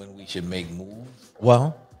we should make moves.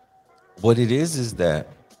 Well, what it is that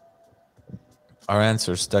our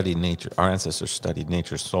ancestors studied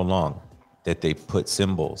nature so long that they put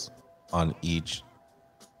symbols on each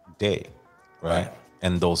day, right?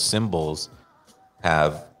 And those symbols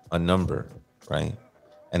have a number, right?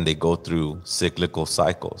 And they go through cyclical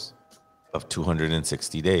cycles of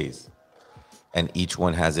 260 days. And each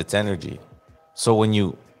one has its energy. So when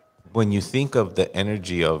you think of the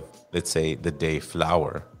energy of, let's say, the day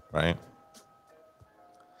flower, right?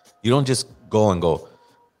 You don't just go, I'm going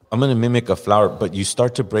to mimic a flower, but you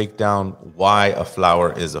start to break down why a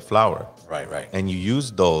flower is a flower. Right. And you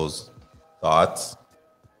use those thoughts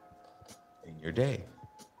in your day,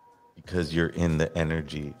 because you're in the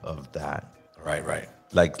energy of that. Right.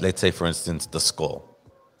 Like, let's say, for instance, the skull,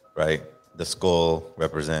 right? The skull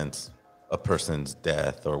represents a person's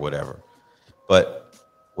death or whatever. But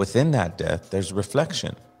within that death, there's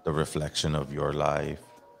reflection, the reflection of your life.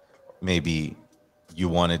 Maybe you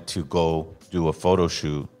wanted to go do a photo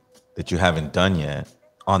shoot that you haven't done yet.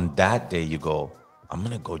 On that day, you go, I'm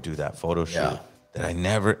going to go do that photo shoot that I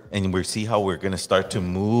never, and we see how we're going to start to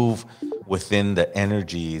move within the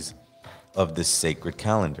energies of this sacred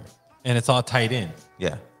calendar. And it's all tied in.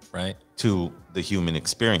 Yeah. Right. To the human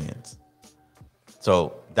experience.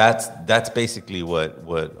 So that's basically what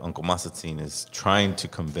Uncle Masatzin is trying to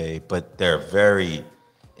convey, but they're very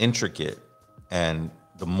intricate. And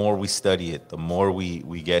the more we study it, the more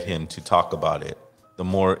we get him to talk about it, the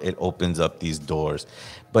more it opens up these doors.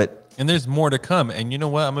 And there's more to come. And you know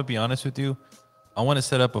what? I'm going to be honest with you. I want to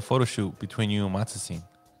set up a photo shoot between you and Masatzin.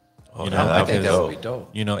 Oh, I think that would be dope.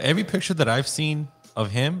 You know, every picture that I've seen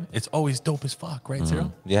of him, it's always dope as fuck, right,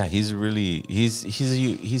 Cyril? Yeah, he's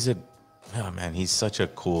such a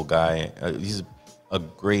cool guy. He's a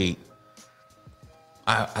great.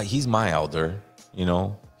 He's my elder, you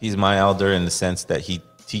know. He's my elder in the sense that he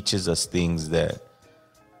teaches us things that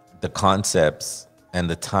the concepts and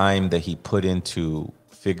the time that he put into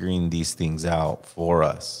figuring these things out for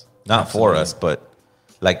us, not for us, but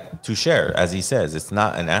like to share, as he says, it's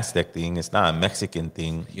not an Aztec thing, it's not a Mexican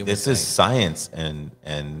thing. This is science and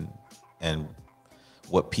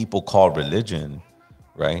what people call religion,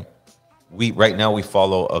 right? Right now we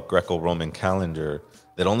follow a Greco-Roman calendar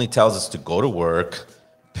that only tells us to go to work,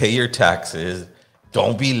 pay your taxes,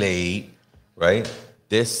 don't be late, right?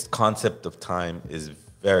 This concept of time is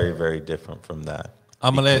very, very different from that.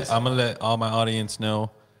 I'm gonna let all my audience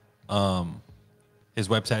know. His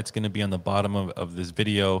website's gonna be on the bottom of this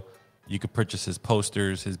video. You could purchase his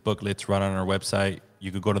posters, his booklets right on our website.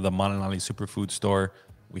 You could go to the Mananali Superfood store.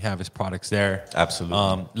 We have his products there.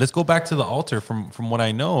 Absolutely. Let's go back to the altar. From what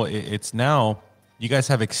I know, it's now you guys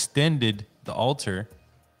have extended the altar,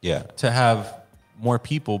 to have more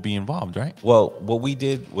people be involved, right? Well, what we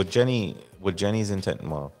did with Jenny's intent,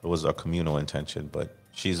 well, it was a communal intention, but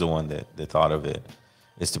she's the one that thought of it,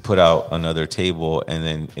 is to put out another table. And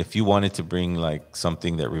then if you wanted to bring like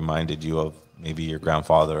something that reminded you of maybe your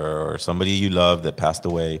grandfather or somebody you love that passed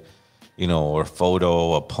away, you know, or a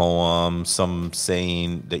photo, a poem, some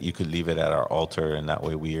saying, that you could leave it at our altar. And that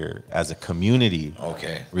way we're, as a community,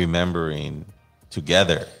 remembering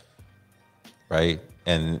together, right?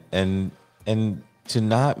 And to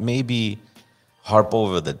not maybe harp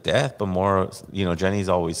over the death, but more, you know, Jenny's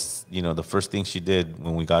always, you know, the first thing she did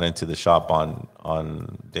when we got into the shop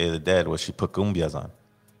on Day of the Dead was she put cumbias on.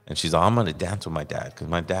 And she's like, I'm going to dance with my dad because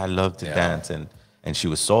my dad loved to dance. And she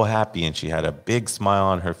was so happy, and she had a big smile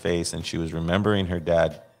on her face, and she was remembering her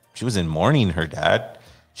dad. She was in mourning her dad.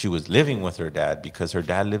 She was living with her dad because her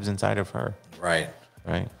dad lives inside of her. Right.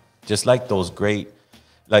 Right. Just like those great,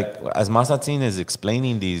 like as Mazatzin is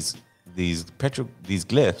explaining these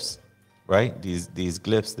glyphs, right? These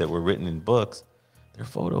glyphs that were written in books, they're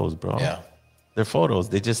photos, bro. Yeah. They're photos.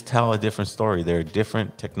 They just tell a different story. They're a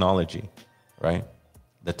different technology, right?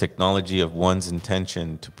 The technology of one's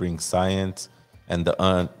intention to bring science and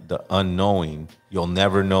the unknowing, you'll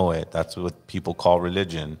never know it. That's what people call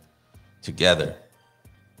religion, together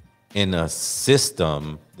in a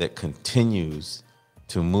system that continues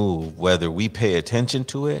to move, whether we pay attention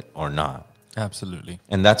to it or not. Absolutely.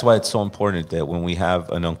 And that's why it's so important that when we have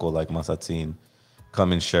an uncle like Mazatzin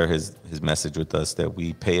come and share his message with us, that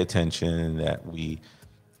we pay attention, that we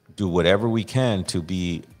do whatever we can to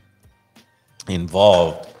be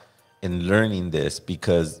involved in learning this,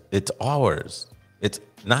 because it's ours. It's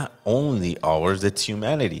not only ours, it's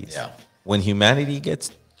humanity's. Yeah. When humanity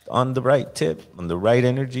gets on the right tip, on the right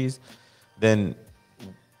energies, then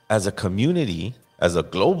as a community, as a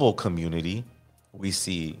global community, we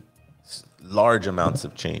see large amounts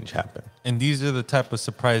of change happen. And these are the type of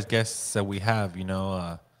surprise guests that we have, you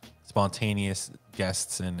know, spontaneous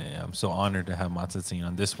guests. And I'm so honored to have Mazatzin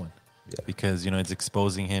on this one, because, you know, it's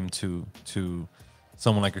exposing him to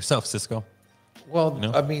someone like yourself, Cisco. Well, You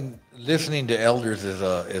know? I mean, listening to elders is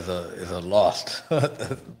a lost,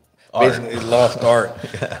 basically lost art.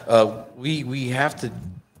 We have to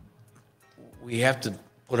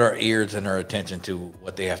put our ears and our attention to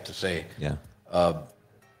what they have to say. Yeah.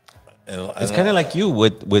 And It's kind of like you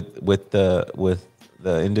with the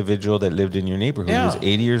individual that lived in your neighborhood who was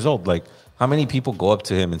 80 years old. Like, how many people go up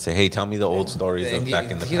to him and say, "Hey, tell me the old stories of back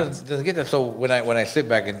in the past"? Doesn't get that. So when I sit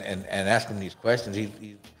back and ask him these questions,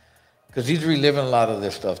 because he's reliving a lot of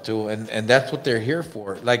this stuff too, and that's what they're here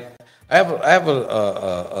for. Like I have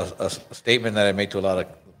a statement that I make to a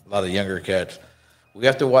lot of younger cats. We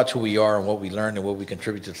have to watch who we are and what we learn and what we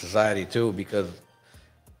contribute to society too, because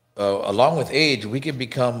along with age, we can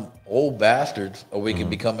become old bastards or we can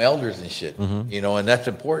become elders and shit. You know, and that's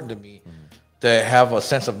important to me. To have a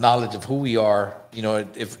sense of knowledge of who we are, you know,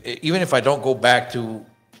 even if I don't go back to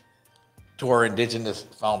our indigenous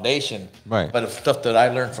foundation, right? But stuff that I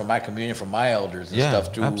learned from my community, from my elders and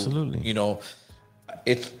stuff too. Absolutely. You know,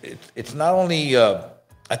 it's not only.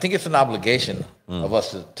 I think it's an obligation of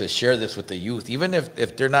us to share this with the youth, even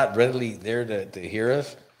if they're not readily there to hear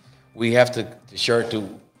us. We have to share it to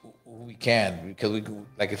who we can, because we,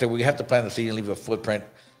 like I said, we have to plant the seed and leave a footprint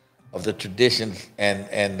of the traditions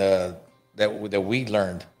and that we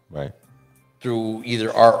learned Right. through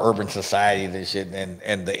either our urban society and shit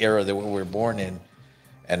and the era that we were born in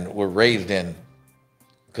and were raised in.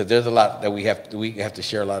 Because there's a lot that we have to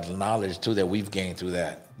share a lot of knowledge too that we've gained through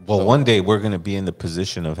that. Well, So- one day we're going to be in the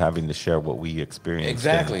position of having to share what we experienced.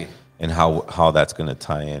 Exactly. And how that's going to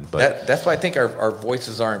tie in. But that's why I think our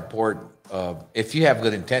voices are important. If you have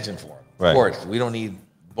good intention for them, Right. of course, we don't need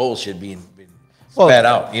bullshit being spat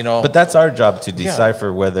out. You know, But that's our job to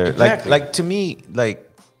decipher whether, Exactly. like to me, like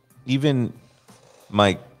even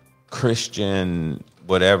my Christian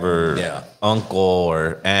whatever Yeah. uncle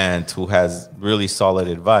or aunt who has really solid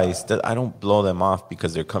advice, that I don't blow them off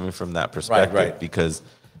because they're coming from that perspective. right. Because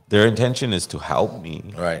their intention is to help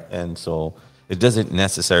me. Right. And so it doesn't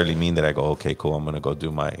necessarily mean that I go, okay, cool, I'm going to go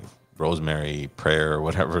do my rosemary prayer or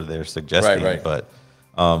whatever they're suggesting. Right. But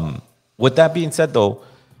with that being said, though,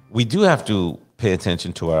 we do have to pay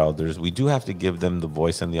attention to our elders. We do have to give them the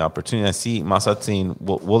voice and the opportunity. I see Masatzin,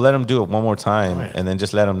 we'll let them do it one more time, and then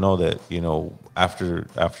just let them know that, after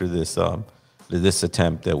this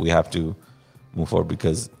attempt that we have to move forward,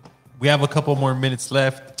 because We have a couple more minutes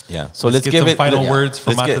left. yeah. So Let's let's get give some it final words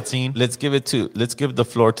for let's Masatzin. Let's give the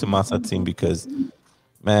floor to Masatzin, because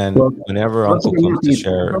man, Well, whenever Uncle comes to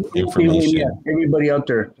share information, Everybody out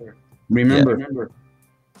there, remember,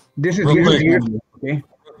 this is Real quick. here, okay?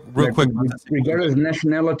 Real quick, Regardless of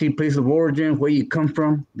nationality, place of origin, where you come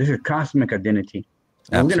from, this is cosmic identity.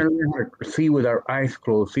 And we're going to learn how to see with our eyes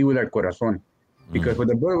closed, see with our corazon. Because what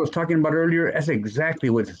the brother was talking about earlier, that's exactly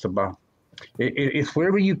what it's about. It's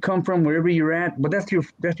wherever you come from, wherever you're at, but that's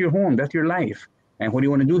your home, that's your life. And what do you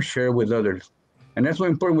want to do? Share with others. And that's so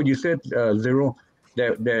important what you said, Zero,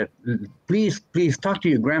 that please talk to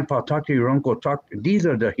your grandpa, talk to your uncle, these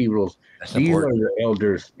are the heroes. These important. are the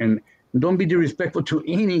elders. And don't be disrespectful to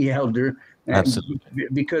any elder. Absolutely.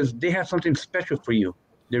 Because they have something special for you.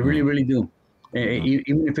 They really, really do.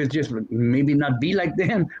 Even if it's just maybe not be like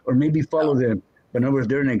them or maybe follow them. But in other words,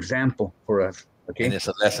 they're an example for us. Okay. And it's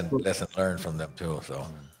a lesson learned from them too. So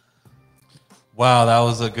wow, that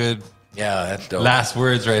was a good yeah, that's dope. last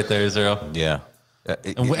words right there, Zero. yeah.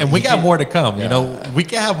 And we got more to come. We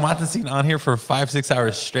can have Masatzin on here for 5-6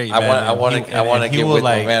 hours straight. I man. want to He get will, with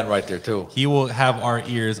my man right there too. He will have our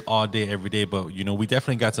ears all day, every day. But we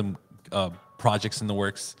definitely got some projects in the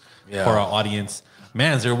works for our audience.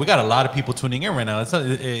 Man, Zero, we got a lot of people tuning in right now.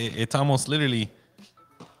 It's almost literally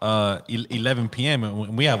 11 p.m.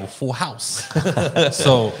 and we have a full house.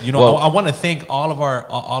 So I want to thank all of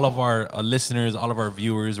our listeners, all of our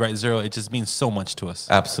viewers. Right, Zero. It just means so much to us.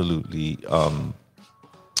 Absolutely.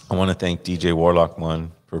 I want to thank DJ Warlock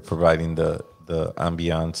One for providing the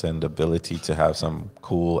ambiance and the ability to have some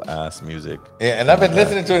cool ass music. Yeah, and I've been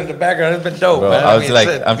listening to it in the background. It's been dope, Bro, man. I was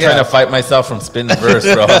I'm trying to fight myself from spitting a verse,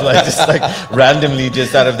 bro. Just randomly,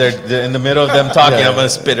 just out of in the middle of them talking, I'm gonna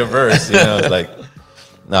spit a verse.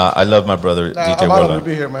 Nah, I love my brother DJ I'm honored Warlock. to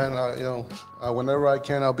be here, man. Whenever I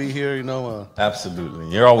can, I'll be here. Absolutely,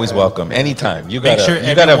 you're always welcome. Anytime. You Make got sure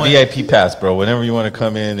you got a everyone- VIP pass, bro. Whenever you want to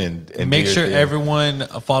come in and Make do your sure thing. everyone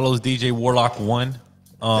follows DJ Warlock One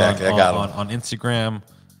Exactly, I got him. on Instagram,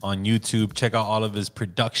 on YouTube. Check out all of his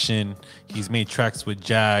production. He's made tracks with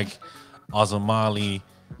Jag, Ozomali,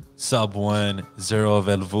 Sub One, Zero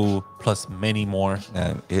Velvu, plus many more.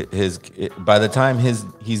 And by the time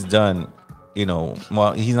he's done,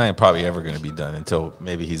 well, he's not probably ever going to be done until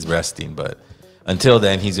maybe he's resting. But until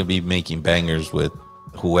then, he's going to be making bangers with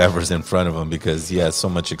whoever's in front of him, because he has so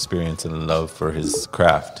much experience and love for his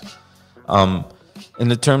craft. In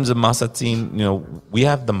the terms of Masatzin, we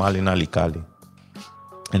have the Malinali Kali.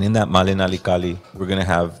 And in that Malinali Kali, we're going to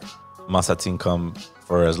have Masatzin come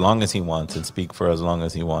for as long as he wants and speak for as long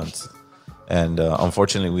as he wants. And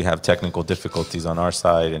unfortunately, we have technical difficulties on our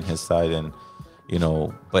side and his side. And,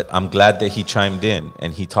 but I'm glad that he chimed in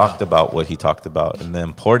and he talked about what he talked about and the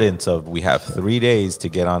importance of we have 3 days to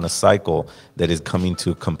get on a cycle that is coming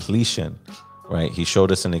to completion, right? He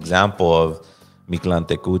showed us an example of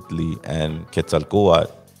Mictlantecutli and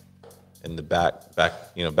Quetzalcoatl in the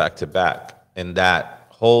back to back. And that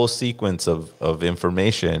whole sequence of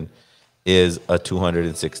information is a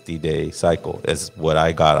 260-day cycle, is what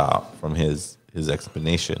I got out from his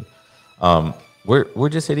explanation. We're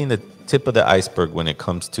just hitting the tip of the iceberg when it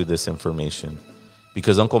comes to this information,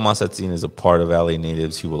 because Uncle Masatzin is a part of LA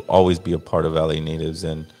Natives. He will always be a part of LA Natives,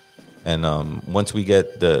 and once we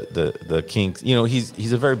get the kinks,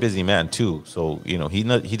 he's a very busy man too. So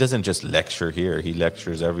he doesn't just lecture here; he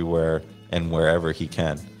lectures everywhere and wherever he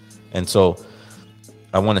can. And so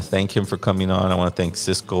I want to thank him for coming on. I want to thank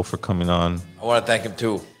Cisco for coming on. I want to thank him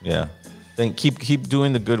too. Yeah. Keep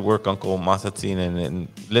doing the good work, Uncle Masatzin, and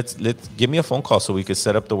let's give me a phone call so we can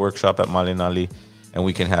set up the workshop at Malinali and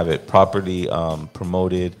we can have it properly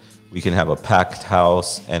promoted. We can have a packed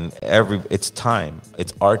house, and it's time.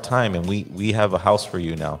 It's our time, and we have a house for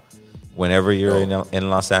you now. Whenever you're in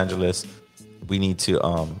Los Angeles, we need to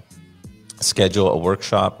schedule a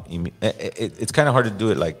workshop. It's kind of hard to do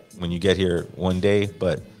it like when you get here one day,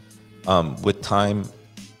 but with time,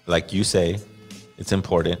 like you say, it's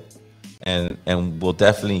important. And we'll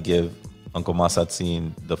definitely give Uncle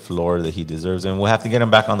Masatzin the floor that he deserves, and we'll have to get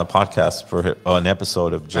him back on the podcast for an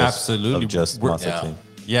episode of just Absolutely. Masatzin.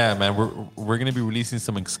 Yeah, man, we're gonna be releasing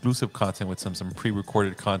some exclusive content with some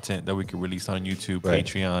pre-recorded content that we can release on YouTube, Right.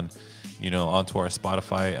 Patreon, onto our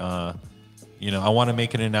Spotify. I want to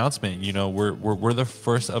make an announcement. We're the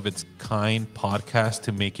first of its kind podcast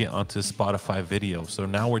to make it onto Spotify video. So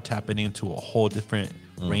now we're tapping into a whole different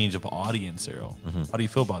range of audience, Earl. How do you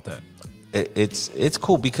feel about that? It's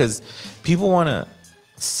cool because people want to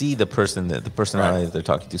see the personality that they're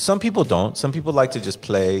talking to. Some people don't. Some people like to just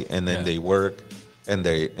play and then they work and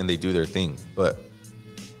they do their thing. But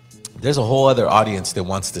there's a whole other audience that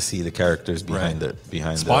wants to see the characters behind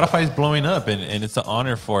Spotify is blowing up, and it's an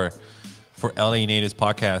honor for LA Natives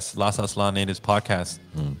podcast, Las Aslan Natives podcast,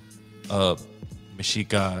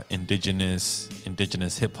 Mexica,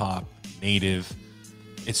 indigenous hip hop, native.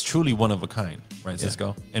 It's truly one of a kind, right,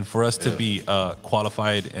 Cisco? And for us to be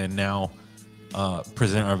qualified and now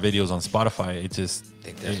present our videos on Spotify,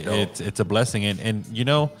 it's a blessing. And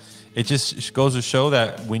it just goes to show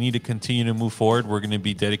that we need to continue to move forward. We're going to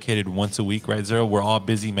be dedicated once a week, right, Zero? We're all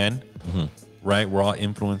busy men, right? We're all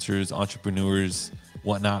influencers, entrepreneurs,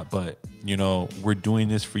 whatnot. But, we're doing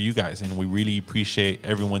this for you guys, and we really appreciate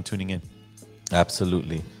everyone tuning in.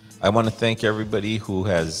 Absolutely. I want to thank everybody who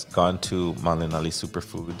has gone to Malinali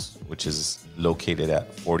Superfoods, which is located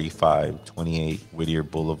at 4528 Whittier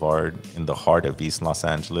Boulevard in the heart of East Los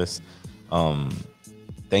Angeles.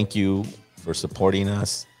 Thank you for supporting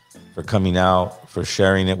us, for coming out, for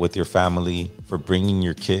sharing it with your family, for bringing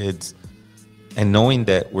your kids, and knowing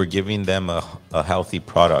that we're giving them a healthy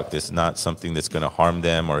product. It's not something that's going to harm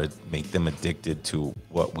them or make them addicted to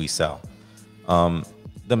what we sell.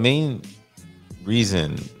 The main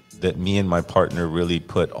reason that me and my partner really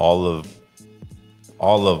put all of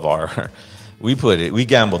our we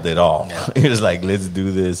gambled it all. It was like, let's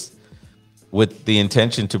do this with the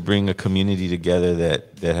intention to bring a community together that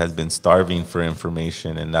has been starving for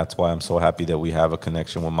information. And that's why I'm so happy that we have a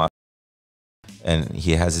connection with and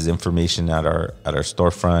he has his information at our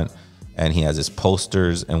storefront, and he has his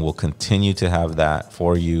posters, and we'll continue to have that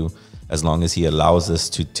for you as long as he allows us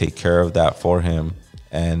to take care of that for him.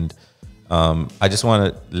 And I just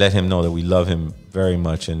want to let him know that we love him very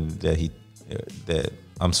much, and that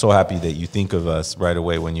I'm so happy that you think of us right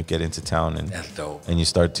away when you get into town, and that's dope. And you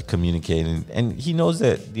start to communicate, and he knows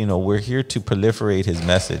that we're here to proliferate his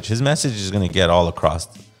message. His message is going to get all across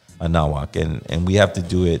Anahuac, and we have to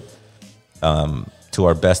do it to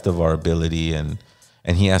our best of our ability, and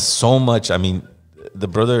he has so much. I mean, the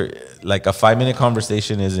brother, like a 5-minute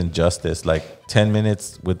conversation isn't justice. Like 10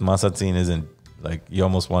 minutes with Masatzin isn't, like, you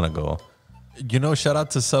almost want to go. Shout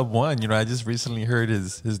out to Sub One. I just recently heard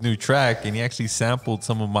his new track, and he actually sampled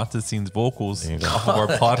some of Matatsin's vocals off of our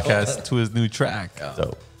podcast to his new track.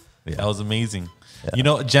 So, that was amazing.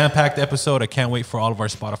 Yeah. Jam-packed episode. I can't wait for all of our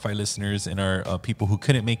Spotify listeners and our people who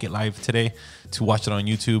couldn't make it live today to watch it on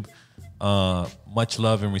YouTube. Much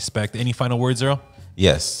love and respect. Any final words, Earl?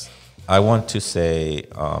 Yes. I want to say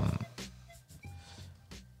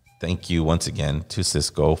thank you once again to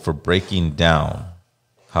Cisco for breaking down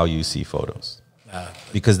how you see photos,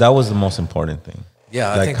 because that was the most important thing.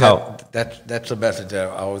 Yeah, I think that's the message that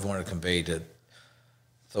I always wanted to convey,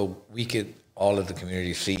 so we could, all of the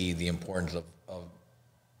community, see the importance of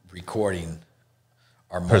recording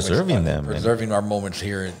our moments, preserving our moments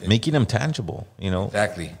here, making them tangible.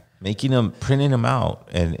 Exactly, printing them out,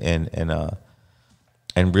 and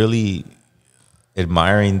really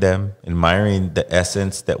admiring the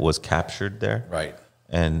essence that was captured there, right?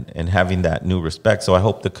 And having that new respect. So I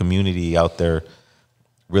hope the community out there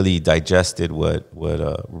really digested what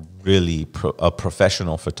a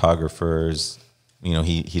professional photographer's,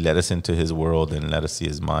 he let us into his world and let us see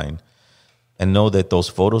his mind, and know that those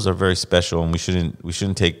photos are very special, and we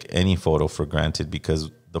shouldn't take any photo for granted,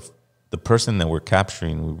 because the person that we're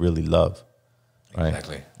capturing we really love, right?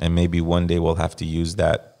 Exactly. And maybe one day we'll have to use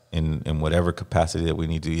that in whatever capacity that we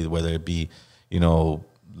need to, whether it be,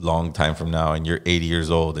 long time from now, and you're 80 years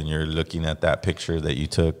old and you're looking at that picture that you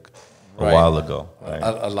took a while ago. Right?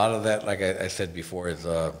 A lot of that, like I said before, is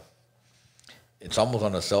it's almost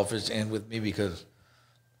on a selfish end with me, because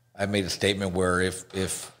I made a statement where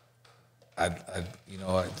if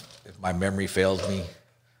my memory fails me,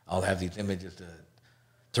 I'll have these images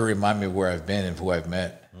to remind me where I've been and who I've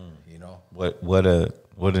met.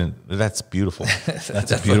 That's beautiful. That's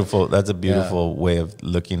a beautiful way of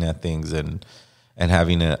looking at things, and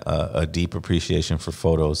having a deep appreciation for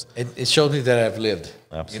photos. It shows me that I've lived,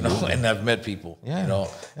 absolutely, and I've met people, and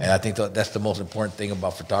I think that's the most important thing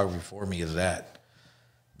about photography for me, is that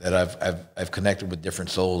I've connected with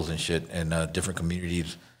different souls and shit, and different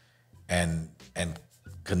communities, and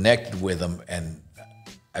connected with them, and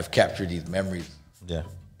I've captured these memories. Yeah,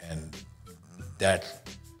 and that's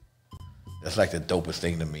That's like the dopest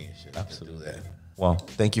thing to me. Absolutely. That. Well,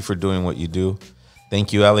 thank you for doing what you do.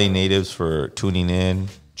 Thank you, LA natives, for tuning in,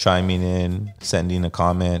 chiming in, sending a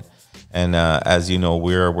comment. And as you know,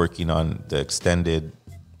 we're working on the extended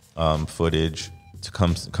footage to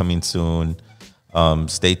coming soon.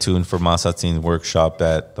 Stay tuned for Masatsin's workshop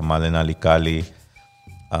at the Malenali Kali.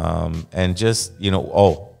 And just,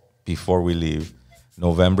 before we leave,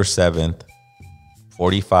 November 7th,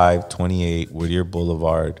 4528 Whittier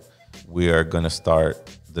Boulevard, we are going to start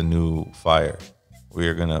the new fire. We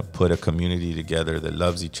are going to put a community together that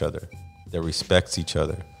loves each other, that respects each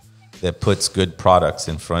other, that puts good products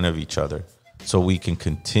in front of each other so we can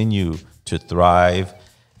continue to thrive.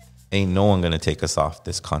 Ain't no one going to take us off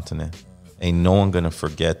this continent. Ain't no one going to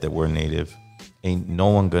forget that we're native. Ain't no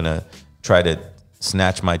one going to try to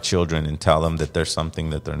snatch my children and tell them that they're something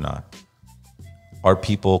that they're not. Our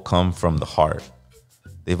people come from the heart.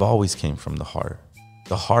 They've always came from the heart.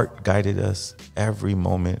 The heart guided us every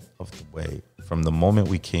moment of the way, from the moment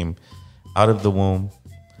we came out of the womb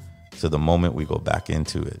to the moment we go back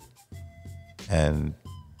into it. And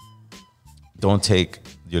don't take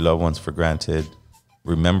your loved ones for granted.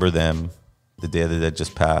 Remember them the day that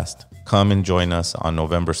just passed. Come and join us on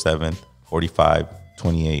November 7th,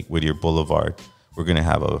 4528 Whittier Boulevard. We're going to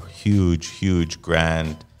have a huge, huge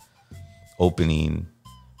grand opening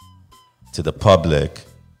to the public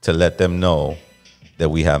to let them know that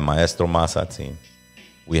we have Maestro Masatsin.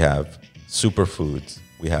 We have superfoods.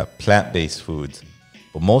 We have plant-based foods.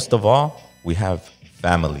 But most of all, we have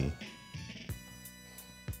family.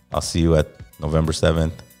 I'll see you at November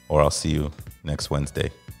 7th, or I'll see you next Wednesday.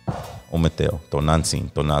 Ometeo,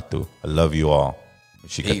 Tonansin, Tonatu. I love you all.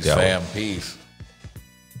 Peace, fam. Peace.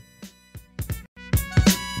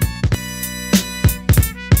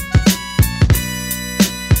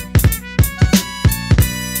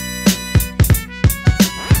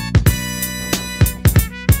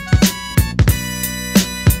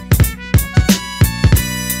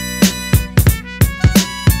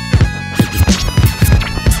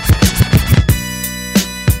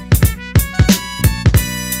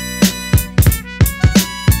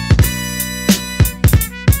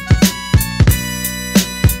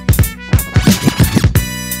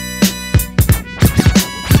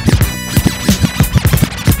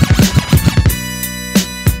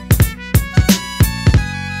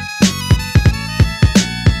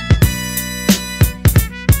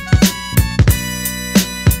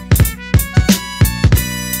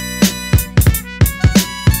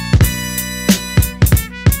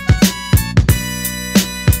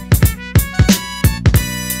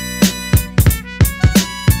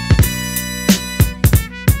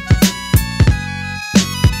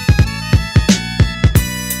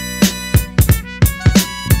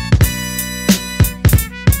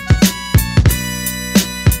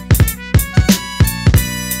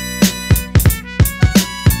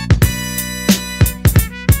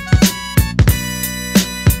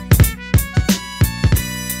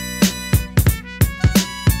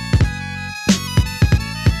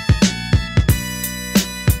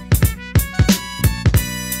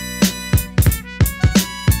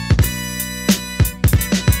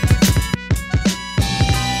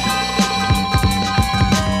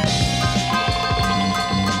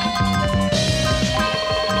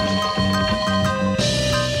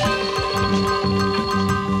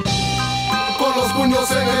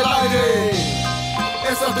 puños en el aire.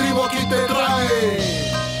 Esa tribu aquí te trae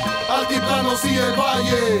altiplanos y el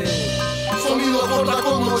valle. Sonido corta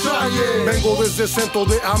como Chaye. Vengo desde el centro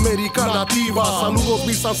de América Nativa. Saludos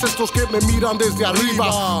mis ancestros que me miran desde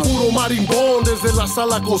arriba. Puro marimbón desde la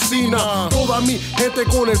sala cocina. Toda mi gente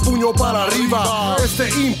con el puño para arriba. Este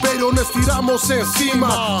imperio nos tiramos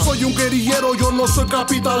encima. Soy un guerrillero, yo no soy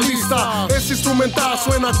capitalista. Ese instrumental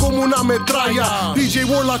suena como una metralla. DJ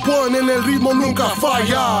Warlock One en el ritmo nunca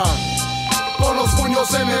falla. Con los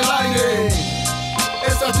puños en el aire.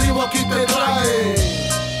 Esta tribu aquí te trae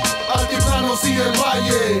altiplanos y el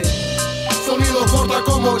valle, sonido corta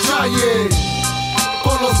como Chaye.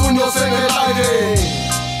 Con los puños en el aire,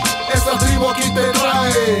 esta tribu aquí te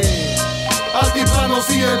trae altiplanos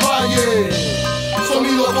y el valle,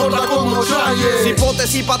 sonido corta como Chaye.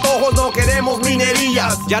 Cipotes y patojos no queremos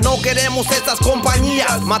minerías, ya no queremos estas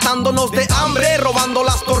compañías, matándonos de hambre, robando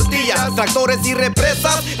las tortillas. Tractores y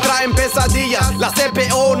represas traen pesadillas, la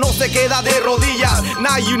CPO no se queda de rodillas.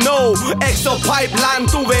 Now you know, Exo Pipeline,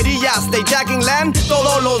 tuberías, they jacking land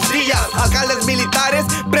todos los días. Alcaldes militares,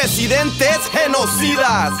 presidentes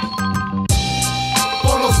genocidas.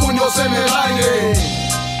 Con los puños en el aire,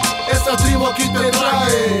 esta tribu aquí te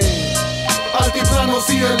trae altiplanos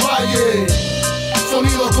y el valle,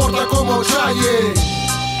 sonido corta como Chaye.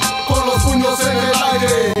 con los puños en el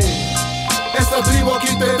aire. Esta tribu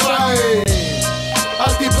aquí te trae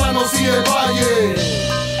altiplanos y el valle.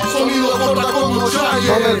 Sonido corta como chaye.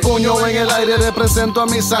 Con el puño en el aire represento a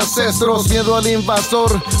mis ancestros. Miedo al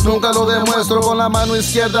invasor, nunca lo demuestro. Con la mano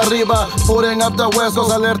izquierda arriba, puren up the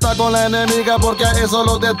huesos. Alerta con la enemiga porque a eso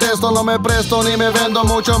lo detesto. No me presto ni me vendo,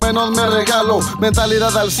 mucho menos me regalo.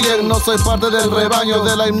 Mentalidad al 100, no soy parte del rebaño.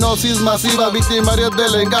 De la hipnosis masiva, victimarios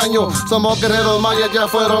del engaño. Somos guerreros mayas, ya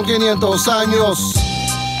fueron 500 años.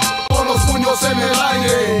 Con los puños en el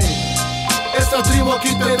aire, esta tribu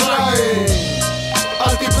aquí te trae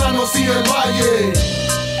altiplanos y el valle.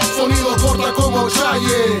 Sonido corta como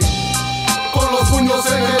chaye. Con los puños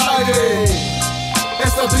en el aire,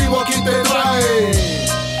 esta tribu aquí te trae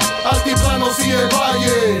altiplanos y el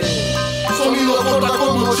valle. Sonido corta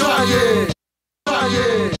como chaye.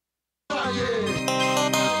 Chaye. Chaye.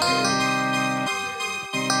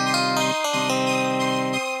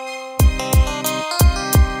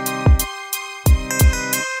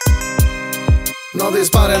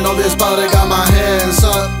 No dispare, got my hands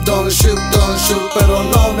up. Don't shoot, pero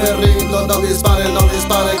no me rindo. No dispare,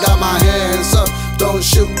 got my hands up. Don't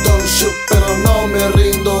shoot, pero no me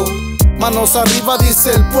rindo. Manos arriba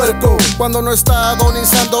dice el puerco, cuando no está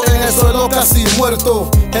agonizando en el suelo casi muerto.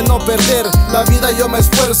 En no perder la vida yo me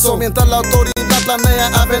esfuerzo, mientras la autoridad planea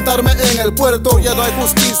aventarme en el puerto. Ya no hay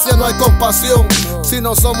justicia, no hay compasión. Si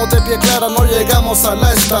no somos de pie clara no llegamos a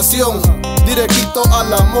la estación. Directito a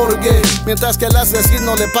la morgue, mientras que al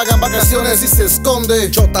asesino le pagan vacaciones y se esconde.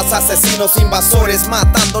 Chotas, asesinos, invasores,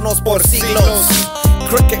 matándonos por siglos.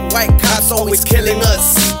 Crooked white cops always killing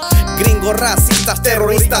us. Gringos, racistas,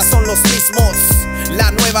 terroristas son los mismos. La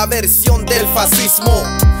nueva versión del fascismo,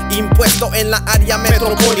 impuesto en la área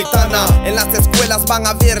metropolitana. En las escuelas van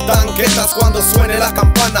a haber tanquetas cuando suene la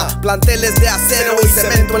campana. Planteles de acero y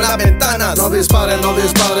cemento en las ventanas. No dispare,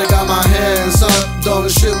 got my hands up. Don't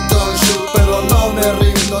shoot,